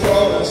God is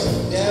for us,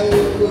 then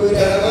who could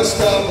ever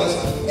stop us?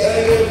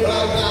 And if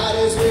our God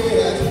is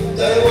with us,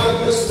 then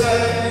what could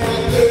stand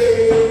against?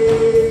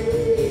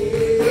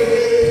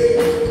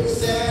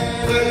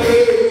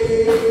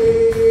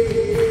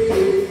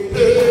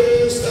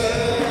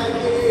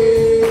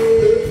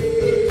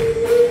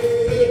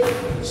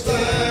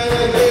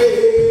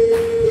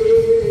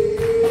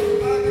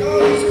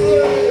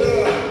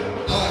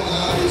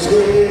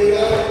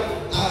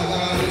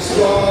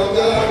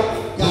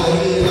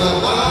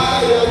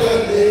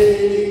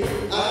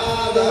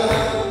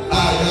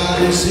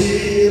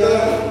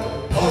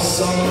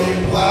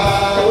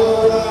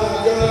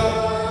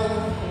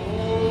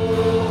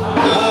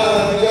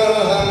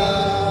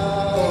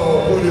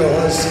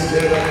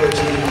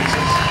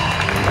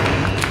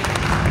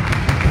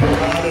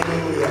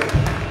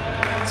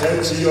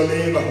 Turn to your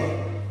neighbor.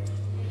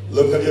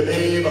 Look at your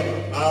neighbor,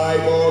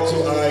 eyeball to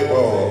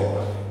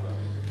eyeball.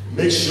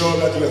 Make sure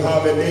that you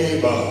have a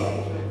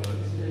neighbor.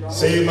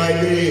 Say, my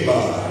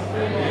neighbor.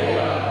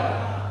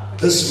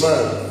 This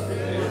month,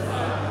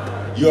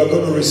 you are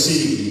going to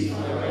receive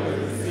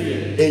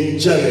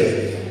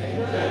angelic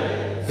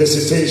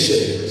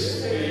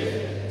visitations.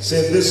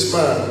 Say, this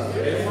month,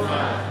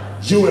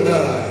 you and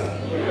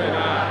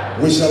I,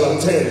 we shall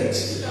attend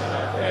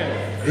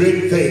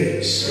great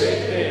things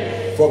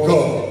for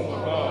God.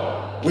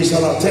 We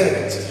shall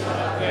attend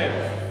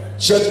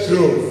church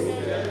growth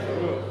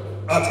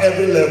at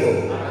every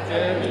level.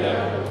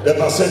 The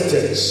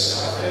percentage,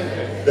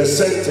 the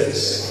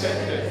centers,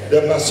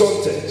 the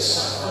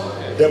percentages,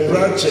 the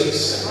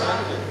branches,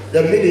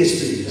 the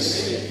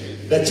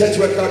ministries, the church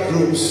worker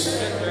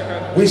groups.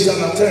 We shall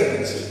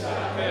attend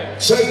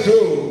church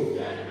growth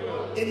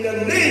in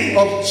the name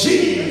of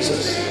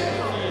Jesus.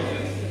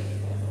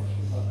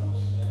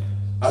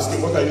 Ask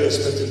him, what are you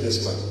expecting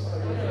this month?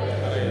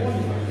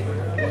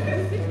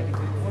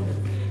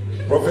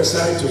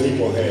 Prophesy to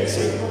him or her,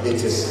 say,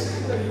 it is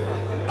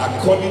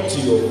according to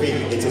your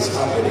faith, it is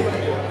happening.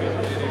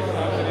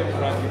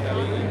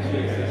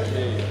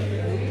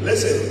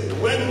 Listen,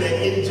 when the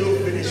angel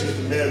finished with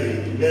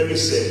Mary, Mary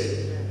said,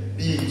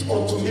 be it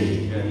unto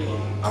me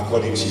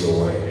according to your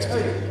word.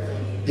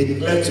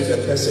 Declare to the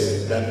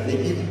person that may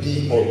it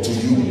be unto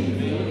you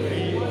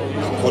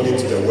according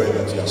to the word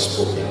that you have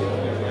spoken.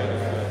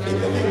 In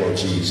the name of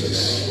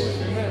Jesus.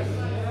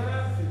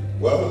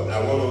 Well, I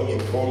want to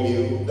inform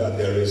you that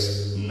there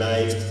is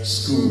night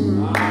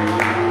school.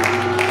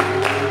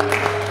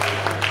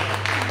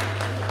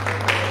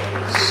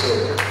 So,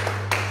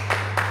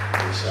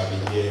 we shall be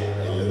here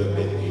a little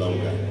bit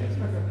longer.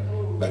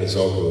 But it's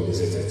all good,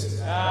 isn't it?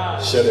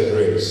 Share the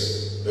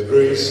grace. The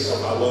grace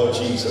of our Lord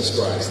Jesus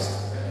Christ.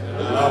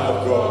 The love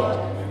of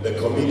God. The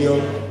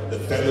communion, the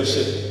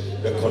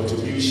fellowship, the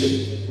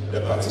contribution, the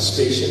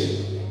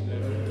participation.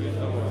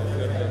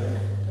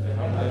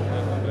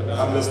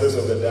 Harmlessness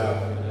of the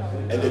devil,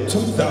 and the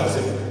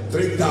 2,000,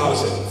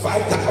 3,000,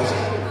 5,000,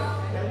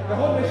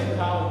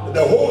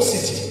 the whole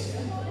city,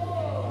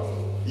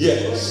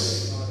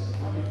 yes,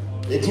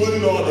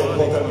 including all the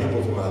important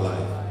people from our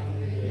life,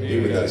 be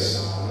with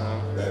us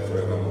there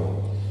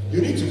forevermore.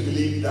 You need to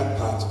believe that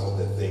part of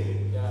the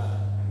thing,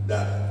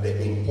 that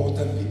the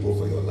important people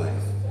for your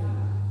life,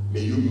 may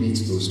you meet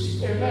those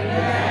people.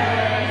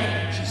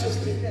 In Jesus'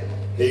 name.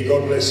 Hey,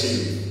 God bless you.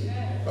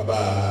 Bye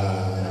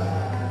bye.